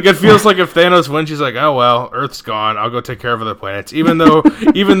it feels like if Thanos wins, she's like, oh well, Earth's gone, I'll go take care of other planets, even though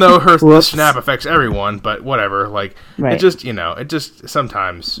her the snap affects everyone, but whatever. Like it just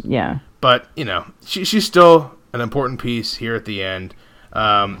sometimes but she's still an important piece here at the end.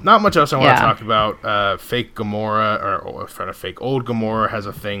 Not much else I want to talk about. Fake Gamora or fake old Gamora has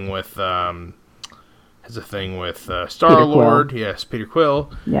a thing with Star-Lord. Yes, Peter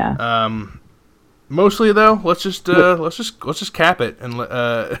Quill. Mostly though, let's just cap it and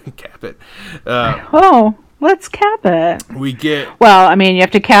cap it. Let's cap it. We get you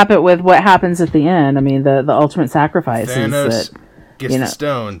have to cap it with what happens at the end. The ultimate sacrifice. Thanos gets the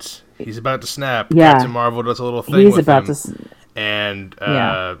stones. He's about to snap. Captain Marvel does a little thing with him. And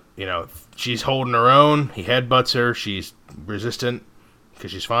she's holding her own. He headbutts her. She's resistant.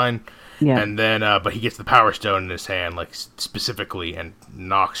 because she's fine. Yeah. And then, but he gets the Power Stone in his hand, like, specifically, and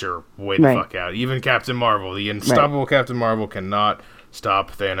knocks her way the fuck out. Even Captain Marvel, the unstoppable Captain Marvel, cannot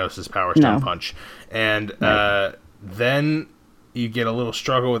stop Thanos' Power Stone punch. And then you get a little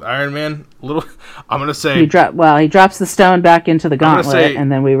struggle with Iron Man. I'm going to say... he drops the stone back into the gauntlet,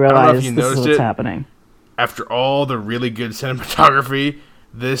 and then we realize this is what's happening. After all the really good cinematography,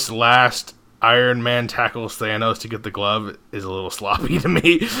 this last Iron Man tackles Thanos to get the glove is a little sloppy to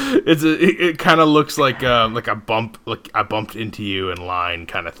me. It kind of looks like a bump, like I bumped into you in line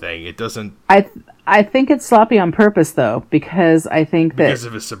kind of thing. It doesn't. I think it's sloppy on purpose though, because I think because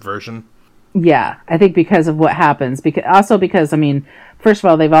of his subversion. Yeah, I think because of what happens. Because I mean, first of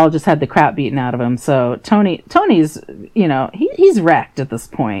all, they've all just had the crap beaten out of him. So Tony's, he's wrecked at this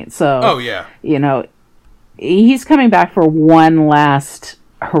point. So he's coming back for one last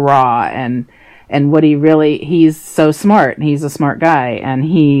hurrah, and he's so smart. He's a smart guy, and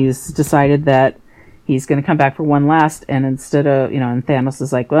he's decided that he's going to come back for one last. And instead of and Thanos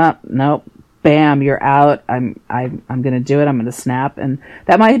is like, well, nope, bam, you're out. I'm going to do it. I'm going to snap, and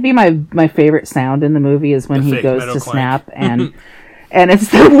that might be my favorite sound in the movie is when he goes to snap, and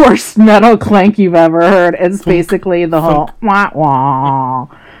it's the worst metal clank you've ever heard. It's basically the whole wah wah.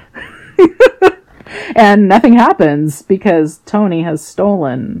 And nothing happens because Tony has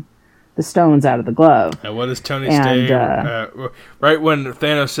stolen the stones out of the glove. And what does Tony say? Right when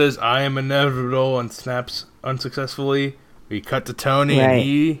Thanos says, "I am inevitable," and snaps unsuccessfully, we cut to Tony, and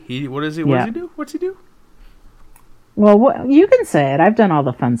he what does he do? What's he do? Well, you can say it. I've done all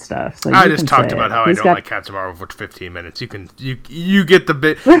the fun stuff. So I just talked about how I don't like Captain Marvel for 15 minutes. You get the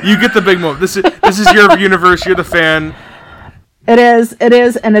big moment. This is your universe. You're the fan. It is,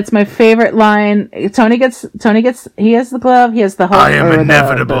 and it's my favorite line. Tony gets. He has the glove. He has the Hulk. I am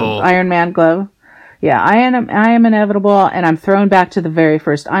inevitable. The Iron Man glove. Yeah, I am inevitable, and I'm thrown back to the very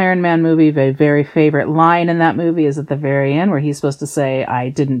first Iron Man movie. My very favorite line in that movie is at the very end, where he's supposed to say, "I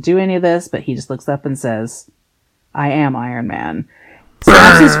didn't do any of this," but he just looks up and says, "I am Iron Man."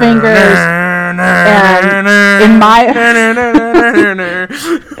 Snaps his fingers, and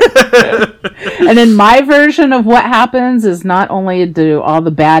in my version of what happens is not only do all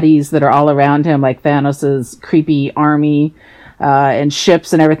the baddies that are all around him, like Thanos' creepy army and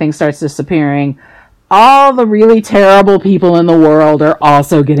ships and everything starts disappearing, all the really terrible people in the world are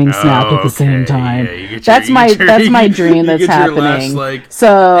also getting snapped at the same time. Yeah, that's my dream that's happening. Last,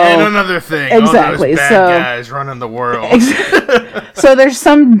 and another thing, exactly. All those bad guys running the world. So there's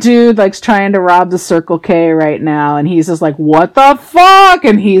some dude like trying to rob the Circle K right now, and he's just like, "What the fuck?"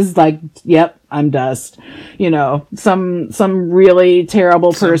 And he's like, "Yep, I'm dust." Some really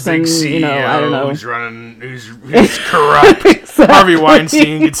terrible person. I don't know. Who's corrupt. Exactly. Harvey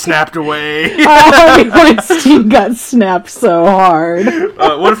Weinstein gets snapped away. Harvey Weinstein got snapped so hard.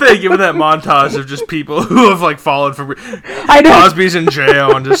 What if they give that montage of just people who have like fallen from Cosby's in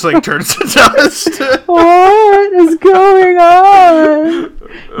jail and just like turns to dust? What is going on?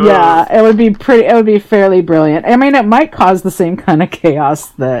 Yeah, it would be fairly brilliant. I mean, it might cause the same kind of chaos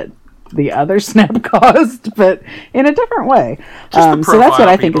that the other snap caused, but in a different way. So that's what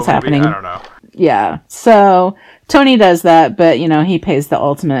I think is happening. I don't know. Yeah. So Tony does that, but he pays the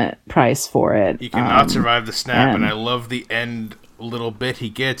ultimate price for it. He cannot survive the snap, and I love the end little bit he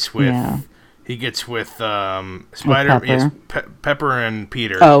gets with. Yeah. He gets with Spider, Pepper. Yes, Pepper and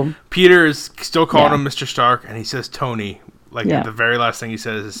Peter. Oh, Peter is still calling him Mr. Stark, and he says Tony. The very last thing he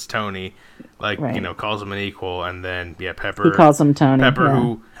says is Tony. Calls him an equal, and then Pepper. He calls him Tony. Pepper,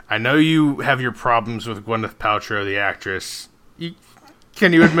 who I know you have your problems with Gwyneth Paltrow, the actress.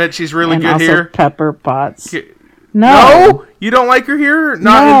 Can you admit she's really and good also here? Pepper Potts. No, you don't like her here.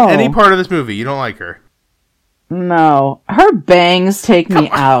 Not in any part of this movie. You don't like her. No, her bangs take me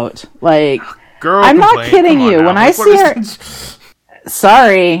out. Like, girl, I'm not kidding you. When I see her,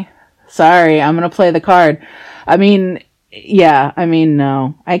 sorry, I'm gonna play the card. I mean,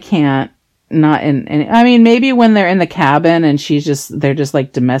 no, I can't. Not in. I mean, maybe when they're in the cabin and they're just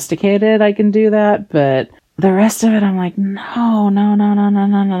like domesticated, I can do that. But the rest of it, I'm like, no.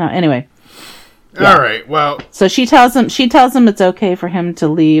 Anyway. Yeah. All right. Well, so she tells him it's okay for him to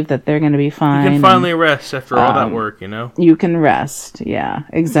leave, that they're going to be fine. You can finally rest after all that work, You can rest. Yeah,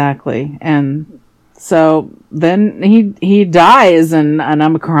 exactly. And so then he dies, and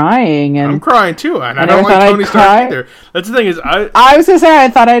I'm crying. And I'm crying too, and I don't like Tony Stark either. That's the thing is, I was gonna say I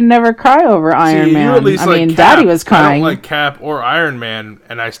thought I'd never cry over Iron Man. At least Cap. Daddy was crying. I don't like Cap or Iron Man,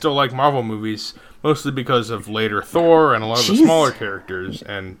 and I still like Marvel movies. Mostly because of later Thor and a lot of the smaller characters,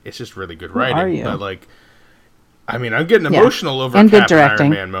 and it's just really good writing. But I mean, I'm getting emotional over and Cap good and directing.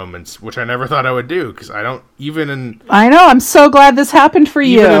 Iron Man moments, which I never thought I would do, because I don't, I know, I'm so glad this happened for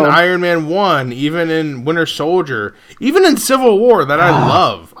you. Even in Iron Man 1, even in Winter Soldier, even in Civil War, that I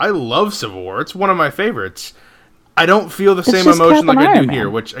love. I love Civil War. It's one of my favorites. I don't feel the same emotion like I do here,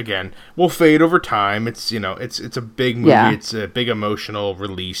 which, again, will fade over time. It's, it's a big movie. Yeah. It's a big emotional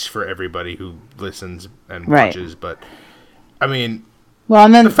release for everybody who listens and watches, but, I mean... Well,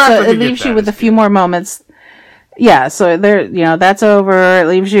 and then it leaves you with a few more moments... Yeah, so there, that's over. It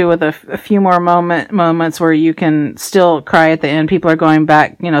leaves you with a few more moments where you can still cry at the end. People are going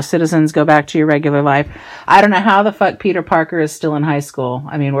back, citizens go back to your regular life. I don't know how the fuck Peter Parker is still in high school.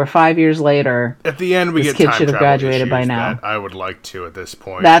 I mean, we're 5 years later. At the end, we get kid should have graduated by now. I would like to at this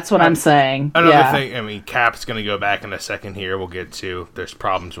point. That's what I'm saying. Another thing, I mean, Cap's going to go back in a second here. We'll get to. There's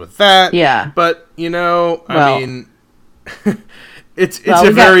problems with that. Yeah. But, I mean... It's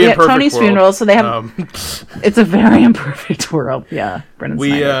a very imperfect Tony's world. Funeral, so they have. It's a very imperfect world. Yeah, Brendan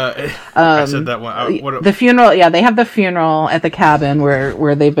Snyder. I said that one. The funeral. Yeah, they have the funeral at the cabin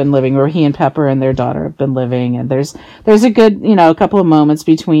where they've been living, where he and Pepper and their daughter have been living, and there's a good a couple of moments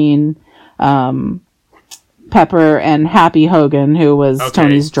between Pepper and Happy Hogan, who was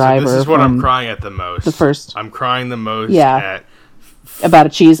Tony's driver. So this is what I'm crying at the most. I'm crying the most. At about a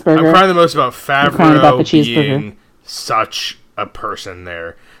cheeseburger. I'm crying the most about Favreau being such a person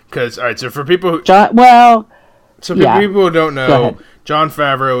there, because all right, so for people who people who don't know, Jon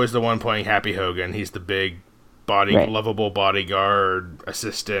Favreau is the one playing Happy Hogan. He's the big lovable bodyguard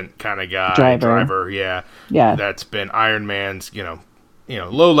assistant kind of guy, driver, that's been Iron Man's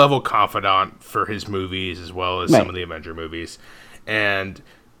low level confidant for his movies as well as some of the Avenger movies. And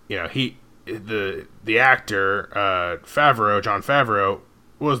the actor Jon Favreau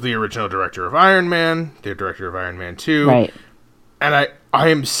was the original director of Iron Man, the director of Iron Man 2. And I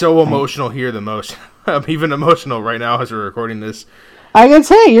am so emotional here the most. I'm even emotional right now as we're recording this. I can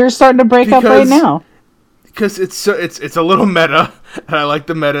say you're starting to break up right now. Because it's a little meta, and I like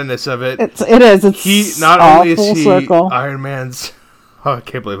the meta-ness of it. It is. It's not only is he circle. Iron Man's... Oh, I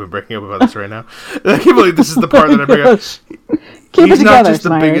can't believe I'm breaking up about this right now. I can't believe this is the part that I bring up. He's not just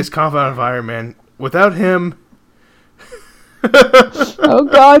the biggest confidant of Iron Man. Without him... Oh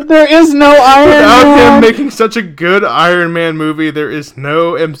God, there is no Iron Man. Without him making such a good Iron Man movie, there is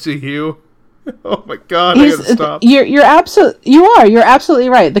no MCU. Oh my God, I gotta stop. You're absolutely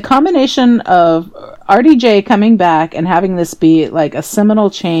right. The combination of RDJ coming back and having this be like a seminal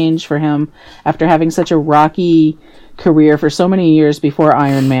change for him after having such a rocky career for so many years before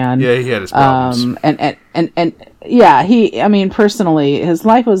Iron Man. Yeah, he had his problems. And yeah, personally, his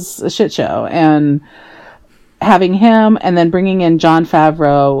life was a shit show, and having him and then bringing in Jon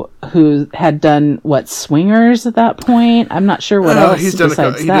Favreau, who had done Swingers at that point. I'm not sure what else he's besides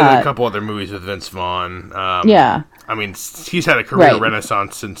done. He did that. a couple other movies with Vince Vaughn. Yeah. I mean, he's had a career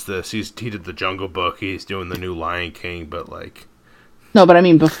renaissance since this. He did The Jungle Book. He's doing the new Lion King, but like. No, but I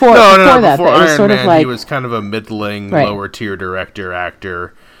mean before that, before it was Iron sort Man, of like he was kind of a middling, lower tier director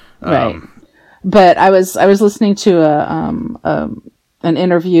actor. Right. But I was listening to an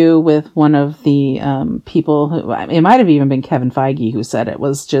interview with one of the people who, it might have even been Kevin Feige who said it,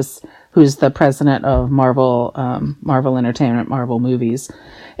 was just who's the president of Marvel Entertainment, Marvel Movies.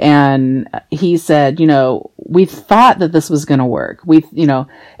 And he said, we thought that this was going to work.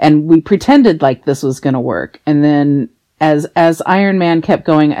 And we pretended like this was going to work. And then as Iron Man kept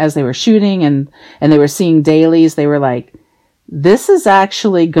going, as they were shooting and they were seeing dailies, they were like, this is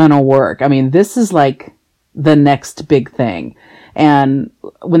actually going to work. I mean, this is like the next big thing. And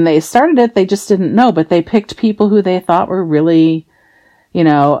when they started it, they just didn't know, but they picked people who they thought were really,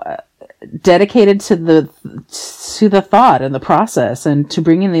 dedicated to the thought and the process and to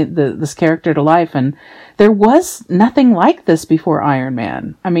bringing this character to life. And there was nothing like this before Iron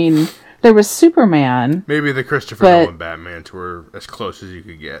Man. I mean, there was Superman. Maybe the Christopher Nolan Batman were as close as you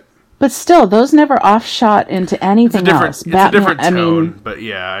could get. But still, those never offshot into anything else. It's a different tone, but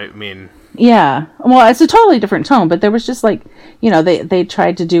yeah, I mean... Yeah. Well, it's a totally different tone, but there was just like, they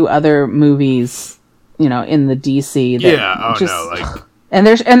tried to do other movies, in the DC. And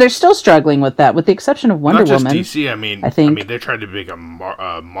they're still struggling with that, with the exception of Wonder Woman. Not just DC, I think they tried to make a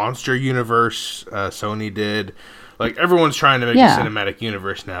monster universe, Sony did. Like, everyone's trying to make a cinematic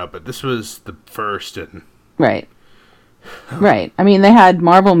universe now, but this was the first and... Right. Right. I mean, they had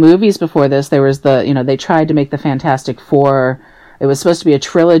Marvel movies before this. There was they tried to make the Fantastic Four. It was supposed to be a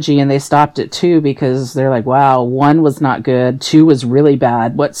trilogy, and they stopped at 2 because they're like, wow, 1 was not good, 2 was really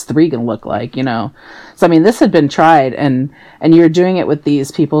bad. What's 3 going to look like, So, I mean, this had been tried, and you're doing it with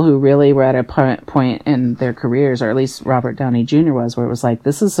these people who really were at a point in their careers, or at least Robert Downey Jr. was, where it was like,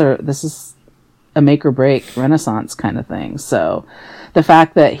 this is a make or break Renaissance kind of thing. So the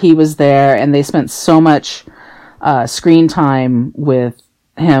fact that he was there and they spent so much screen time with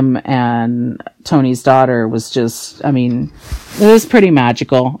him and Tony's daughter was just, I mean, it was pretty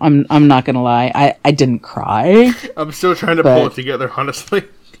magical. I'm not gonna lie. I didn't cry. I'm still trying to pull it together, honestly.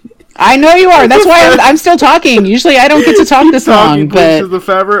 I know you are. That's why I'm still talking. Usually I don't get to talk this long, but the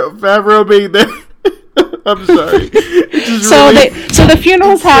Favreau being there. I'm sorry. So the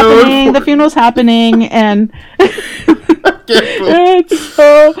funeral's happening. The funeral's happening, and it's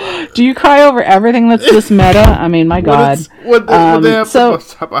so. Do you cry over everything that's this meta? I mean, my God. What they have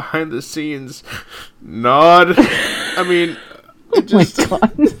to behind the scenes nod. I mean, it just. Oh my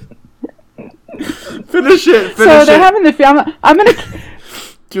God. Finish it. So they're having the film. I'm gonna.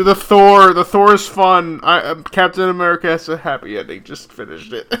 Do the Thor. The Thor is fun. Captain America has a happy ending. Just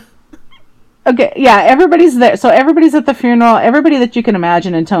finished it. Okay, yeah, everybody's there. So everybody's at the funeral. Everybody that you can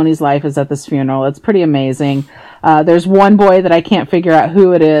imagine in Tony's life is at this funeral. It's pretty amazing. There's one boy that I can't figure out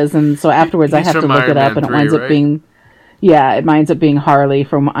who it is, and so afterwards I have to look it up, and it winds up being, it winds up being Harley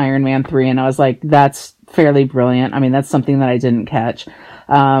from Iron Man 3, and I was like, that's fairly brilliant. I mean, that's something that I didn't catch.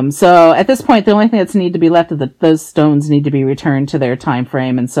 So at this point, the only thing that's need to be left is that those stones need to be returned to their time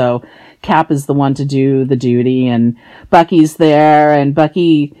frame, and so Cap is the one to do the duty, and Bucky's there, and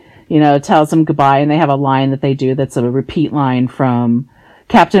Bucky, tells them goodbye, and they have a line that they do that's a repeat line from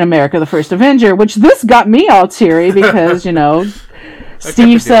Captain America, the First Avenger, which this got me all teary because,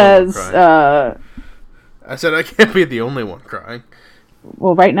 Steve says... I said I can't be the only one crying.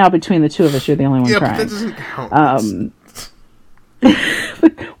 Well, right now, between the two of us, you're the only one crying. Yeah, but that doesn't count.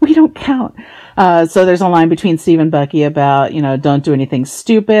 But we don't count. So there's a line between Steve and Bucky about, don't do anything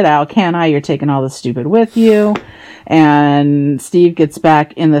stupid. How can I? You're taking all the stupid with you. And Steve gets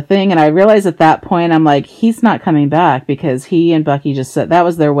back in the thing. And I realize at that point, I'm like, he's not coming back because he and Bucky just said that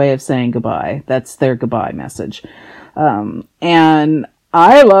was their way of saying goodbye. That's their goodbye message. And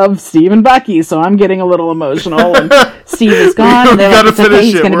I love Steve and Bucky, so I'm getting a little emotional. And Steve is gone. And we gotta like,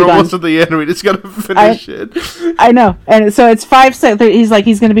 finish okay, it. We're almost at the end. We just gotta finish it. I know. And so it's 5 seconds. He's like,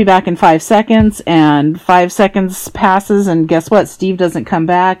 he's going to be back in 5 seconds. And 5 seconds passes. And guess what? Steve doesn't come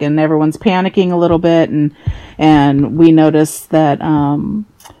back. And everyone's panicking a little bit. And we notice that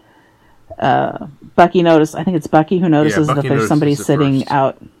Bucky noticed, I think it's Bucky who notices that there's somebody sitting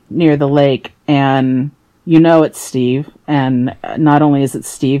out near the lake. And it's Steve. And not only is it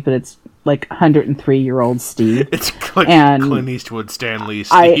Steve, but it's like 103-year-old Steve. It's like Clint Eastwood, Stan Lee,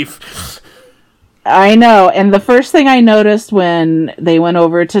 Steve. I know. And the first thing I noticed when they went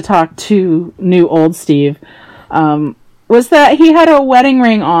over to talk to new old Steve was that he had a wedding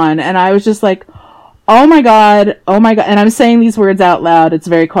ring on. And I was just like, oh my God. And I'm saying these words out loud. It's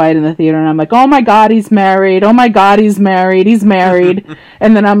very quiet in the theater. And I'm like, oh my God, he's married. Oh my God, he's married. He's married.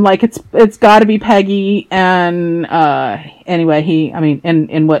 And then I'm like, it's got to be Peggy. And anyway,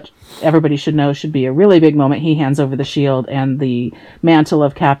 in what everybody should know should be a really big moment, he hands over the shield and the mantle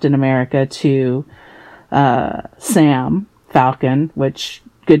of Captain America to Sam Falcon, which,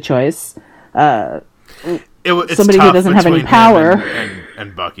 good choice. It's somebody who doesn't have any power.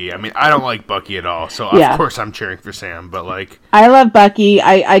 And Bucky. I mean, I don't like Bucky at all, so of course I'm cheering for Sam, but like... I love Bucky.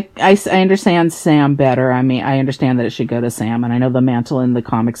 I understand Sam better. I mean, I understand that it should go to Sam, and I know the mantle in the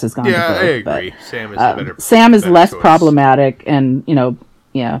comics has gone to both. Yeah, I agree. But, Sam is a better Sam is less choice. Problematic, and,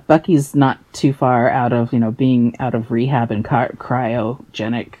 Bucky's not too far out of, being out of rehab and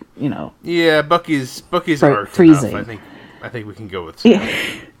cryogenic, Yeah, Bucky's arc freezing. Enough. I think we can go with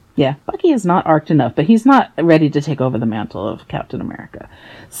Sam. Yeah, Bucky is not arced enough, but he's not ready to take over the mantle of Captain America.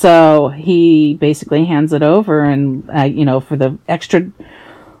 So he basically hands it over, and, for the extra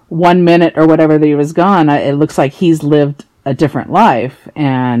 1 minute or whatever that he was gone, it looks like he's lived a different life.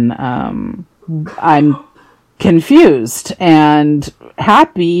 And I'm confused and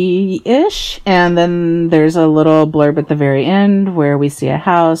happy-ish. And then there's a little blurb at the very end where we see a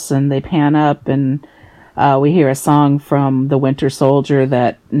house, and they pan up, and we hear a song from The Winter Soldier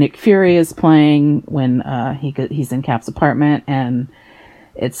that Nick Fury is playing when he's in Cap's apartment, and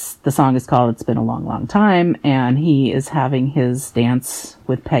the song is called "It's Been a Long, Long Time," and he is having his dance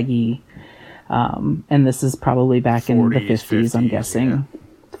with Peggy, and this is probably back in the 50s, I'm guessing,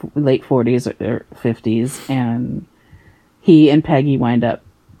 late 40s or 50s, and he and Peggy wind up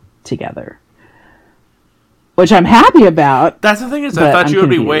together. Which I'm happy about. That's the thing is, I thought you would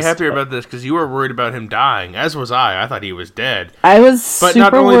be way happier about this because you were worried about him dying, as was I. I thought he was dead. I was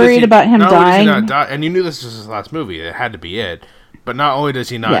super worried about him dying. Not die, and you knew this was his last movie. It had to be it. But not only does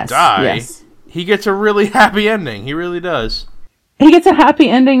he not die, he gets a really happy ending. He really does. He gets a happy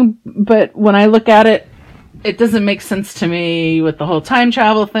ending, but when I look at it, it doesn't make sense to me with the whole time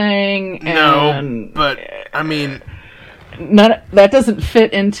travel thing. And but I mean, that doesn't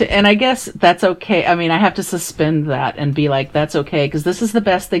fit into, and I guess that's okay. I mean, I have to suspend that and be like, that's okay, because this is the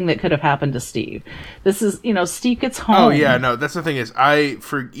best thing that could have happened to Steve. This is, Steve gets home. Oh yeah, no, that's the thing is,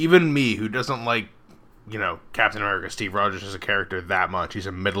 for even me who doesn't like, Captain America, Steve Rogers as a character that much, he's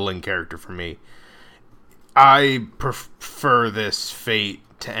a middling character for me. I prefer this fate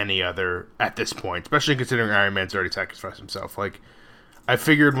to any other at this point, especially considering Iron Man's already sacrificed himself. Like, I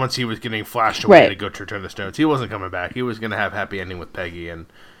figured once he was getting flashed away to go to Return the Stones, he wasn't coming back. He was going to have happy ending with Peggy, and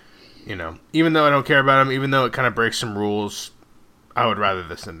even though I don't care about him, even though it kind of breaks some rules, I would rather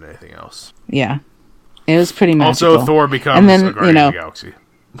this than anything else. Yeah, it was pretty magical. Also, Thor becomes a Guardian of the Galaxy.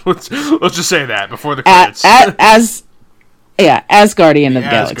 Let's just say that before the credits. As Guardian of the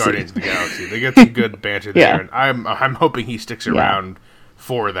Galaxy. As Guardians of the Galaxy, they get some good banter there, and I'm hoping he sticks around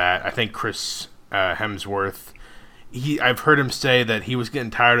for that. I think Chris Hemsworth. I've heard him say that he was getting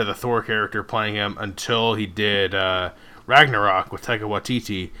tired of the Thor character playing him until he did Ragnarok with Taika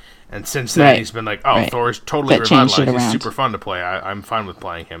Waititi, and since then he's been like, Thor's totally revitalized. He's super fun to play. I'm fine with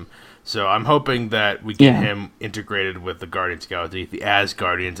playing him. So I'm hoping that we get him integrated with the Guardians of the Galaxy, as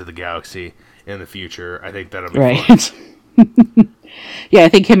Guardians of the Galaxy in the future. I think that'll be fun. Yeah, I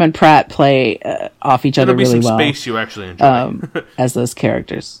think him and Pratt play off each other really well. It'll be some space you actually enjoy. As those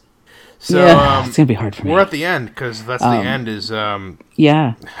characters. So it's going to be hard for me. We're at the end, because that's the end is... we are.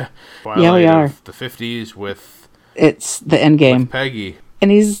 The 50s with... It's the end game. With Peggy.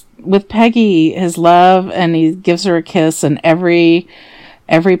 And he's with Peggy, his love, and he gives her a kiss, and every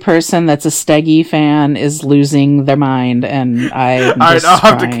person that's a Steggy fan is losing their mind, and I'll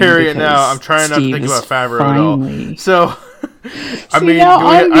have to carry it now. I'm trying not to think about Favreau at all. So... I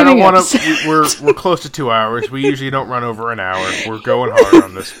don't want to. We're close to 2 hours. We usually don't run over an hour. We're going hard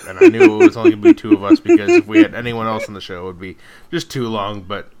on this, and I knew it was only going to be two of us, because if we had anyone else on the show, it would be just too long.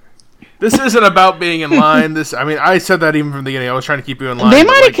 But this isn't about being in line. I said that even from the beginning. I was trying to keep you in line. They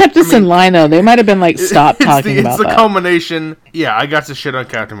might have kept us in line, though. They might have been like, "Stop talking about that." It's the culmination. Yeah, I got to shit on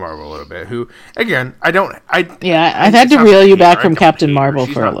Captain Marvel a little bit. Who, again, I had to reel you back from Captain Marvel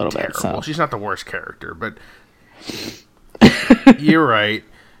for a little bit. So she's not the worst character, but. You're right.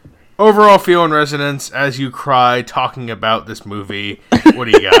 Overall feel and resonance as you cry talking about this movie. What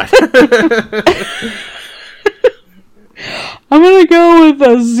do you got? I'm gonna go with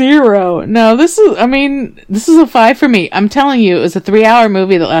a 0. No, this is a 5 for me. I'm telling you, it was a 3-hour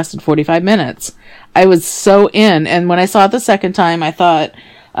movie that lasted 45 minutes. I was so in, and when I saw it the second time, I thought,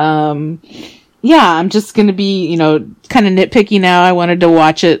 I'm just going to be, kind of nitpicky now. I wanted to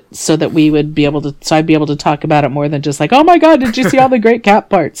watch it so that I'd be able to talk about it more than just like, oh my God, did you see all the great Cap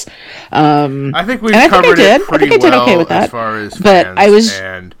parts? I think we've covered it pretty well. I think I did okay with that. As far as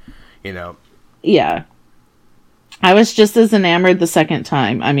fans yeah. I was just as enamored the second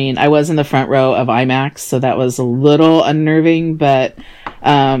time. I was in the front row of IMAX, so that was a little unnerving, but,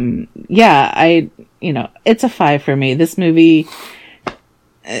 it's a 5 for me. This movie,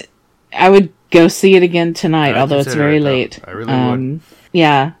 I would go see it again tonight, although it's very late. I really would.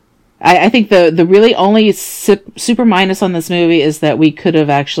 Yeah. I think the really only super minus on this movie is that I could have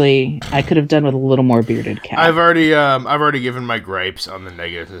done with a little more bearded Cap. I've already given my gripes on the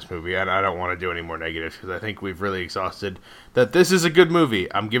negatives in this movie, and I don't want to do any more negatives, because I think we've really exhausted that this is a good movie.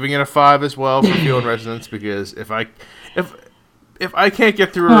 I'm giving it a 5 as well for feel and resonance, because if I can't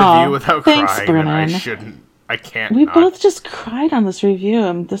get through a review without crying, then I shouldn't. I can't. We both just cried on this review.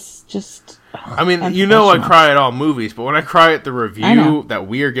 I cry at all movies, but when I cry at the review that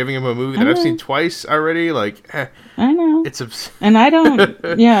we are giving him a movie that I've seen twice already, I know. It's and I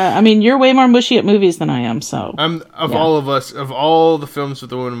don't. Yeah, you're way more mushy at movies than I am. So all of us, of all the films with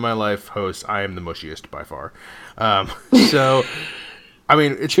the women in my life hosts, I am the mushiest by far. It's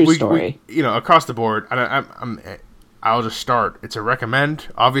true story. Across the board, I'll just start. It's a recommend.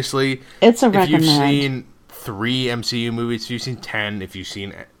 Obviously, it's a recommend. If you've seen 3 MCU movies, if you've seen 10, if you've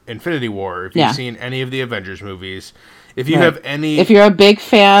seen Infinity War, if you've seen any of the Avengers movies, if you have any... If you're a big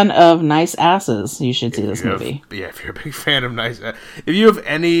fan of nice asses, you should see this movie. If you're a big fan of nice... if you have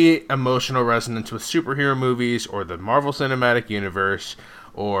any emotional resonance with superhero movies or the Marvel Cinematic Universe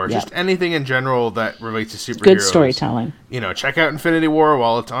or just anything in general that relates to superheroes... Good storytelling. Check out Infinity War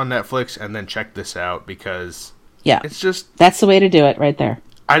while it's on Netflix, and then check this out, because it's just... That's the way to do it right there.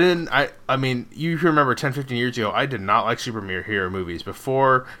 You remember 10, 15 years ago, I did not like superhero movies.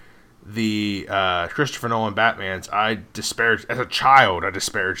 Before the Christopher Nolan Batmans, as a child, I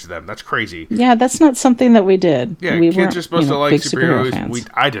disparaged them. That's crazy. Yeah, that's not something that we did. Yeah, kids are supposed to like superheroes.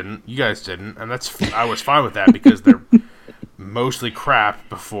 I didn't. You guys didn't. And I was fine with that, because they're mostly crap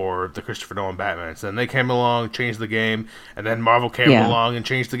before the Christopher Nolan Batman. So then they came along, changed the game, and then Marvel came along and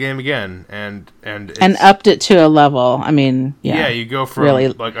changed the game again, and upped it to a level. I mean, you go from really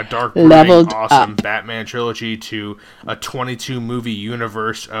like a dark, brooding, awesome Batman trilogy to a 22 movie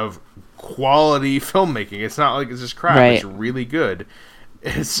universe of quality filmmaking. It's not like it's just crap. Right. It's really good.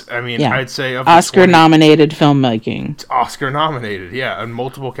 I'd say of Oscar-nominated filmmaking. It's Oscar-nominated, in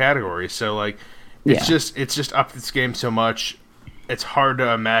multiple categories. So like. It's just upped its game so much. It's hard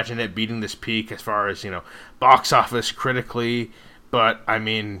to imagine it beating this peak as far as, box office critically. But, I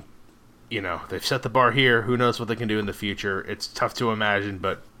mean, they've set the bar here. Who knows what they can do in the future? It's tough to imagine,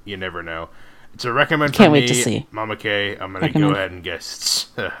 but you never know. It's a recommend from me. Can't wait to see. Mama K, I'm going to go ahead and guess it's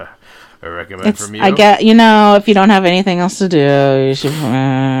a recommend from you. I get, if you don't have anything else to do, you should,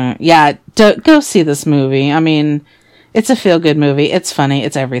 go see this movie. I mean, it's a feel-good movie. It's funny.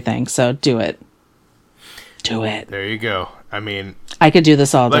 It's everything. So do it. Do it. There you go. I mean, I could do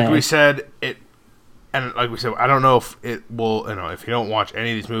this all day. Like we said, I don't know if it will, if you don't watch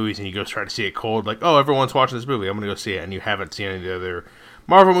any of these movies and you go try to see it cold, like, oh, everyone's watching this movie, I'm going to go see it, and you haven't seen any of the other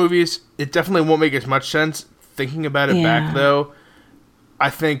Marvel movies, it definitely won't make as much sense. Thinking about it back, though,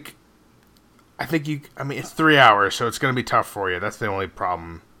 I think it's 3 hours, so it's going to be tough for you. That's the only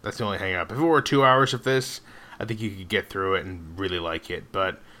problem. That's the only hang up. If it were 2 hours of this, I think you could get through it and really like it,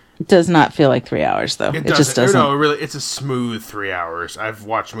 but... It does not feel like 3 hours, though. It just doesn't. No, really, it's a smooth 3 hours. I've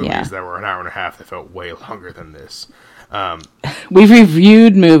watched movies that were an hour and a half that felt way longer than this. We've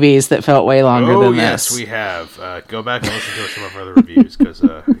reviewed movies that felt way longer than this. Oh, yes, we have. Go back and listen to some of our other reviews, because,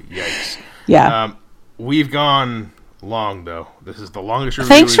 yikes. Yeah. We've gone long, though. This is the longest review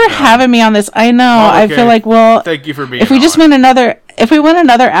Thanks for having me on this. I know. I feel like, thank you for being if we just went if we went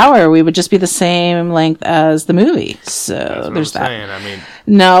another hour, we would just be the same length as the movie. So there's that.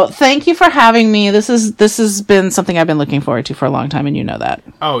 No, thank you for having me. This has been something I've been looking forward to for a long time, and you know that.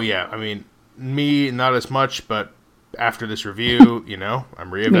 Oh yeah, I mean, me not as much, but after this review,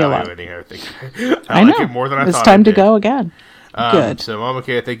 I'm reevaluating everything. I like it more than I thought. It's time to go again. Good. So, Mama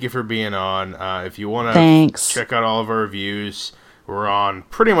K, thank you for being on. If you want to check out all of our reviews, we're on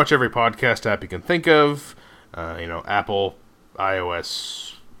pretty much every podcast app you can think of. Apple,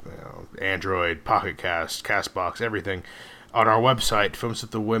 iOS, Android, Pocket Cast, CastBox, everything. On our website,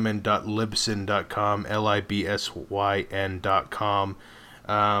 filmswiththewomen.libsyn.com,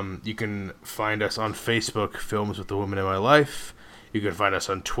 libsyn.com. You can find us on Facebook, Films with the Women in My Life. You can find us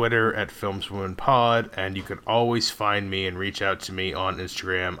on Twitter at FilmsWomenPod, and you can always find me and reach out to me on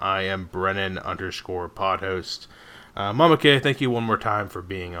Instagram. I am Brennan_podhost. Mama K, thank you one more time for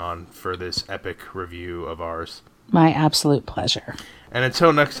being on for this epic review of ours. My absolute pleasure. And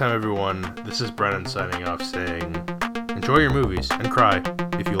until next time, everyone, this is Brennan signing off saying, enjoy your movies and cry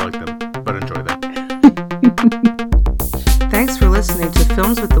if you like them, but enjoy them. Thanks for listening to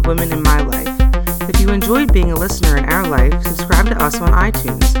Films with the Women in My Life. If you enjoyed being a listener in our life, subscribe to us on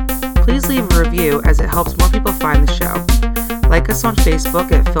iTunes. Please leave a review as it helps more people find the show. Like us on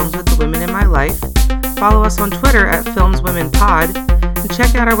Facebook at Films with the Women in My Life. Follow us on Twitter at FilmsWomenPod. And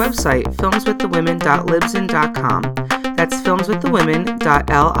check out our website, filmswiththewomen.libsyn.com. That's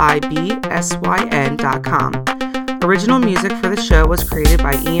filmswiththewomen.libsyn.com. Original music for the show was created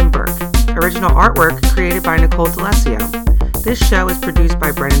by Ian Burke. Original artwork created by Nicole D'Alessio. This show is produced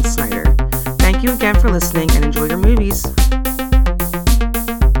by Brennan Snyder. Thank you again for listening and enjoy your movies.